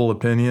my humble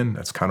opinion,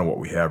 that's kind of what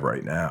we have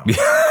right now.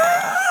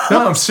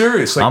 No, I'm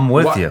serious. I'm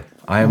with you.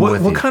 I am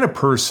with you. What kind of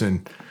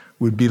person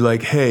would be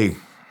like, hey,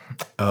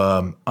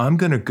 I'm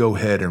going to go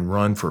ahead and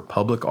run for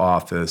public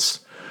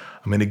office.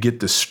 I'm going to get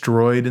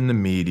destroyed in the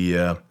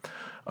media.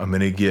 I'm going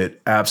to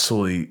get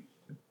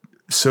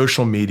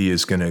social media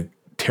is going to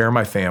tear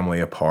my family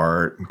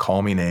apart and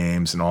call me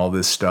names and all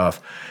this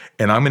stuff.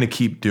 And I'm going to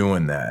keep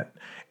doing that.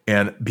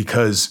 And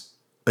because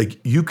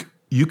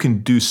you can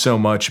do so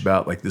much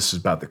about this is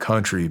about the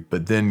country,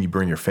 but then you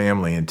bring your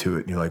family into it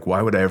and you're like,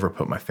 why would I ever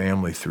put my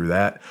family through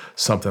that?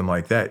 Something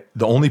like that.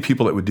 The only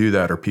people that would do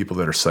that are people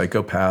that are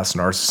psychopaths,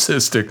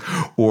 narcissistic,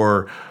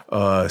 or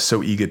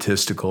so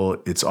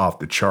egotistical it's off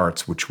the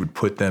charts, which would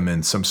put them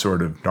in some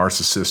sort of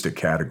narcissistic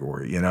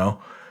category,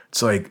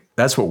 It's like,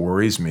 that's what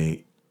worries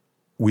me.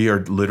 We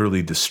are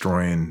literally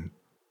destroying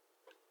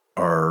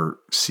our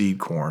seed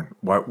corn.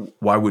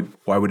 Why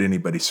would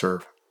anybody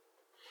serve?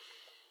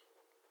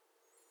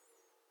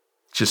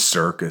 Just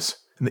circus.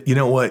 And you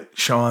know what,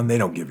 Sean? They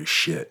don't give a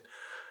shit.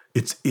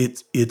 It's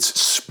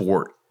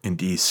sport in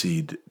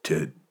DC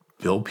to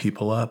build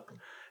people up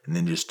and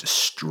then just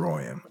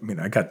destroy them. I mean,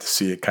 I got to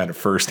see it kind of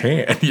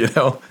firsthand, you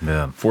know?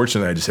 Yeah.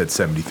 Fortunately, I just had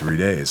 73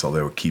 days,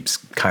 although it keeps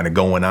kind of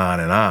going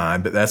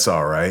on, but that's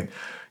all right.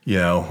 You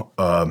know,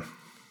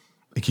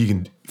 like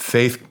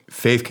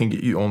faith can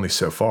get you only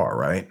so far,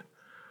 right?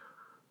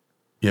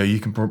 You know, you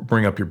can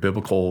bring up your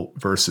biblical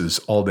verses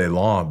all day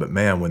long, but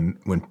man,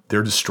 when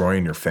they're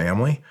destroying your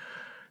family,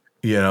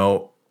 you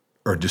know,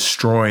 or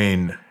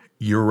destroying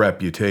your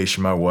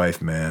reputation, my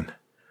wife, man,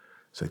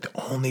 it's like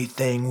the only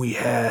thing we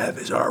have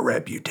is our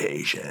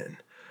reputation.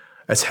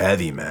 That's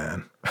heavy,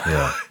 man.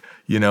 Yeah.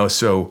 You know,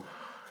 so,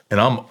 and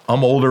I'm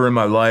older in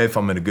my life.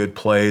 I'm in a good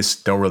place.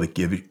 Don't really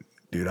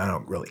dude, I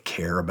don't really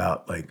care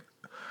about like,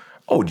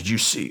 oh, did you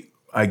see?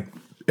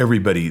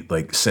 Everybody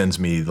like sends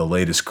me the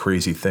latest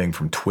crazy thing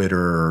from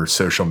Twitter or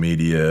social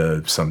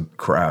media, some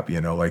crap, you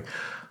know, like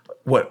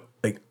what,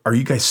 like, are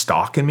you guys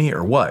stalking me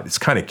or what? It's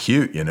kind of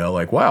cute, you know,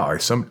 like, wow,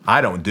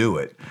 I don't do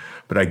it,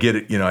 but I get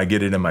it, you know, I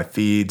get it in my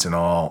feeds and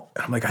all.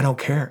 And I'm like, I don't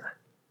care.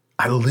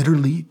 I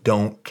literally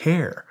don't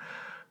care.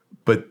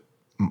 But,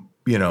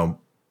 you know,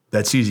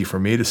 that's easy for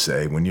me to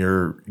say when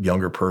you're a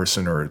younger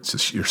person or it's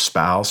just your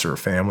spouse or a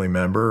family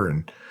member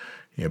and,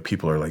 you know,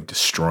 people are like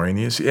destroying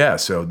you. So, yeah,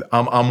 so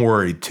I'm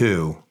worried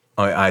too.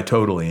 I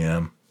totally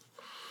am.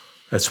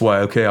 That's why,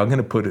 okay, I'm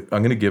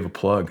going to give a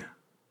plug.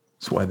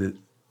 That's why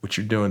what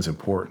you're doing is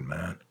important,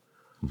 man.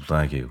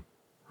 Thank you.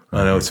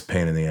 I know it's a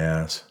pain in the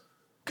ass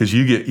because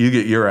you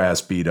get your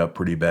ass beat up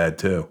pretty bad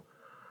too.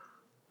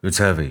 It's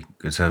heavy.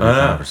 It's heavy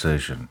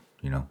conversation,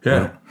 you know?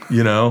 Yeah,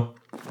 you know?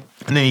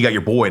 And then you got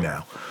your boy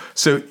now.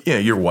 So, you know,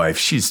 your wife,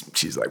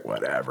 she's like,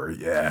 whatever.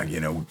 Yeah, you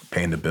know,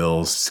 paying the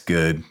bills. It's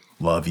good.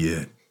 Love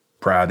you.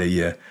 Proud of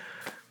you.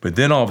 But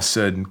then all of a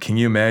sudden, can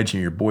you imagine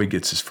your boy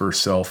gets his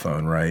first cell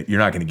phone, right? You're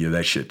not going to give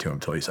that shit to him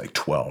until he's like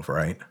 12,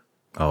 right?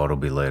 Oh, it'll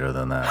be later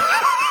than that.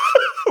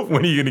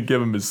 When are you going to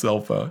give him his cell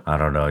phone? I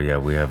don't know. Yeah,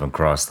 we haven't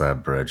crossed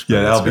that bridge.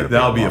 Yeah,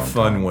 that'll be a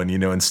fun one. You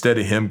know, instead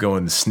of him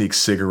going to sneak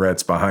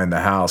cigarettes behind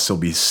the house, he'll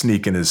be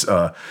sneaking his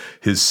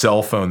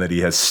cell phone that he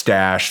has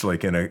stashed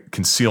like in a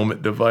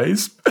concealment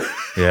device.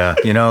 Yeah,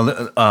 you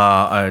know,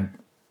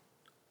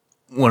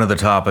 one of the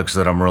topics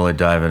that I'm really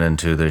diving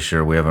into this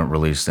year, we haven't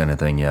released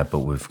anything yet, but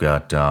we've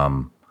got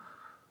a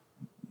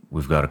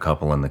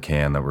couple in the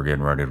can that we're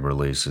getting ready to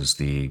release, is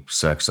the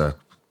sex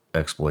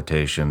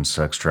exploitation,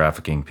 sex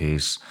trafficking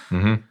piece.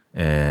 Mm-hmm.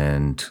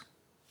 And,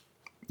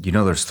 you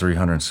know, there's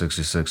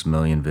 366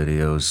 million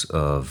videos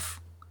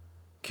of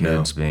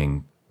kids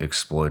being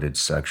exploited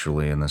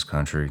sexually in this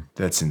country.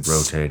 That's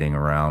rotating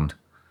around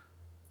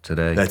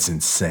today. That's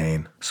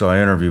insane. So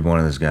I interviewed one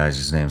of those guys,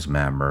 his name's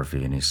Matt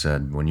Murphy, and he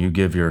said, when you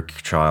give your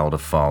child a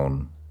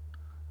phone,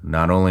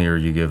 not only are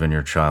you giving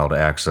your child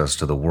access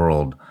to the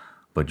world,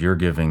 but you're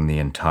giving the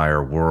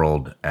entire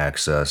world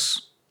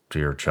access to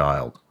your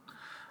child.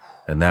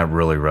 And that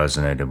really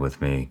resonated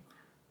with me.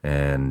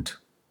 And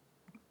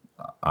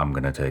I'm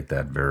going to take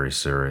that very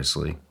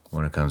seriously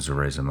when it comes to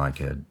raising my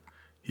kid.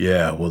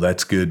 Yeah, well,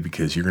 that's good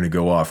because you're going to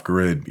go off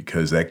grid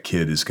because that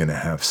kid is going to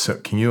have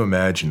can you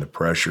imagine the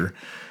pressure?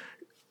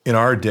 In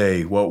our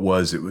day, it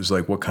was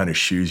like what kind of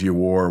shoes you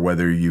wore,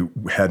 whether you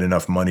had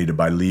enough money to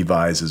buy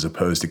Levi's as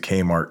opposed to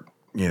Kmart,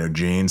 you know,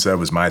 jeans. That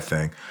was my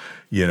thing.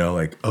 You know,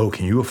 like, oh,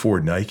 can you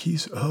afford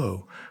Nikes?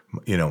 Oh,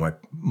 you know, my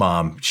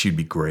mom, she'd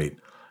be great.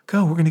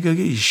 Go, we're going to go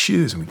get you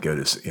shoes. And we'd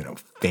go to, you know,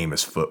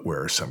 Famous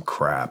Footwear or some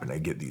crap. And I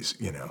get these,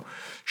 you know,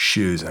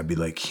 shoes. And I'd be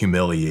like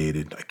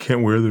humiliated. I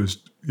can't wear those,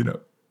 you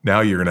know. Now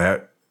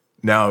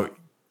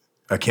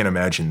I can't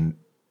imagine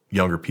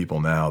younger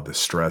people now, the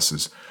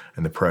stresses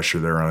and the pressure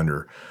they're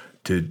under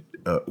to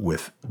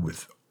with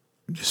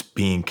just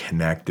being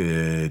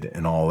connected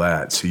and all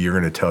that. So you're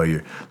going to tell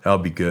you, that'll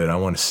be good. I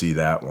want to see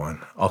that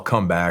one. I'll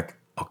come back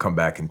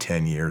in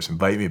 10 years.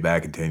 Invite me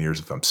back in 10 years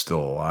if I'm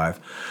still alive.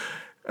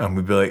 I'm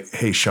going to be like,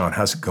 hey, Sean,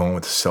 how's it going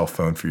with the cell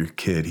phone for your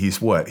kid?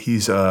 He's what?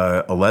 He's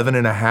 11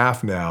 and a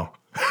half now.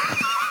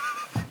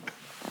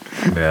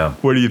 Yeah.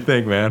 What do you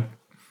think, man?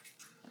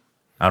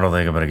 I don't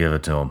think I'm going to give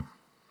it to him.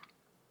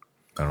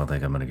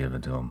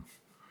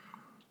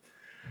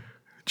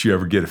 Did you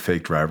ever get a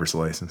fake driver's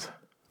license?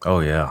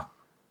 Oh, yeah,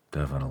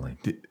 definitely.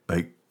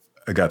 Like,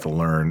 I got to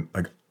learn,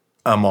 like,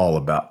 I'm all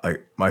about,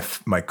 like,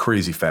 my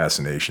crazy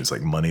fascination is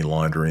like money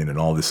laundering and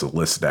all this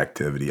illicit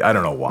activity. I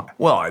don't know why.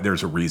 Well,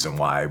 there's a reason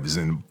why I was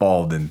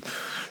involved in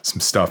some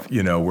stuff,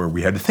 you know, where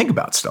we had to think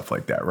about stuff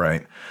like that,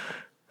 right?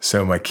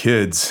 So my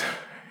kids,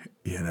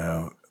 you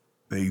know,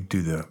 they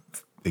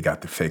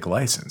got the fake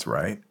license,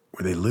 right?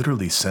 Where they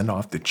literally send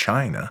off to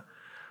China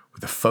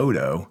with a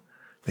photo.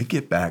 They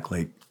get back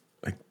like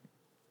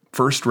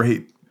first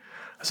rate.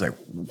 I was like,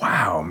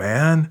 wow,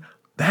 man,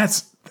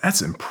 that's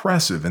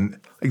impressive. And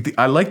like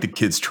I like the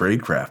kids'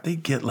 tradecraft. They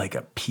get like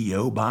a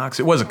P.O. box.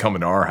 It wasn't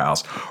coming to our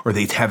house, or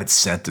they'd have it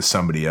sent to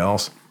somebody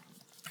else.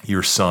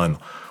 Your son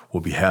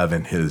will be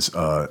having his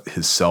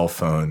cell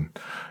phone.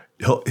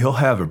 He'll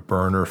have a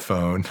burner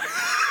phone.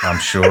 I'm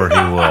sure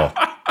he will.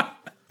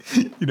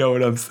 You know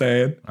what I'm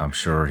saying? I'm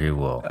sure he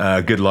will.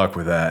 Good luck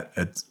with that.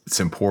 It's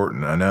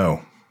important. I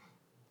know.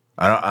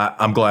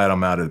 I'm glad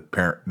I'm out of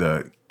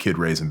the kid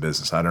raising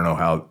business. I don't know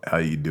how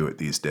you do it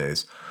these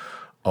days.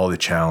 All the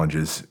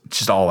challenges,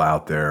 just all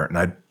out there.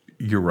 And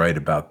you're right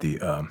about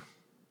the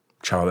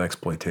child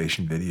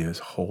exploitation videos.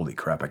 Holy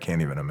crap! I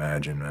can't even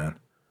imagine, man.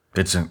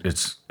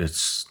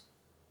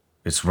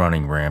 It's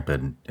running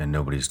rampant and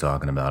nobody's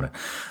talking about it.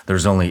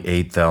 There's only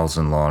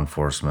 8,000 law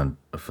enforcement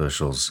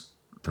officials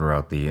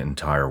throughout the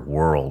entire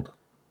world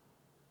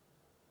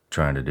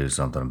trying to do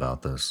something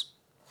about this.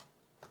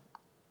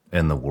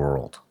 In the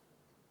world.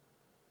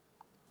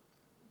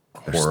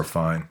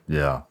 Horrifying.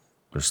 Yeah.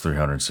 There's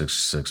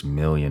 366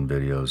 million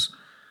videos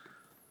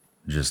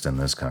just in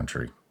this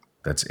country.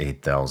 That's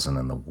 8,000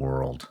 in the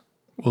world.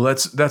 Well,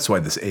 that's why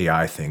this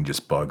AI thing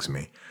just bugs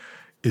me.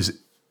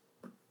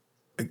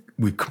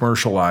 We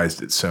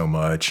commercialized it so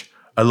much.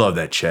 I love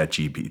that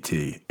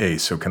ChatGPT. Hey,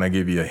 so can I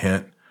give you a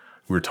hint?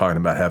 We were talking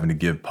about having to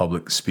give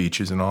public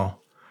speeches and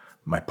all.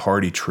 My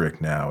party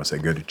trick now is I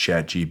go to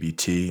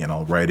ChatGPT and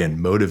I'll write in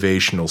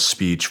motivational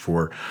speech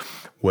for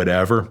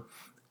whatever,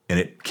 and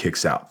it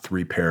kicks out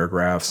 3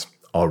 paragraphs.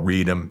 I'll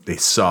read them. They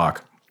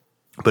suck,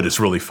 but it's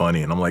really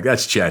funny. And I'm like,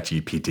 that's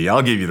ChatGPT.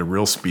 I'll give you the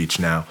real speech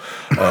now.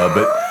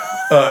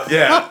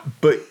 Yeah.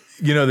 But,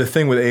 the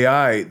thing with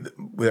AI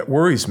that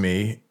worries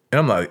me, and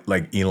I'm not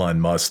like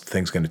Elon Musk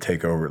thinks going to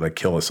take over, like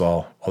kill us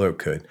all, although it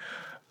could.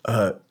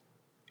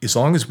 As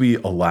long as we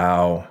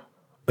allow,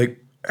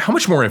 how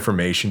much more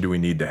information do we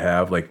need to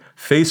have? Like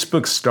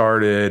Facebook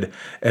started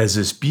as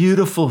this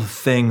beautiful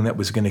thing that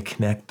was going to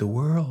connect the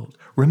world.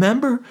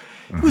 Remember?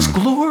 It was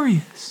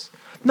glorious.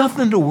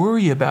 Nothing to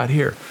worry about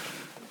here.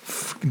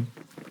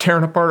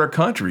 Tearing apart our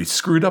country,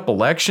 screwed up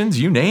elections,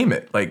 you name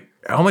it. Like,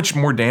 how much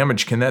more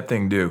damage can that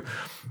thing do?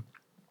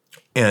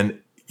 And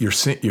you're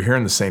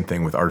hearing the same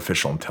thing with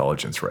artificial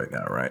intelligence right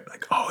now, right?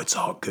 Like, oh, it's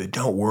all good.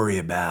 Don't worry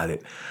about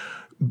it.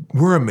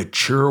 We're a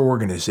mature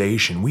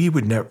organization. We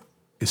would never,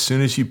 as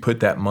soon as you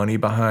put that money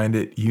behind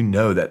it,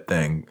 that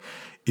thing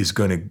is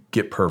going to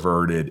get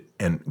perverted,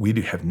 and we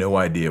do have no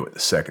idea what the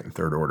second and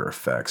third order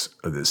effects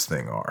of this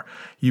thing are.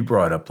 You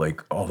brought up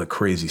all the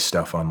crazy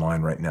stuff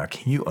online right now.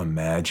 Can you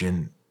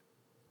imagine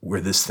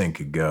where this thing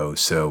could go?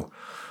 So,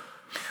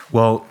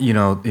 well,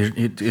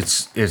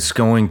 it's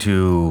going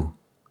to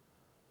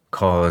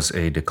cause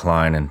a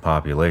decline in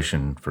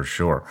population for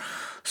sure.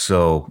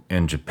 So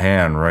in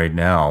Japan right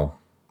now,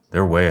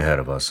 they're way ahead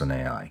of us in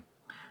AI,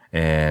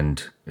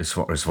 and as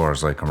far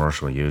as like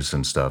commercial use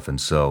and stuff.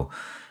 And so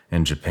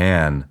in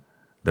Japan,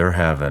 they're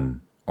having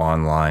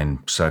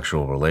online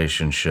sexual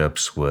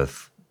relationships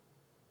with,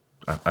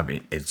 I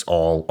mean, it's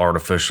all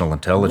artificial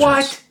intelligence.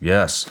 What?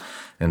 Yes.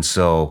 And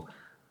so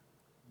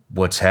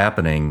what's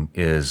happening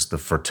is the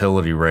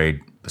fertility rate,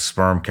 the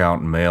sperm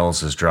count in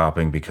males is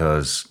dropping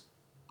because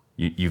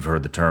you've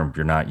heard the term,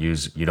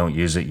 you don't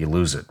use it, you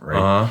lose it,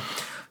 right?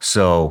 Uh-huh.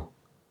 So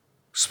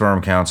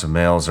sperm counts of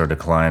males are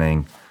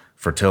declining,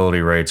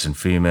 fertility rates in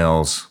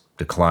females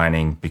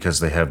declining because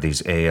they have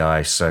these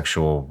AI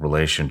sexual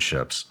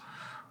relationships.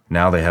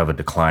 Now they have a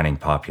declining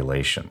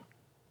population.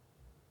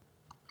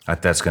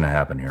 That's going to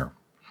happen here.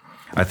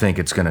 I think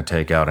it's going to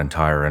take out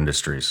entire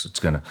industries.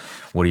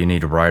 What do you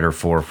need a writer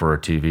for a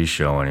TV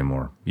show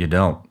anymore? You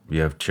don't.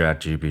 You have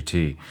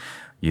ChatGPT.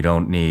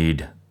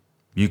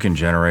 You can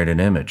generate an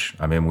image.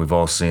 I mean, we've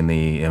all seen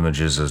the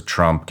images of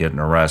Trump getting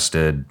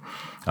arrested.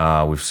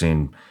 We've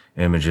seen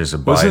images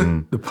of Biden.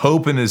 Wasn't the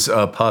Pope and his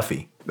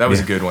puffy? That was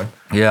a good one.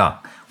 Yeah.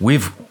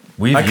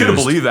 I couldn't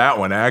believe that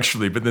one,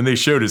 actually. But then they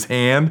showed his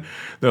hand.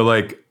 They're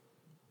like,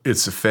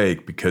 it's a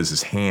fake because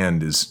his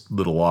hand is a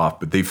little off.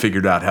 But they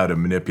figured out how to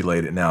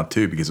manipulate it now,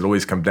 too, because it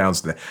always comes down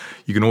to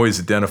you can always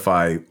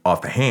identify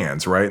off the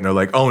hands, right? And they're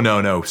like, oh,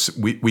 no,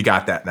 we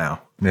got that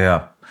now.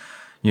 Yeah.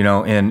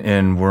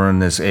 And we're in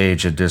this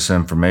age of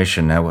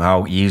disinformation.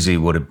 How easy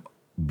would it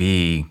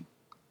be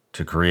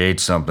to create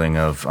something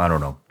of, I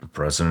don't know, the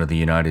President of the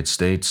United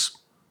States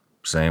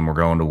saying we're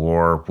going to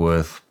war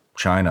with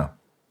China?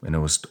 And it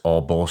was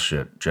all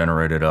bullshit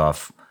generated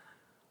off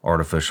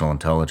artificial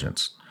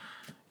intelligence.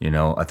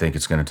 I think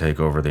it's going to take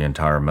over the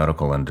entire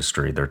medical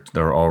industry.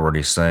 They're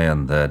already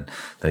saying that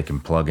they can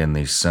plug in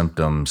these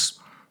symptoms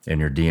in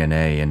your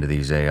DNA into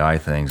these AI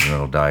things and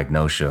it'll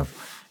diagnose you,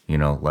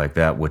 like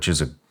that, which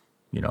is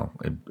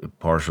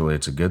partially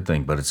it's a good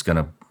thing, but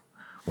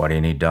why do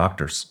you need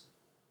doctors?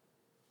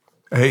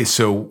 Hey,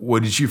 so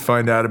what did you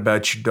find out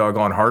about your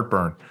doggone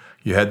heartburn?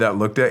 You had that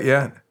looked at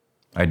yet?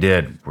 I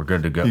did. We're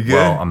good to go. You good?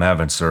 Well, I'm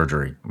having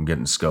surgery. I'm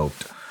getting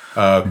scoped.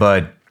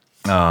 But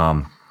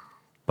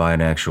by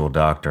an actual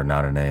doctor,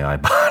 not an AI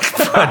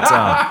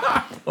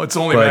bot. Well, it's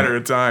only a matter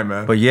of time,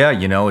 man. But yeah,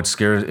 it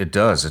scares. It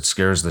does. It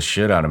scares the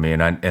shit out of me,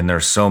 and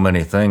there's so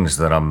many things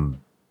that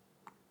I'm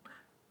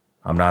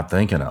not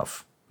thinking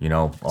of,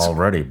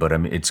 already. But I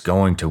mean, it's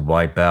going to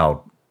wipe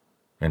out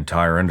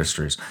entire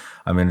industries.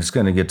 I mean, it's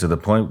going to get to the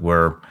point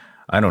where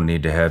I don't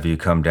need to have you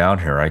come down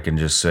here. I can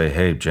just say,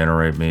 hey,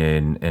 generate me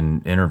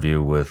an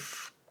interview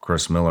with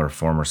Chris Miller,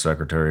 former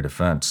Secretary of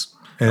Defense.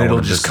 And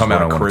it'll just come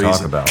out crazy.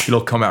 Talk about. It'll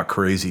come out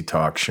crazy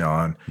talk,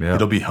 Sean. Yeah.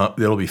 It'll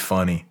be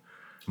funny.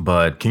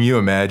 But Can you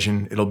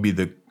imagine? It'll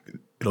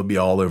be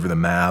all over the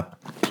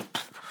map.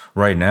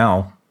 right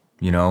now,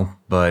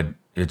 but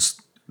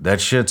that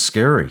shit's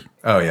scary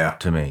Oh yeah,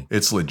 to me.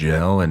 it's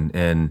legit.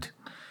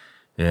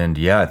 And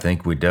yeah, I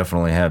think we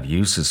definitely have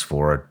uses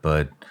for it,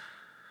 but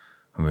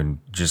I mean,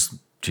 just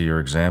to your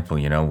example,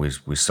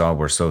 we saw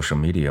where social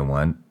media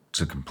went.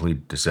 It's a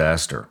complete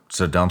disaster.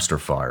 It's a dumpster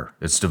fire.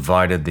 It's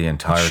divided the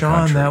entire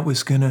Sean, country. that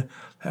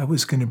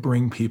was gonna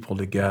bring people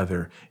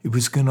together. It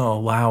was gonna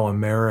allow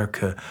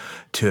America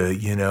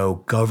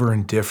to,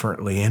 govern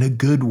differently in a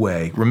good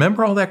way.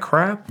 Remember all that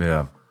crap?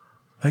 Yeah.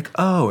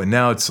 And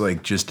now it's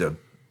like just a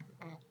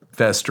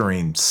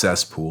festering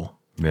cesspool.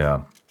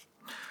 Yeah.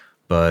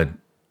 But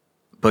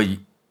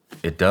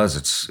it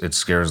does. It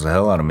scares the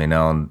hell out of me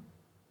now. And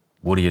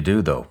what do you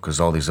do though? Because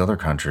all these other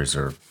countries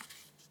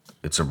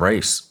it's a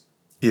race.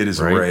 It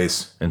is Right? a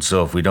race. And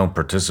so if we don't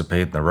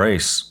participate in the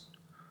race,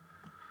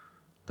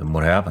 then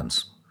what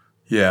happens?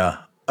 Yeah,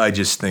 I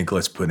just think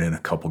let's put in a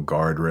couple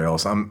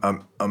guardrails.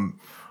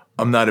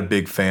 I'm not a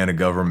big fan of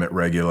government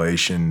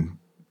regulation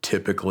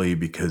typically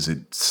because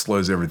it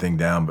slows everything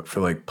down. But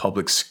for like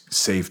public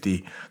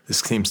safety, this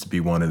seems to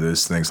be one of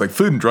those things. Like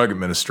Food and Drug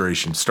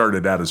Administration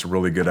started out as a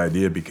really good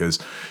idea because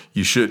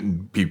you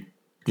shouldn't be,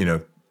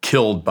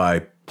 killed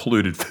by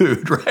polluted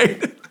food,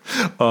 right?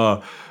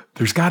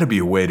 There's got to be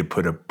a way to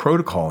put a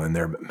protocol in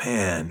there. But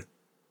man,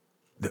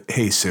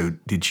 hey, so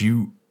did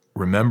you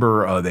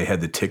remember they had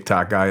the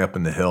TikTok guy up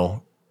in the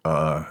hill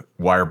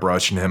wire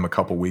brushing him a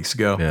couple weeks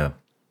ago? Yeah.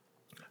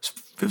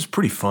 It was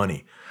pretty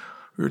funny.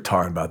 We were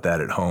talking about that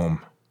at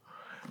home.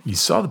 You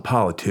saw the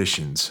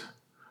politicians.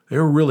 They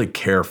were really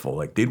careful.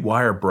 Like they'd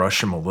wire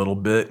brush him a little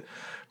bit.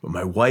 But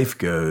my wife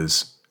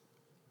goes,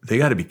 they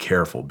got to be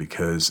careful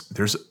because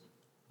there's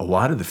a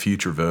lot of the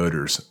future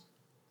voters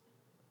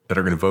that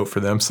are going to vote for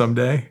them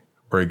someday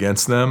or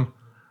against them.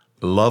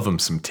 Love them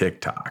some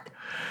TikTok.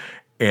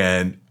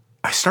 And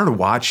I started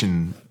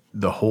watching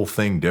the whole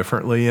thing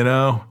differently, and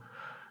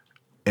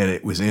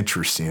it was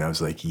interesting. I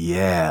was like,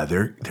 yeah,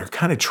 they're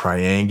kind of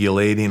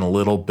triangulating a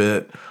little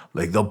bit.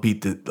 Like they'll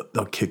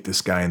kick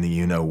this guy in the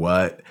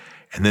you-know-what,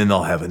 and then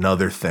they'll have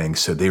another thing.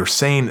 So they were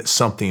saying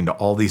something to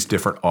all these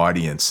different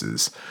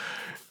audiences.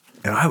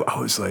 And I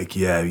was like,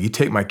 yeah, you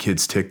take my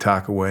kid's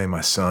TikTok away,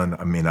 my son,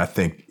 I mean, I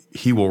think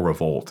he will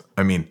revolt.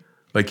 I mean,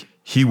 like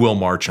he will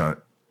march on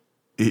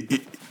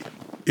it.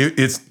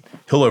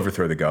 He'll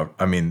overthrow the government.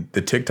 I mean,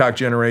 the TikTok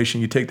generation,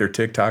 you take their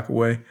TikTok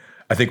away,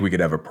 I think we could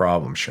have a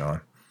problem,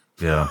 Sean.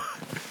 Yeah.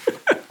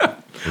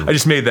 I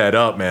just made that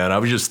up, man. I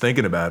was just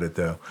thinking about it,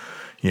 though.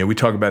 We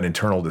talk about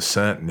internal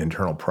dissent and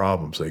internal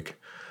problems. Like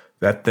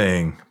that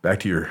thing,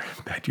 back to your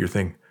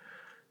thing,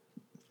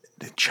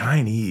 the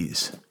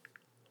Chinese,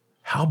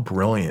 how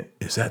brilliant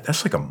is that?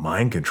 That's like a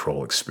mind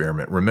control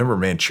experiment. Remember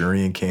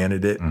Manchurian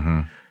Candidate?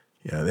 Mm-hmm.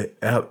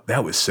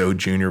 That was so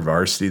junior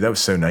varsity. That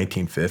was so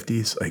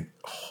 1950s. Like,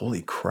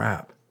 holy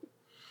crap.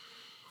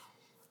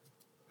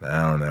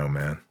 I don't know,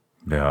 man.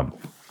 Yeah.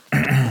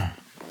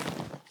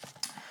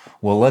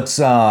 Well, let's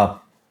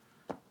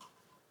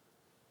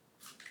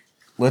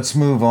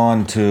move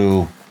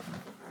into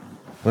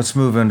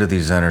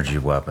these energy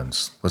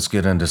weapons. Let's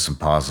get into some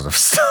positive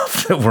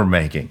stuff that we're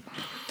making.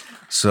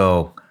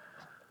 So,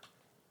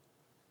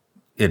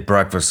 at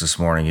breakfast this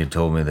morning, you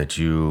told me that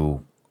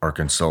you are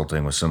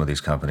consulting with some of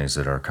these companies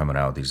that are coming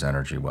out with these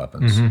energy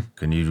weapons. Mm-hmm.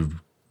 Can you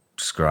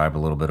describe a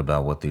little bit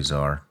about what these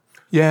are?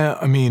 Yeah,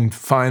 I mean,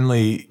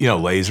 finally,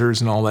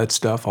 lasers and all that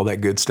stuff, all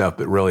that good stuff,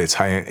 but really it's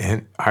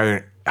high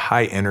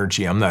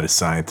energy. I'm not a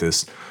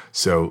scientist,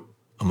 so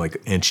I'm like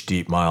an inch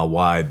deep, mile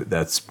wide, but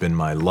that's been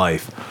my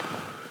life.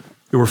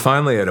 We're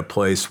finally at a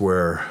place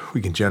where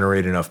we can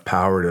generate enough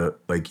power to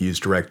like use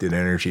directed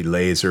energy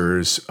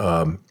lasers,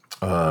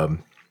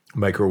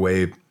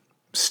 microwave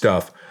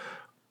stuff.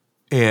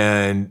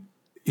 And,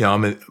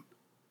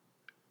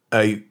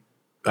 I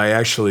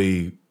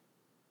actually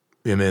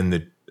am in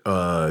the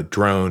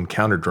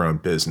counter drone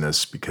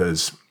business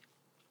because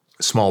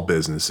small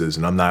businesses,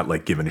 and I'm not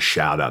like giving a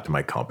shout out to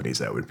my companies.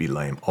 That would be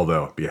lame.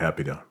 Although I'd be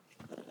happy to,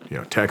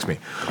 text me.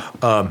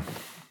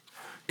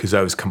 Because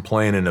I was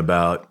complaining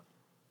about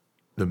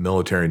the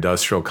military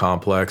industrial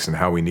complex and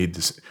how we need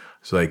this.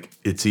 It's like,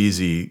 it's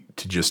easy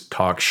to just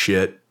talk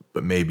shit,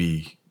 but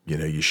maybe,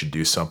 you should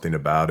do something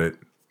about it.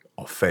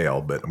 I'll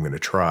fail, but I'm going to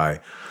try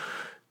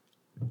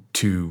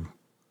to,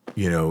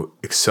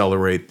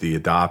 accelerate the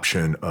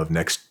adoption of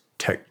next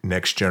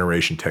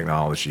generation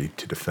technology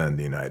to defend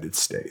the United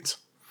States.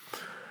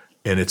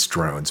 And it's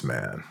drones,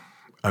 man.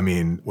 I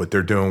mean, what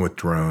they're doing with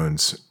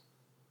drones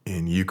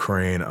in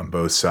Ukraine on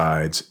both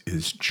sides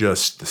is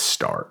just the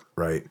start,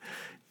 right?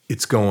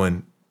 It's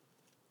going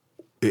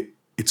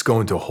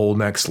to a whole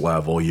next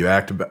level. You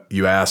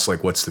ask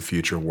like, what's the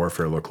future of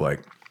warfare look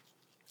like?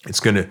 There's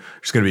going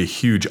to be a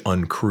huge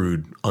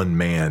uncrewed,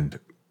 unmanned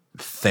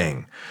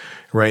thing.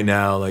 Right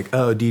now, like,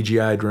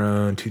 DJI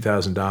drone,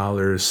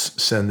 $2,000,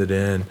 send it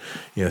in,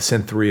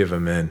 send 3 of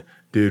them in.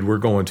 Dude, we're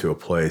going to a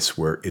place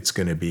where it's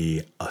going to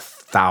be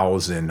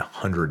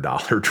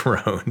 $1,000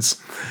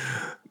 drones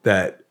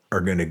that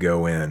are going to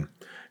go in.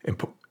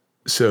 And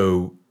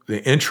so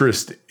the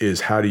interest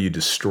is, how do you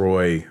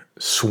destroy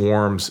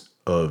swarms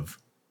of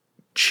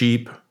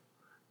cheap,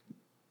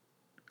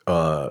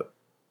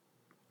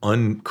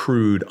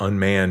 uncrewed,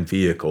 unmanned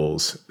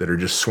vehicles that are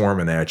just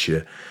swarming at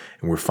you.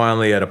 And we're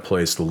finally at a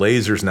place, the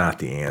laser's not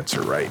the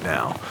answer right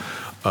now,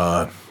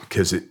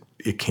 because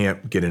it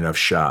can't get enough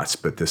shots.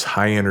 But this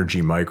high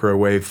energy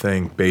microwave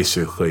thing,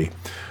 basically,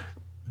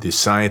 the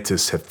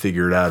scientists have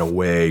figured out a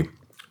way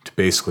to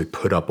basically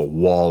put up a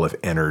wall of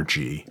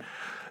energy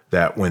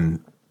that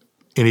when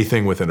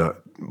anything within a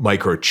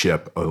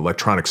microchip, an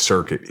electronic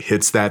circuit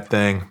hits that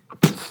thing,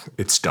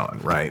 it's done,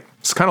 right?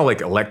 It's kind of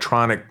like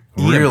electronic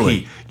EMP.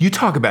 Really? You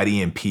talk about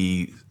EMP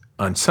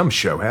on some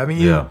show, haven't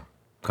you? Yeah,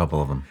 a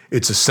couple of them.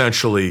 It's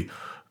essentially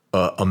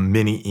a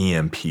mini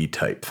EMP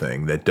type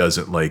thing that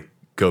doesn't like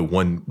go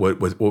what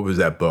was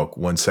that book?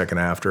 1 second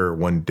after,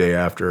 1 day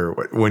after,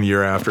 1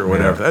 year after,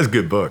 whatever. Yeah. That's a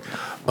good book.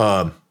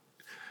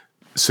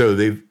 So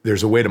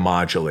there's a way to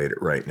modulate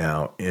it right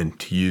now and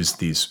to use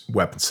these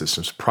weapon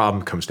systems. The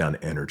problem comes down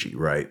to energy,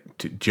 right?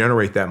 To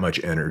generate that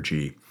much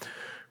energy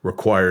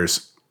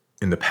requires,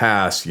 in the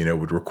past,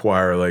 would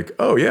require like,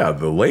 oh yeah,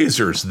 the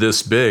laser's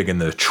this big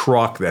and the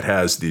truck that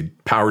has the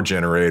power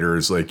generator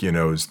is like,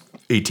 is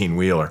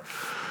 18-wheeler.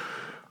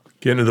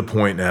 Getting to the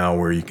point now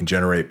where you can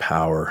generate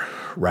power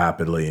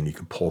rapidly and you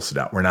can pulse it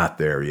out. We're not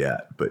there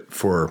yet, but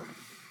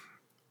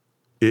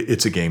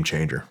it's a game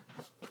changer.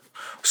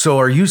 So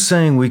are you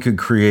saying we could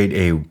create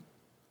a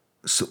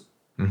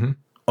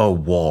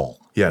wall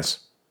Yes.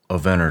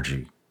 of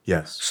energy?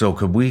 Yes. So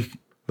could we,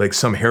 Like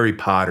some Harry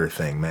Potter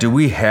thing, man. do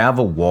we have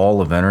a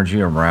wall of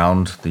energy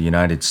around the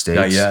United States?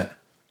 Not yet.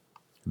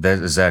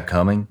 Is that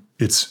coming?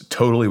 It's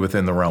totally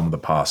within the realm of the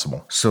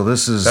possible. So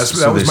this is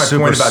That was my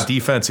point about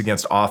defense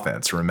against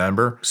offense,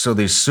 remember? So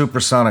these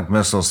supersonic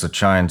missiles that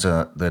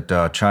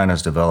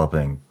China's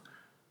developing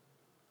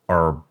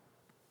are,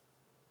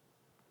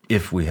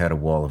 if we had a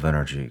wall of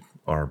energy,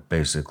 are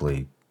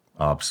basically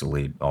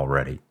obsolete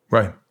already.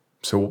 Right.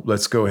 So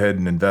let's go ahead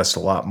and invest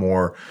a lot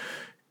more.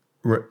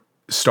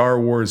 Star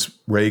Wars,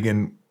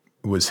 Reagan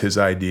was his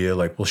idea,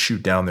 like we'll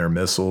shoot down their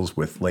missiles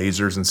with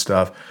lasers and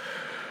stuff.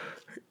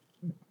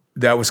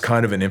 That was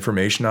kind of an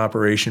information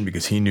operation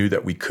because he knew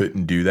that we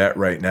couldn't do that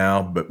right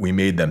now, but we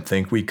made them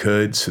think we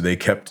could. So they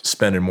kept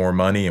spending more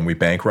money and we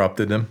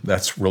bankrupted them.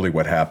 That's really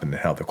what happened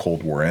and how the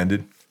Cold War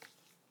ended.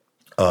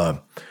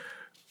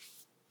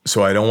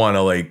 So I don't want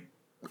to like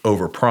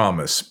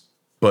overpromise,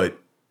 but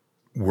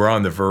we're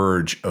on the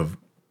verge of,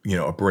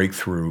 a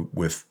breakthrough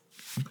with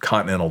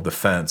continental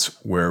defense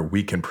where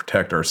we can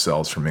protect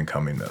ourselves from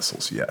incoming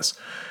missiles. Yes.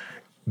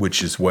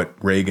 Which is what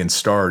Reagan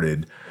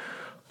started.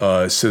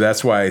 So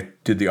that's why I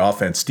did the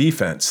offense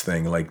defense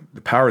thing. Like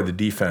the power of the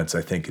defense,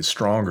 I think, is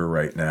stronger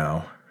right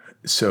now.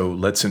 So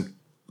let's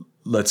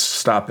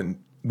stop and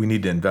we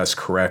need to invest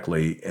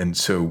correctly. And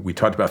so we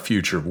talked about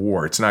future of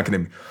war. It's not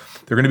going to.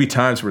 There are going to be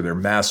times where there are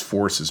mass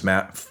forces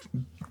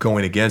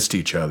going against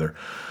each other,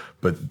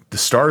 but the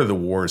start of the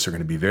wars are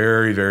going to be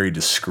very, very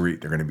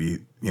discreet. They're going to be,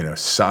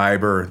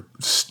 cyber.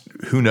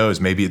 Who knows?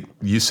 Maybe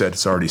you said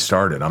it's already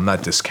started. I'm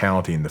not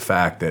discounting the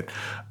fact that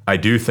I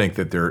do think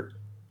that they're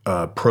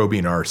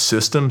probing our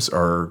systems,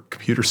 our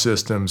computer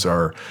systems,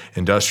 our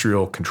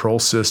industrial control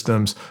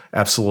systems.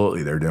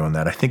 Absolutely, they're doing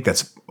that. I think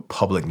that's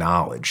public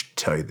knowledge,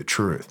 to tell you the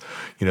truth.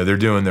 They're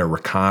doing their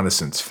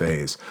reconnaissance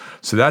phase.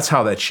 So that's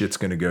how that shit's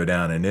going to go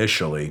down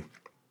initially.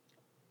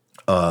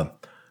 But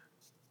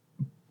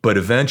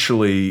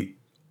eventually,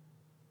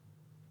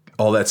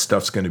 all that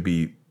stuff's going to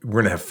be, we're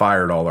going to have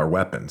fired all our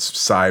weapons,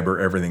 cyber,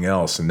 everything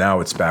else. And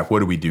now it's back. What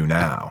do we do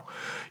now?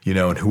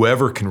 And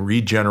whoever can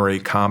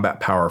regenerate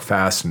combat power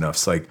fast enough,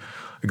 it's like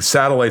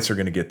satellites are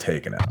going to get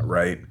taken out,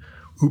 right?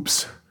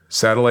 Oops.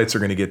 Satellites are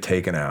going to get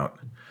taken out.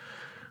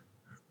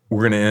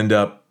 We're going to end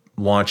up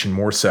launching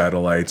more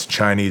satellites.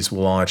 Chinese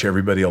will launch.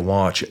 Everybody will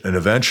launch. And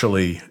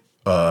eventually,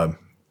 there are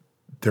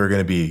going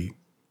to be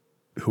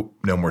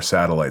no more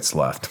satellites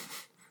left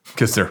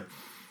because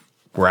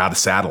we're out of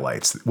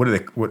satellites.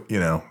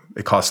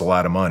 It costs a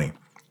lot of money.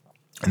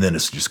 And then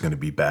it's just going to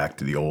be back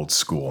to the old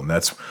school. And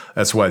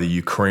that's why the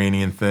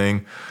Ukrainian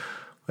thing,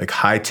 like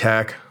high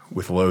tech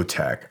with low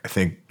tech, I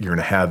think you're going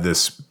to have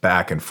this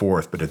back and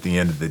forth. But at the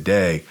end of the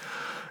day,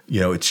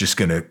 it's just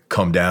going to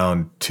come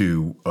down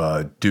to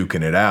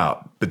duking it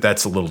out. But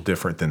that's a little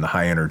different than the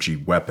high energy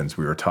weapons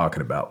we were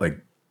talking about.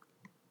 Like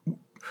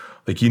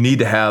you need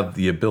to have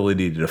the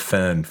ability to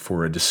defend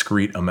for a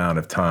discrete amount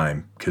of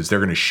time because they're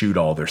going to shoot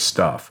all their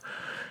stuff.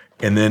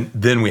 And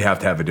then we have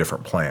to have a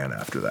different plan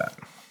after that.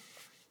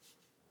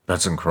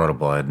 That's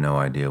incredible. I had no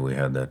idea we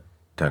had that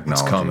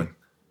technology. It's coming.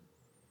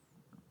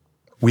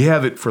 We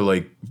have it for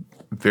like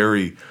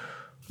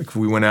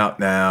we went out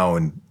now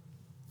and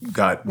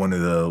got one of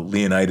the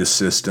Leonidas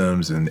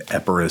systems and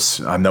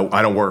Epirus. I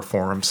don't work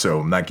for them, so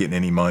I'm not getting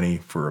any money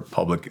for a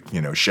public,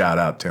 shout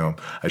out to them.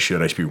 I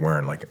should be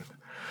wearing like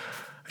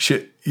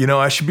shit.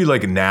 I should be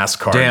like a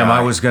NASCAR Damn, guy.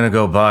 I was going to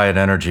go buy an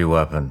energy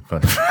weapon,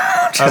 but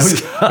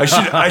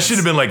I should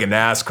have been like a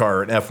NASCAR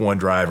or an F1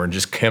 driver and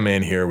just come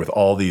in here with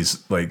all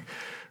these like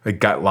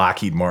got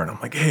Lockheed Martin.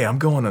 I'm like, hey, I'm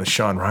going on the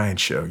Sean Ryan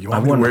show. You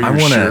want me to wear your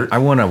shirt? I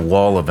want a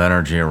wall of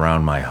energy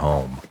around my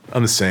home.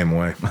 I'm the same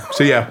way.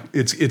 So yeah,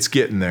 it's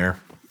getting there.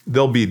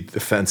 There'll be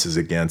defenses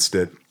against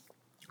it,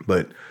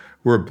 but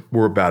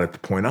we're about at the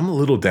point. I'm a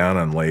little down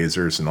on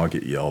lasers, and I'll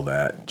get yelled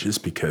at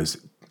just because they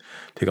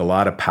take a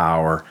lot of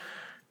power,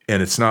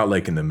 and it's not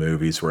like in the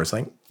movies where it's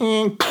like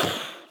you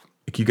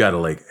got to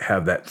like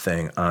have that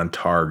thing on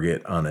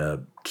target on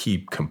a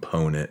key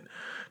component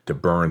to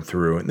burn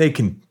through, and they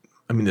can.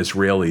 I mean, the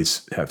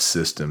Israelis have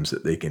systems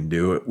that they can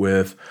do it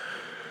with,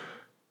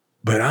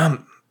 but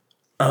I'm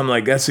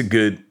like, that's a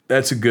good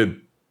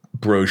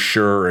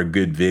brochure or a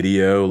good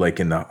video,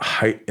 like in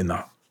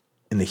the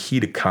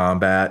heat of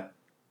combat.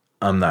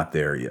 I'm not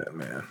there yet,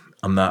 man.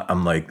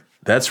 I'm like,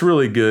 that's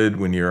really good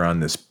when you're on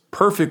this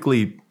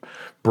perfectly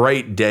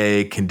bright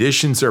day,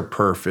 conditions are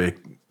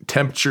perfect,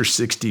 temperature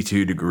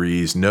 62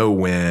 degrees, no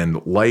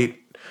wind, light,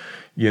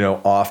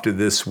 off to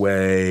this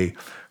way.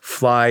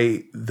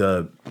 Fly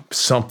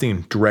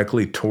something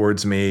directly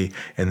towards me,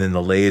 and then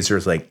the laser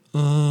is like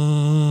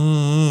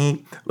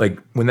when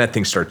that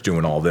thing starts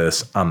doing all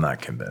this, I'm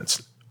not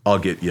convinced. I'll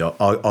get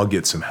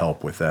some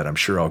help with that. I'm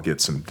sure I'll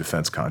get some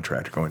defense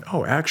contractor going,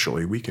 oh,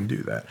 actually, we can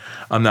do that.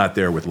 I'm not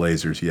there with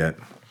lasers yet.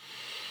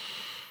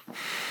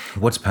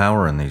 What's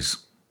power in these?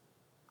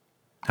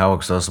 How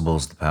accessible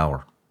is the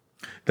power?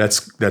 That's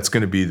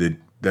going to be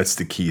that's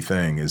the key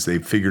thing is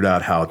they've figured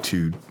out how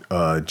to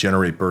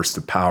generate bursts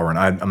of power. And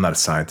I'm not a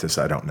scientist.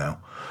 I don't know.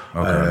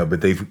 Okay.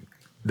 But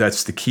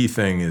that's the key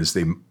thing is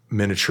they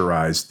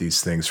miniaturized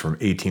these things from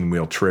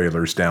 18-wheel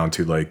trailers down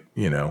to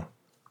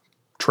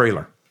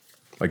trailer,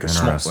 like a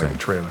small like a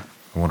trailer.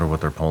 I wonder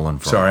what they're pulling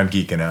from. Sorry, I'm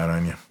geeking out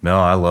on you. No,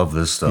 I love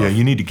this stuff. Yeah,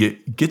 you need to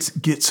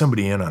get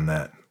somebody in on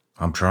that.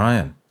 I'm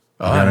trying.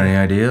 You got any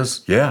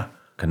ideas? Yeah.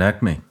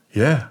 Connect me.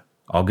 Yeah.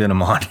 I'll get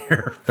them on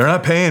here. They're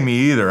not paying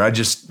me either. I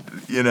just,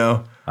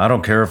 I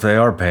don't care if they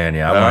are paying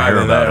you. I want to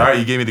hear about it. All right,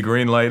 you gave me the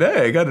green light.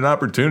 Hey, I got an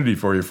opportunity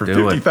for you for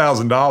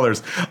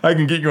 $50,000. I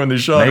can get you on the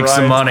show. Make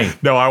some money.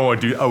 No, I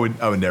won't do. I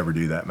would never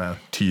do that, man.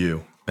 To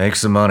you, make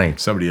some money.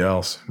 Somebody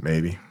else,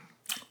 maybe.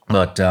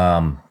 But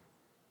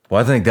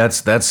I think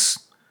that's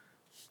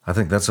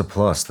a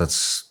plus.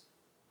 That's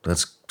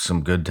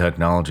some good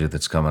technology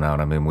that's coming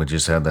out. I mean, we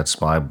just had that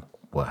spy.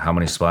 How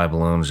many spy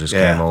balloons just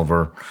came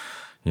over?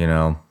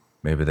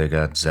 Maybe they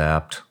got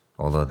zapped.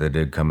 Although they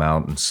did come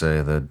out and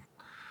say that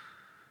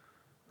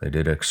they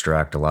did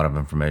extract a lot of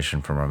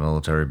information from our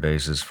military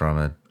bases from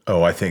it.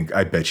 Oh, I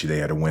bet you they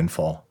had a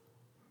windfall.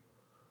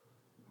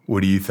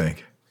 What do you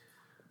think?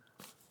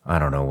 I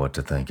don't know what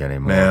to think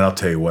anymore. Man, I'll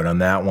tell you what, on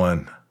that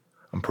one,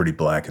 I'm pretty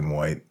black and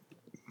white.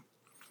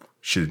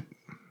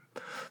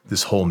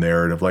 This whole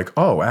narrative like,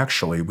 oh,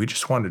 actually, we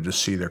just wanted to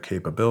see their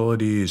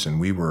capabilities and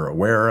we were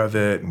aware of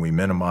it and we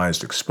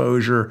minimized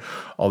exposure,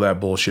 all that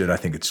bullshit. I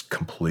think it's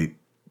complete.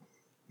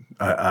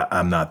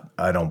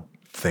 I don't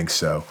think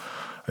so.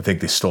 I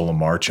think they stole a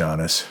march on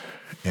us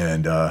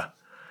and they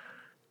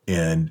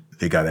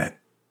got a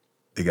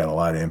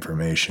lot of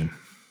information.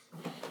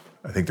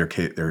 I think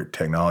their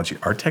technology,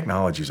 our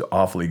technology is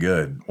awfully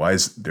good.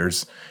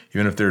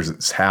 Even if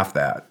there's half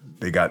that,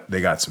 they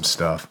got some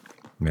stuff.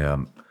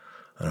 Yeah.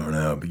 I don't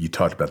know, but you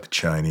talked about the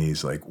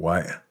Chinese, like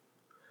why?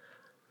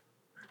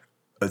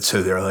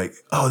 So they're like,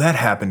 oh, that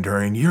happened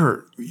during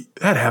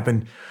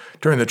the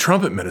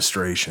Trump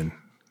administration.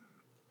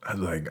 I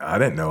was like, I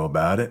didn't know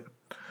about it.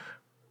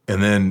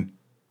 And then,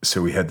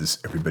 so we had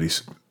this,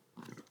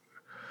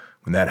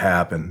 when that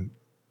happened,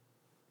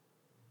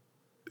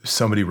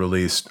 somebody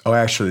released, oh,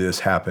 actually this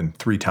happened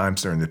 3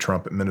 times during the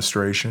Trump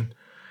administration.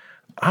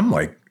 I'm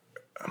like,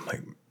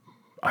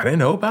 I didn't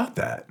know about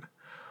that.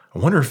 I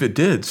wonder if it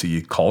did. So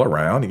you call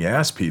around and you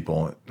ask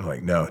people,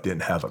 like, no,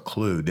 didn't have a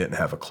clue.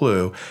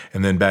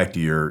 And then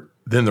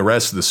then the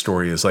rest of the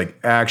story is like,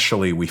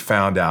 actually, we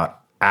found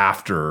out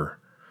after,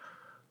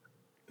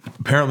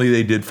 apparently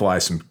they did fly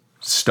some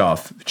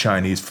stuff. The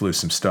Chinese flew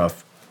some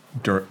stuff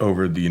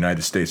over the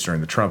United States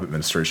during the Trump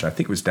administration. I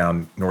think it was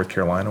down North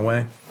Carolina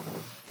way.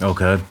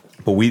 Okay.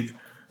 But we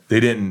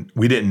didn't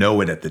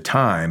know it at the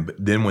time. But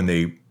then when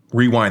they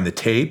rewind the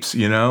tapes,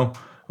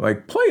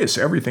 like play us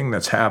everything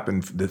that's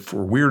happened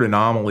for weird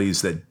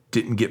anomalies that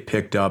didn't get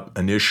picked up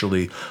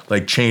initially,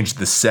 like change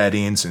the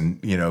settings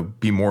and,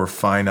 be more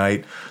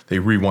finite. They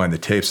rewind the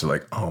tapes. They're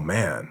like, oh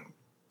man,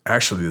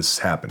 actually this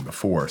has happened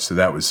before. So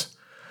that was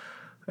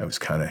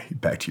kind of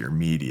back to your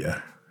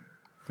media.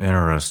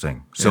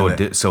 Interesting. So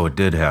it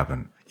did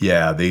happen.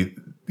 Yeah.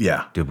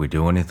 Did we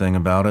do anything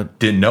about it?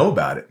 Didn't know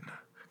about it.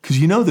 Because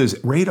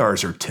those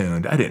radars are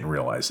tuned. I didn't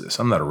realize this.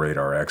 I'm not a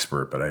radar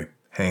expert, but I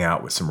hang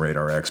out with some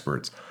radar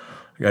experts.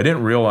 I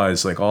didn't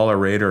realize like all our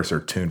radars are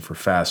tuned for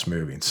fast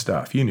moving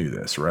stuff. You knew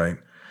this, right?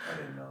 I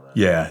didn't know that.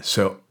 Yeah.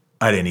 So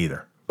I didn't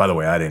either. By the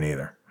way, I didn't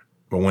either.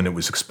 But when it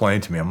was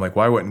explained to me, I'm like,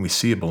 why wouldn't we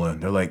see a balloon?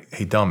 They're like,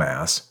 hey,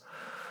 dumbass.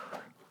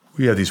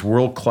 We have these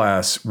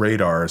world-class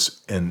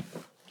radars and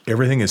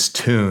everything is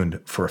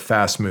tuned for a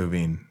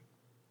fast-moving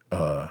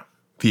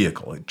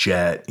vehicle, a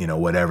jet,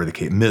 whatever the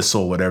case,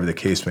 missile, whatever the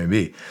case may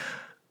be.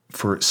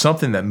 For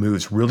something that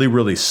moves really,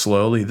 really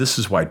slowly, this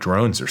is why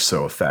drones are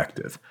so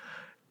effective.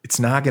 It's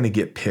not going to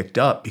get picked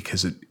up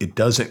because it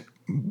doesn't,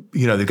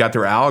 they've got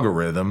their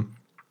algorithm.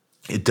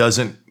 It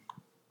doesn't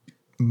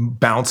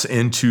bounce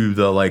into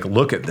the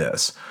look at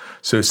this.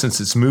 So since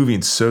it's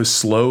moving so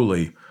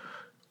slowly,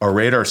 our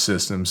radar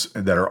systems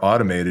that are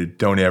automated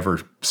don't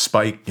ever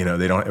spike, they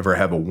don't ever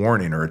have a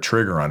warning or a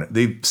trigger on it.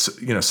 They've,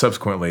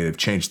 subsequently they've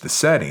changed the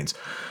settings,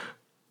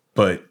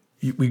 but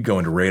we go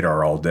into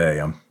radar all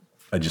day.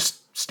 I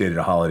just stayed at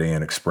a Holiday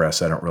Inn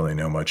Express. I don't really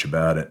know much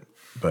about it,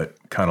 but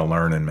kind of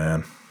learning,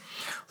 man.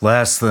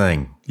 Last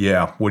thing.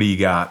 Yeah. What do you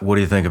got? What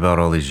do you think about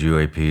all these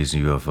UAPs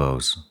and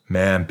UFOs?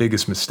 Man,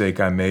 biggest mistake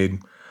I made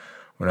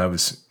when I'm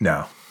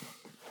not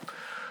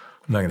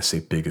going to say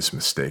biggest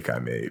mistake I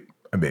made.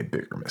 I made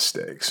bigger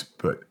mistakes,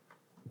 but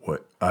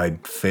what I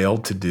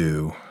failed to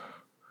do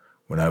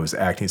when I was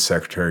acting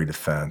Secretary of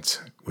Defense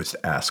was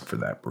to ask for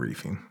that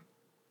briefing.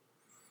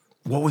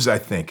 What was I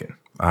thinking?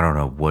 I don't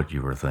know what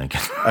you were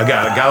thinking. I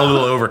got a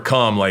little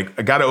overcome. I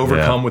got to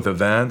overcome with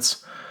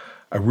events.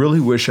 I really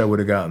wish I would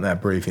have gotten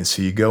that briefing.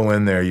 So you go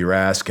in there, you're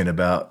asking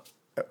about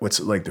what's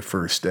it like the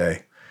first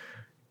day,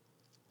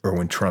 or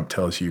when Trump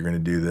tells you you're going to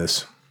do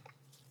this.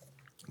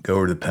 Go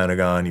over to the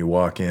Pentagon, you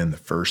walk in, the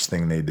first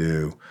thing they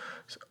do,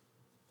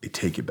 they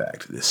take you back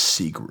to this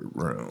secret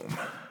room.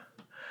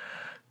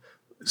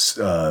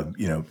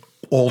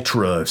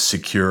 Ultra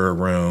secure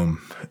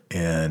room,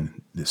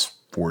 and this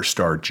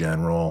 4-star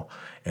general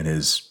and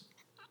his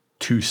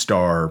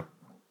 2-star,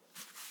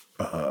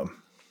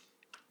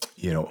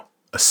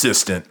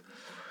 assistant.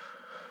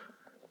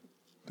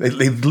 They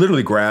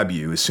literally grab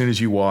you as soon as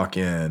you walk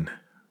in.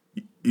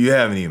 You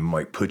haven't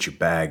even put your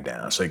bag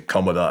down. It's like,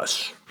 come with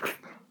us.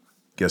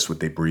 Guess what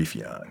they brief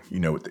you on? You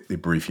know what they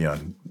brief you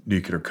on?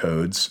 Nuclear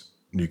codes,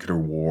 nuclear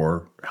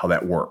war, how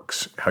that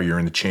works, how you're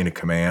in the chain of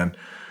command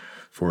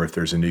for if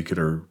there's a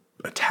nuclear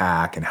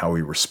attack and how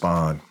we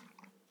respond.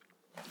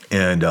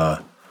 And I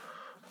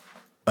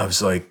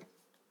was like,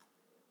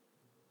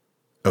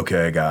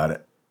 okay, I got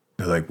it.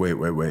 They're like,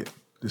 wait.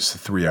 This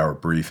is a 3-hour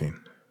briefing.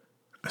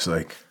 It's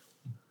like,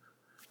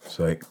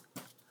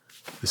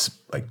 this is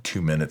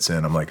 2 minutes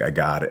in. I'm like, I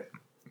got it.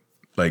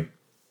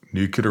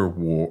 Nuclear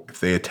war, if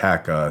they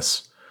attack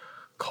us,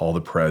 call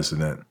the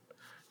president,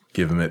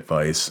 give him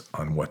advice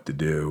on what to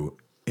do,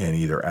 and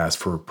either ask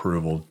for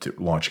approval to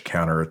launch a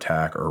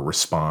counterattack or a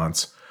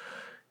response,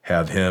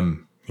 have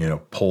him,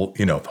 pull,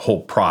 the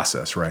whole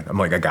process, right? I'm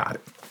like, I got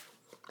it.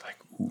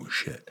 Ooh,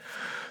 shit.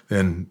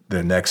 Then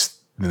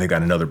they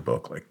got another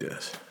book like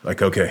this.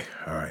 Okay,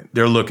 all right.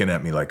 They're looking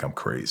at me like I'm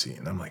crazy.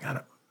 And I'm like,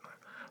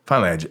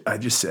 finally, I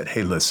just said,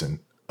 hey, listen,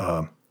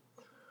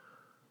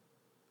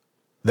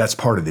 that's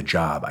part of the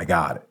job. I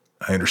got it.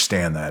 I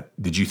understand that.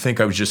 Did you think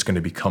I was just going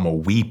to become a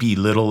weepy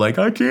little, I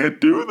can't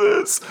do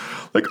this?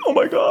 Oh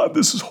my God,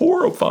 this is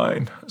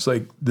horrifying. It's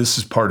this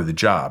is part of the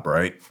job,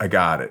 right? I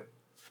got it.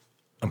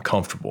 I'm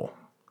comfortable.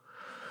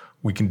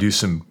 We can do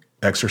some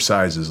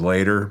exercises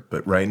later,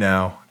 but right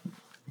now,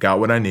 got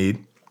what I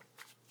need.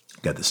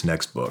 Got this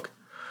next book.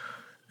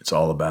 It's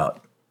all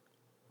about,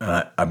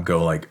 I'm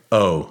going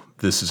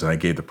this is, and I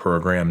gave the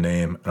program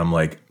name, and I'm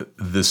like,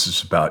 this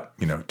is about,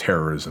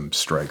 terrorism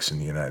strikes in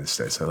the United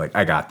States. They're like,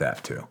 I got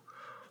that too.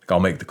 I'll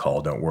make the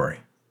call, don't worry.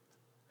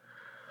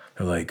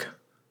 They're like,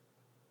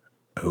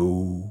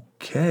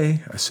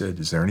 okay. I said,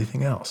 is there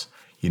anything else?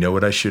 You know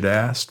what I should have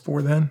asked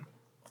for then?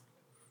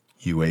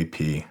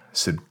 UAP. I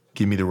said,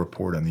 give me the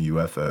report on the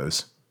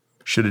UFOs.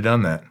 Should have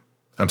done that.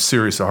 I'm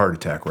serious, a heart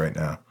attack right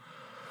now.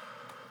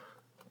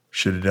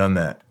 Should have done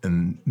that.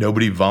 And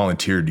nobody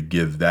volunteered to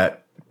give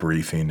that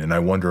briefing, and I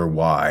wonder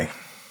why.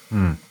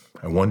 I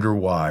wonder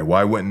why.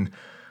 Why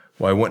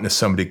wouldn't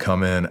somebody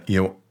come in?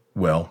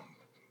 Well,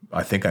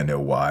 I think I know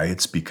why.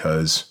 It's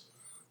because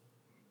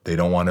they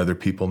don't want other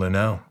people to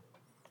know.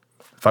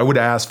 If I would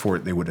have asked for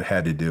it, they would have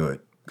had to do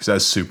it. Because I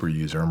was a super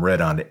user. I'm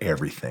read on to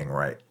everything,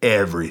 right?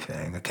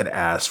 Everything. I could have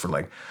asked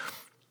for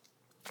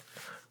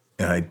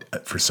and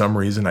for some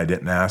reason I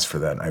didn't ask for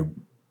that.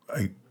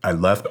 I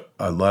left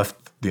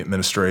the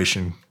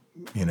administration,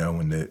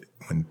 when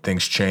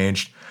things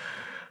changed.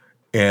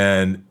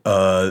 And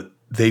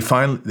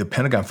the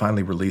Pentagon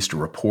finally released a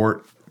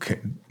report.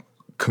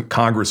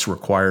 Congress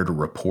required a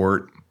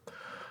report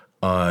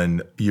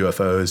on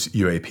UFOs,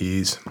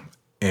 UAPs,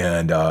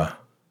 and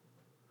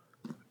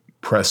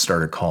press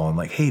started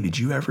calling hey, did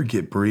you ever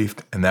get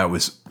briefed? And that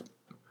was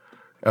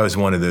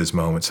one of those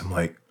moments. I'm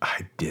like,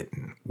 I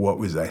didn't. What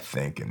was I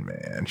thinking,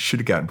 man?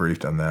 Should have gotten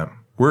briefed on that.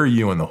 Where are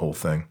you in the whole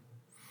thing?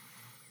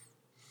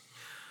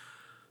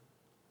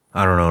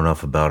 I don't know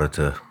enough about it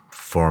to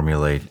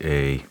formulate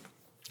a...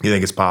 You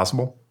think it's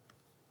possible?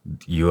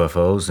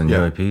 UFOs and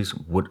UAPs?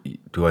 What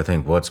do I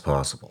think what's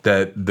possible?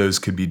 That those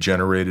could be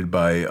generated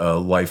by a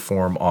life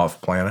form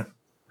off planet?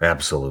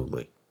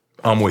 Absolutely.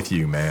 I'm with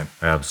you, man.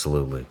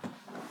 Absolutely.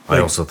 I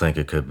also think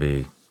it could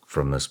be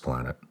from this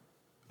planet.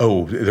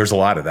 Oh, there's a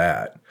lot of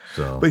that.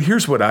 So, But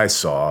here's what I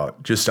saw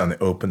just on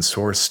the open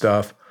source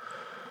stuff.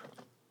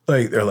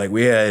 Like they're like,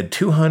 we had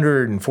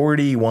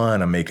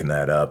 241, I'm making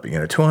that up,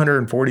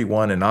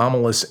 241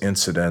 anomalous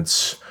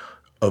incidents,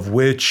 of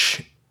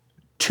which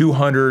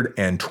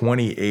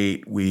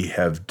 228 we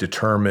have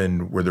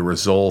determined were the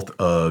result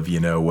of,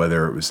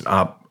 whether it was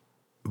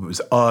it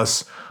was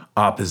us,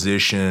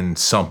 opposition,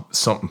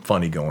 something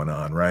funny going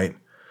on, right?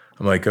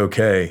 I'm like,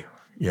 okay,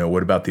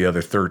 what about the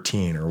other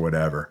 13 or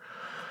whatever?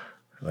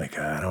 Like,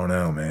 I don't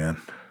know,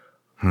 man.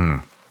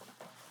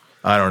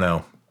 I don't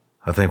know.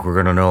 I think we're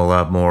going to know a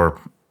lot more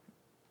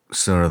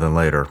sooner than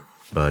later,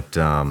 but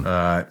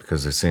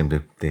because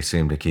they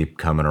seem to keep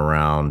coming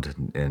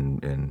around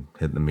and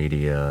hitting the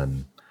media,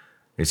 and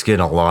it's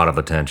getting a lot of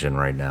attention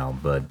right now.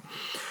 But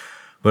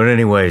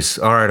anyways,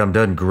 all right, I'm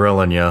done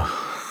grilling you.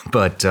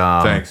 But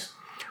Thanks.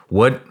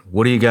 What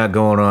do you got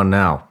going on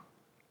now?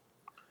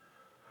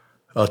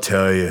 I'll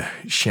tell you,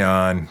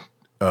 Sean,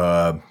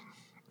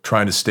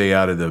 trying to stay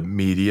out of the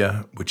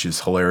media, which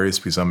is hilarious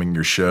because I'm in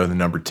your show, the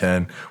number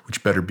 10,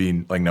 which better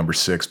be like number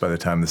 6 by the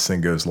time this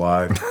thing goes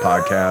live,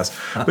 podcast.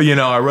 But,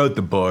 I wrote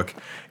the book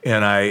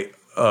and I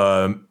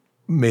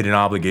made an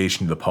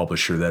obligation to the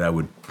publisher that I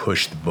would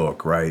push the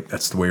book, right?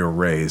 That's the way we're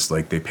raised.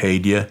 Like they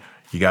paid you,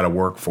 you got to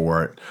work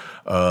for it.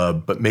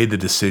 But made the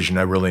decision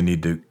I really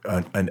need to,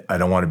 I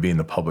don't want to be in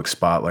the public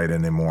spotlight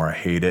anymore. I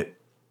hate it.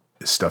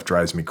 This stuff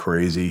drives me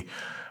crazy.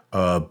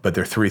 But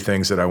there are 3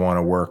 things that I want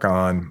to work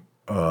on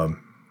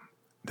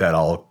that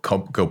I'll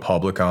go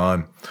public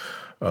on.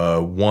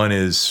 One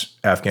is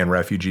Afghan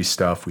refugee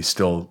stuff. We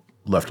still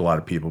left a lot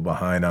of people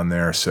behind on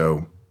there,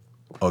 so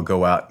I'll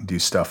go out and do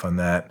stuff on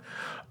that.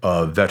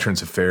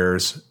 Veterans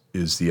Affairs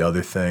is the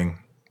other thing.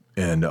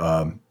 And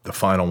the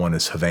final one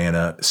is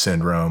Havana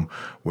Syndrome,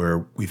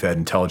 where we've had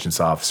intelligence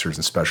officers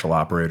and special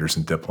operators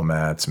and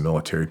diplomats and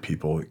military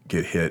people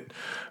get hit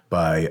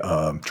by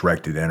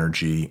directed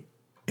energy.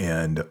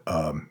 And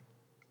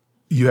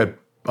you had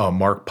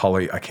Mark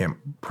Pulley, I can't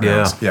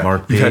pronounce. Yeah,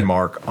 Mark P. You had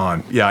Mark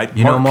on. Yeah,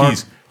 Mark?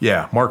 P's.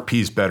 Yeah, Mark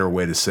P's better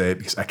way to say it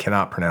because I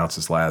cannot pronounce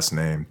his last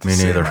name. Me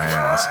neither. My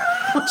ass.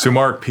 So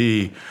Mark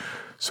P.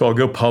 So I'll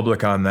go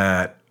public on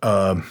that.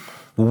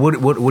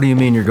 What do you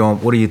mean you're going?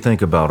 What do you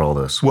think about all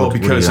this? Well, What are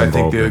you because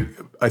involved in?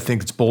 I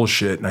think it's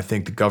bullshit, and I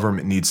think the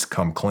government needs to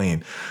come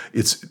clean.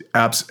 It's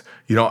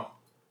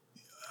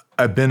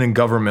I've been in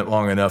government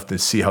long enough to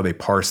see how they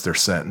parse their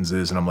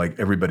sentences, and I'm like,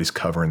 everybody's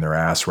covering their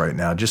ass right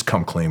now. Just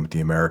come clean with the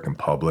American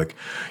public.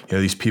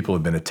 These people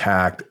have been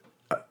attacked.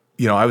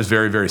 I was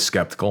very, very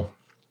skeptical,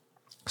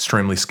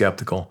 extremely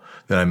skeptical.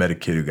 Then I met a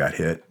kid who got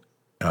hit.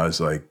 I was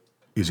like,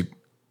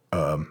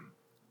 and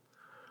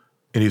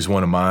he was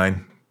one of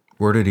mine.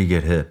 Where did he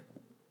get hit?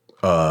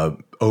 I'll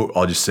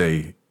just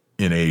say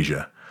in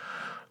Asia.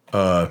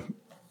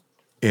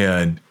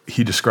 And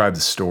he described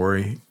the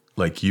story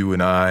like you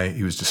and I.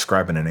 He was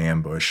describing an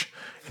ambush,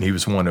 and he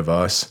was one of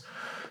us.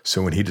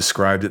 So when he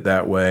described it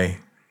that way,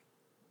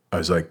 I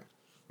was like,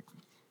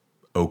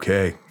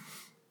 okay,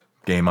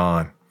 game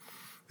on.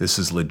 This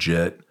is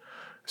legit.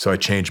 So I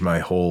changed my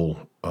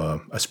whole, I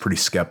was pretty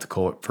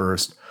skeptical at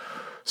first.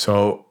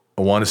 So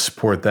I want to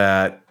support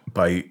that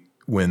by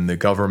when the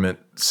government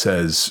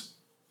says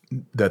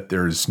that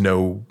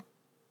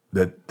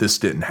that this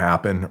didn't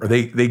happen, or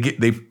they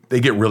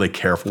get really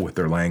careful with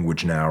their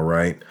language now,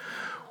 right?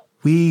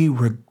 We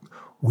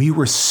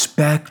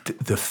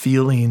respect the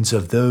feelings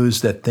of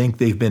those that think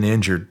they've been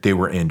injured. They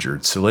were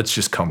injured, so let's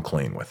just come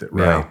clean with it,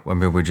 right? Yeah, I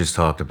mean, we just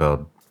talked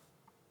about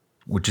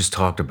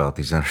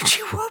these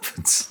energy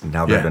weapons.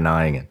 Now they're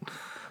denying it.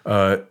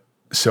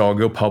 So I'll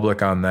go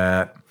public on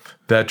that.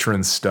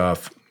 Veteran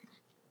stuff.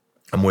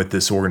 I'm with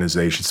this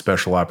organization,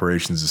 Special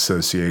Operations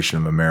Association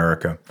of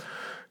America.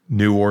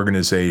 New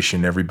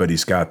organization.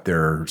 Everybody's got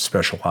their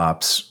special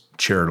ops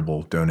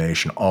charitable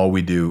donation. All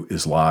we do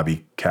is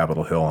lobby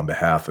Capitol Hill on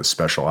behalf of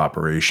special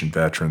operation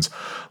veterans.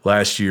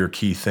 Last year,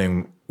 key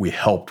thing we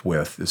helped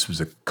with, this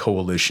was a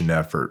coalition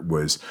effort,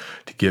 was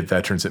to get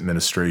Veterans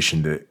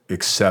Administration to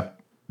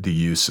accept the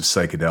use of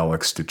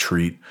psychedelics to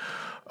treat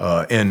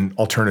and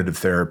alternative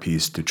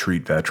therapies to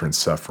treat veterans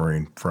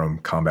suffering from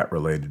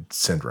combat-related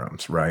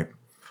syndromes, right?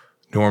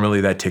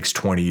 Normally, that takes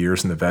 20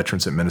 years in the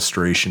Veterans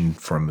Administration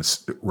from a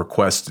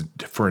request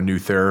for a new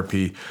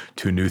therapy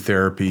to a new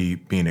therapy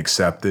being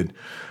accepted.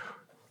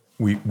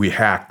 We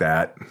hacked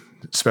that.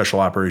 Special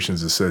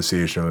Operations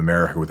Association of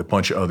America with a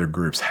bunch of other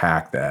groups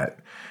hacked that.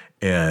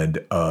 And,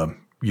 I'm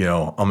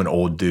an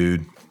old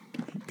dude.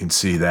 You can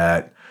see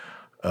that.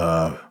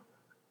 And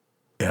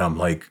I'm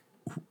like,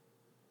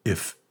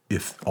 if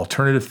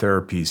alternative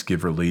therapies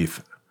give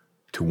relief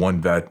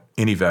to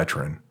any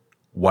veteran,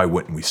 why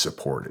wouldn't we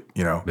support it?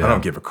 I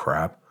don't give a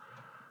crap.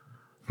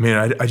 I mean,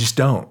 I just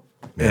don't.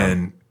 Yeah.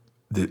 And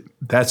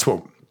that's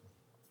what.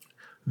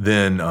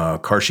 Then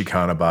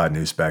Karshikanabad in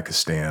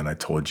Uzbekistan, I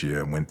told you,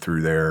 I went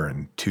through there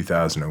in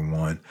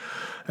 2001.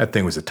 That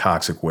thing was a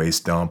toxic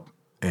waste dump,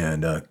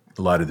 and a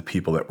lot of the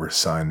people that were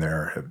assigned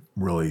there have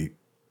really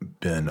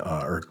been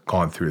or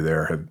gone through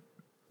there have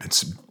been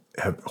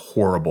have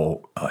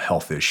horrible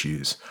health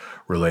issues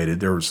related.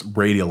 There was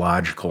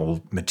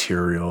radiological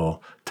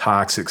material,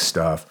 toxic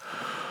stuff.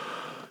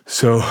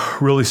 So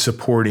really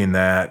supporting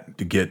that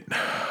to get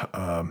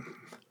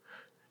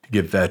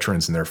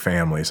veterans and their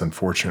families.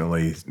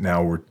 Unfortunately,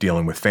 now we're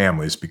dealing with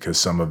families because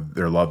some of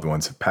their loved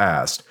ones have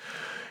passed.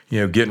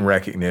 Getting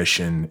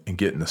recognition and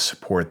getting the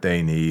support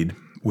they need,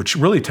 which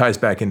really ties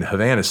back into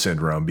Havana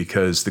syndrome,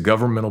 because the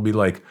government will be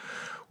like,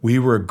 we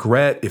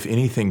regret if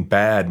anything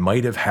bad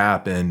might have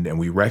happened, and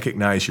we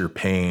recognize your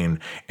pain,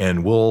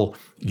 and we'll,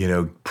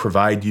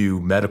 provide you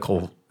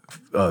medical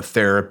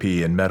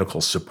therapy and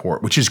medical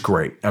support, which is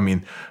great. I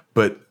mean,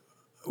 but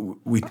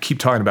we keep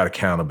talking about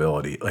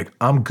accountability. Like,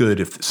 I'm good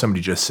if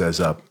somebody just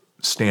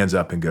stands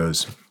up and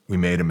goes, we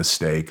made a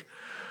mistake.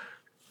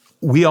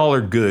 We all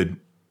are good.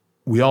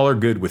 We all are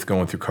good with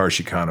going through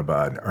Karshi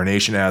Khanabad. Our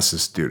nation asks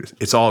us to do this.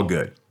 It's all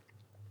good.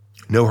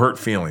 No hurt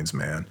feelings,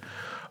 man.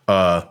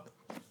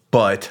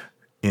 But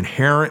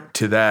inherent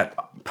to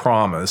that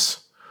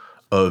promise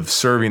of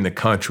serving the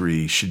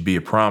country should be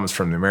a promise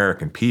from the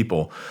American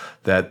people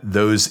that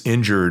those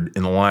injured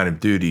in the line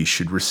of duty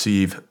should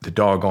receive the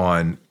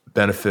doggone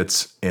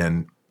benefits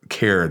and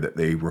care that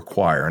they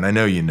require. And I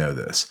know you know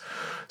this.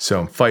 So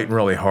I'm fighting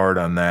really hard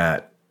on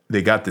that.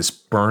 They got this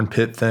burn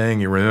pit thing.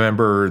 You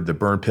remember the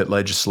burn pit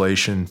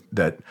legislation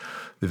that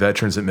the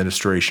Veterans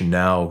Administration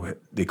now,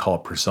 they call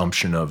it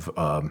presumption of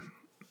a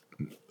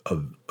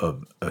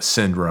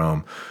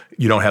syndrome.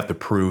 You don't have to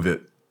prove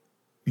it.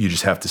 You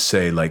just have to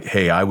say, like,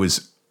 hey, I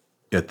was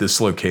at this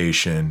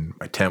location.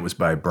 My tent was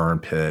by a burn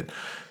pit.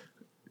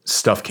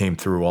 Stuff came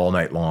through all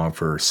night long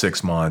for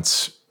 6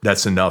 months.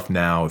 That's enough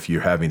now if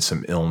you're having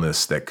some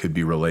illness that could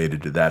be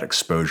related to that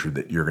exposure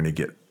that you're going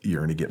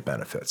to get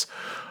benefits.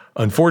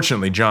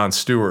 Unfortunately, Jon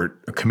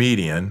Stewart, a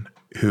comedian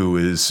who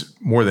is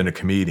more than a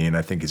comedian,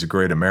 I think he's a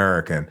great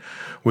American,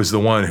 was the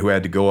one who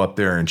had to go up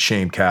there and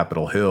shame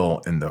Capitol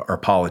Hill and our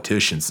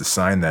politicians to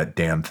sign that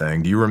damn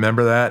thing. Do you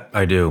remember that?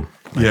 I do.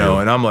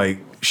 And I'm like,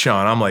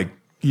 Sean,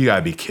 you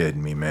gotta be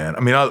kidding me, man.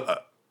 I mean,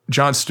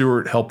 Jon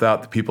Stewart helped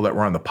out the people that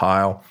were on the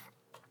pile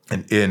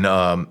at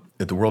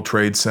the World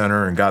Trade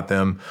Center and got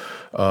them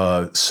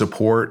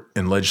support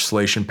and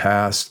legislation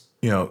passed.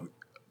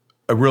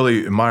 I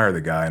really admire the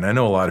guy, and I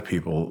know a lot of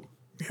people,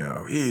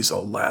 he's a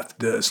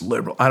leftist,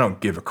 liberal. I don't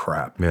give a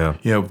crap. Yeah.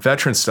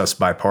 Veteran stuff's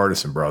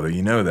bipartisan, brother.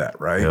 You know that,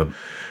 right? Yep.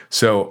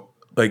 So,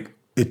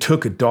 it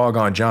took a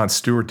doggone Jon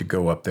Stewart to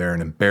go up there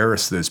and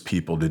embarrass those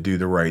people to do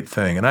the right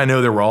thing. And I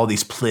know there were all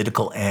these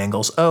political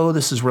angles. Oh,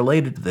 this is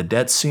related to the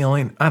debt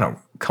ceiling.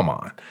 Come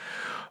on.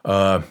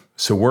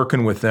 So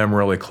working with them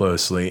really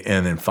closely.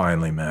 And then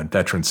finally, man,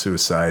 veteran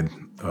suicide,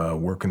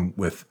 working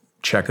with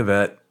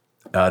Checovet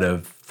out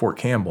of Fort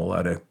Campbell,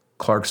 out of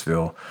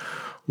Clarksville.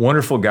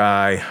 Wonderful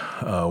guy,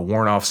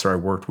 warrant officer I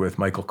worked with,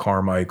 Michael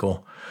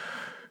Carmichael,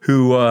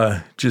 who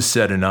just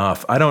said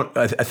enough.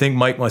 I think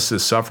Mike must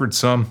have suffered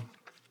some,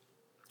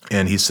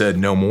 and he said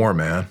no more,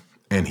 man.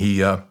 And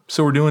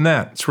so we're doing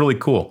that. It's really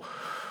cool.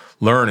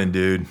 Learning,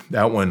 dude.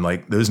 That one,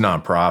 those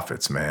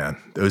nonprofits, man,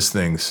 those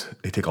things,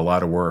 they take a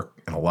lot of work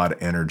and a lot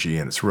of energy,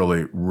 and it's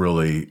really,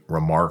 really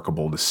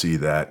remarkable to see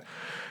that.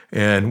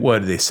 And what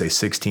did they say?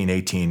 16,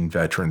 18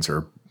 veterans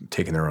are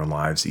taking their own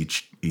lives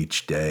each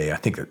day. I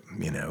think that,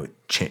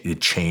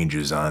 it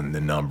changes on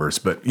the numbers,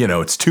 but,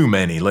 it's too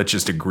many. Let's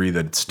just agree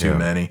that it's too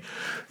many.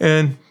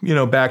 And,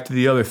 back to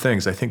the other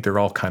things, I think they're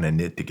all kind of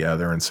knit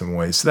together in some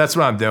ways. So that's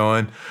what I'm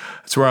doing.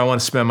 That's where I want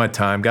to spend my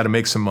time. Got to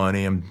make some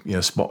money. I'm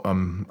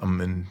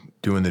in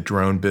doing the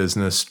drone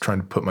business, trying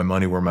to put my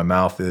money where my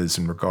mouth is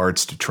in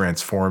regards to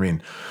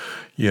transforming,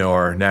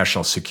 our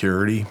national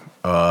security.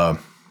 Love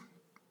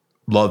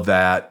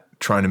that.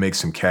 Trying to make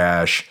some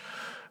cash.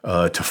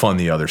 To fund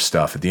the other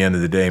stuff. At the end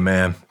of the day,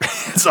 man,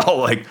 it's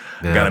all I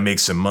got to make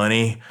some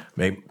money,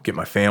 get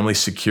my family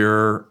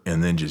secure,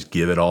 and then just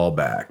give it all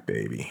back,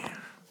 baby.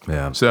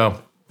 Yeah. So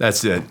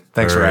that's it.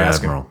 Thanks for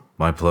asking. Admiral.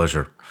 My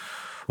pleasure.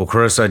 Well,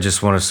 Chris, I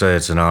just want to say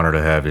it's an honor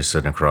to have you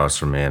sitting across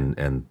from me,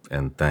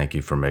 and thank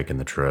you for making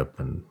the trip,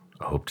 and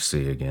I hope to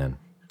see you again.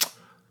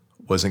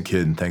 Wasn't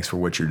kidding. Thanks for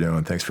what you're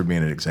doing. Thanks for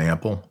being an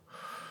example.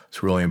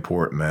 It's really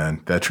important,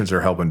 man. Veterans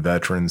are helping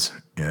veterans,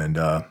 and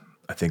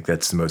I think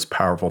that's the most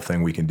powerful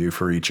thing we can do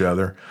for each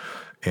other.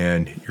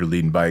 And you're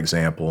leading by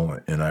example,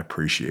 and I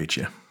appreciate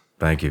you.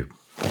 Thank you.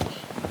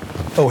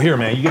 Oh, here,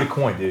 man. You get a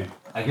coin, dude.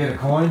 I get a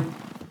coin?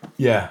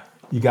 Yeah,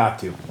 you got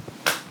to.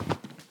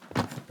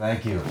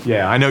 Thank you.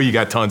 Yeah, I know you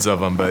got tons of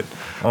them, but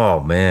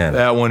oh man,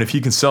 that one, if you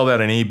can sell that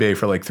on eBay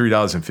for like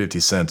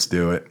 $3.50,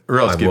 do it. Or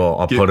else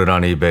I'll put it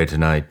on eBay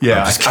tonight.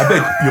 Yeah, I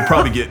bet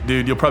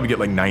you'll probably get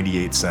like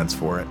 98 cents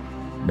for it.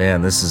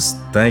 Man,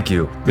 thank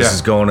you. This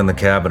is going in the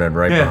cabinet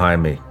right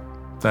behind me.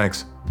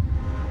 Thanks.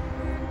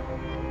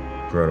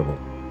 Incredible.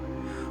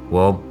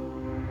 Well,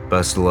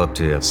 best of luck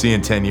to you. See you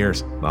in 10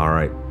 years. All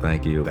right.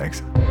 Thank you.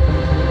 Thanks.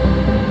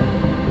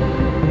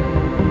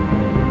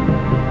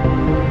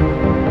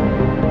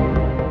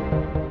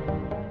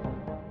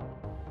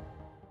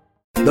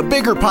 The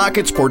Bigger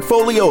Pockets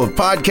portfolio of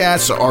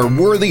podcasts are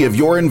worthy of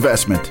your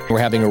investment. We're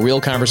having a real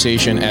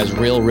conversation as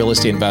real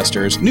estate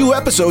investors. New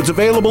episodes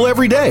available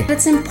every day.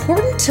 It's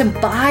important to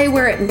buy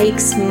where it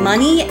makes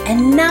money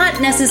and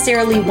not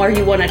necessarily where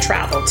you want to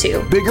travel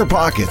to. Bigger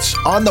Pockets,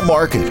 On the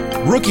Market,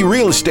 Rookie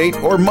Real Estate,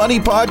 or Money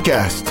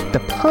Podcast. The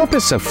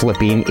purpose of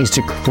flipping is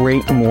to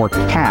create more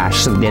cash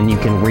so then you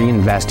can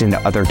reinvest into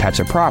other types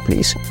of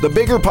properties. The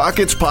Bigger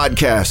Pockets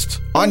Podcast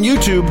on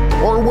YouTube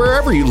or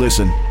wherever you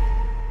listen.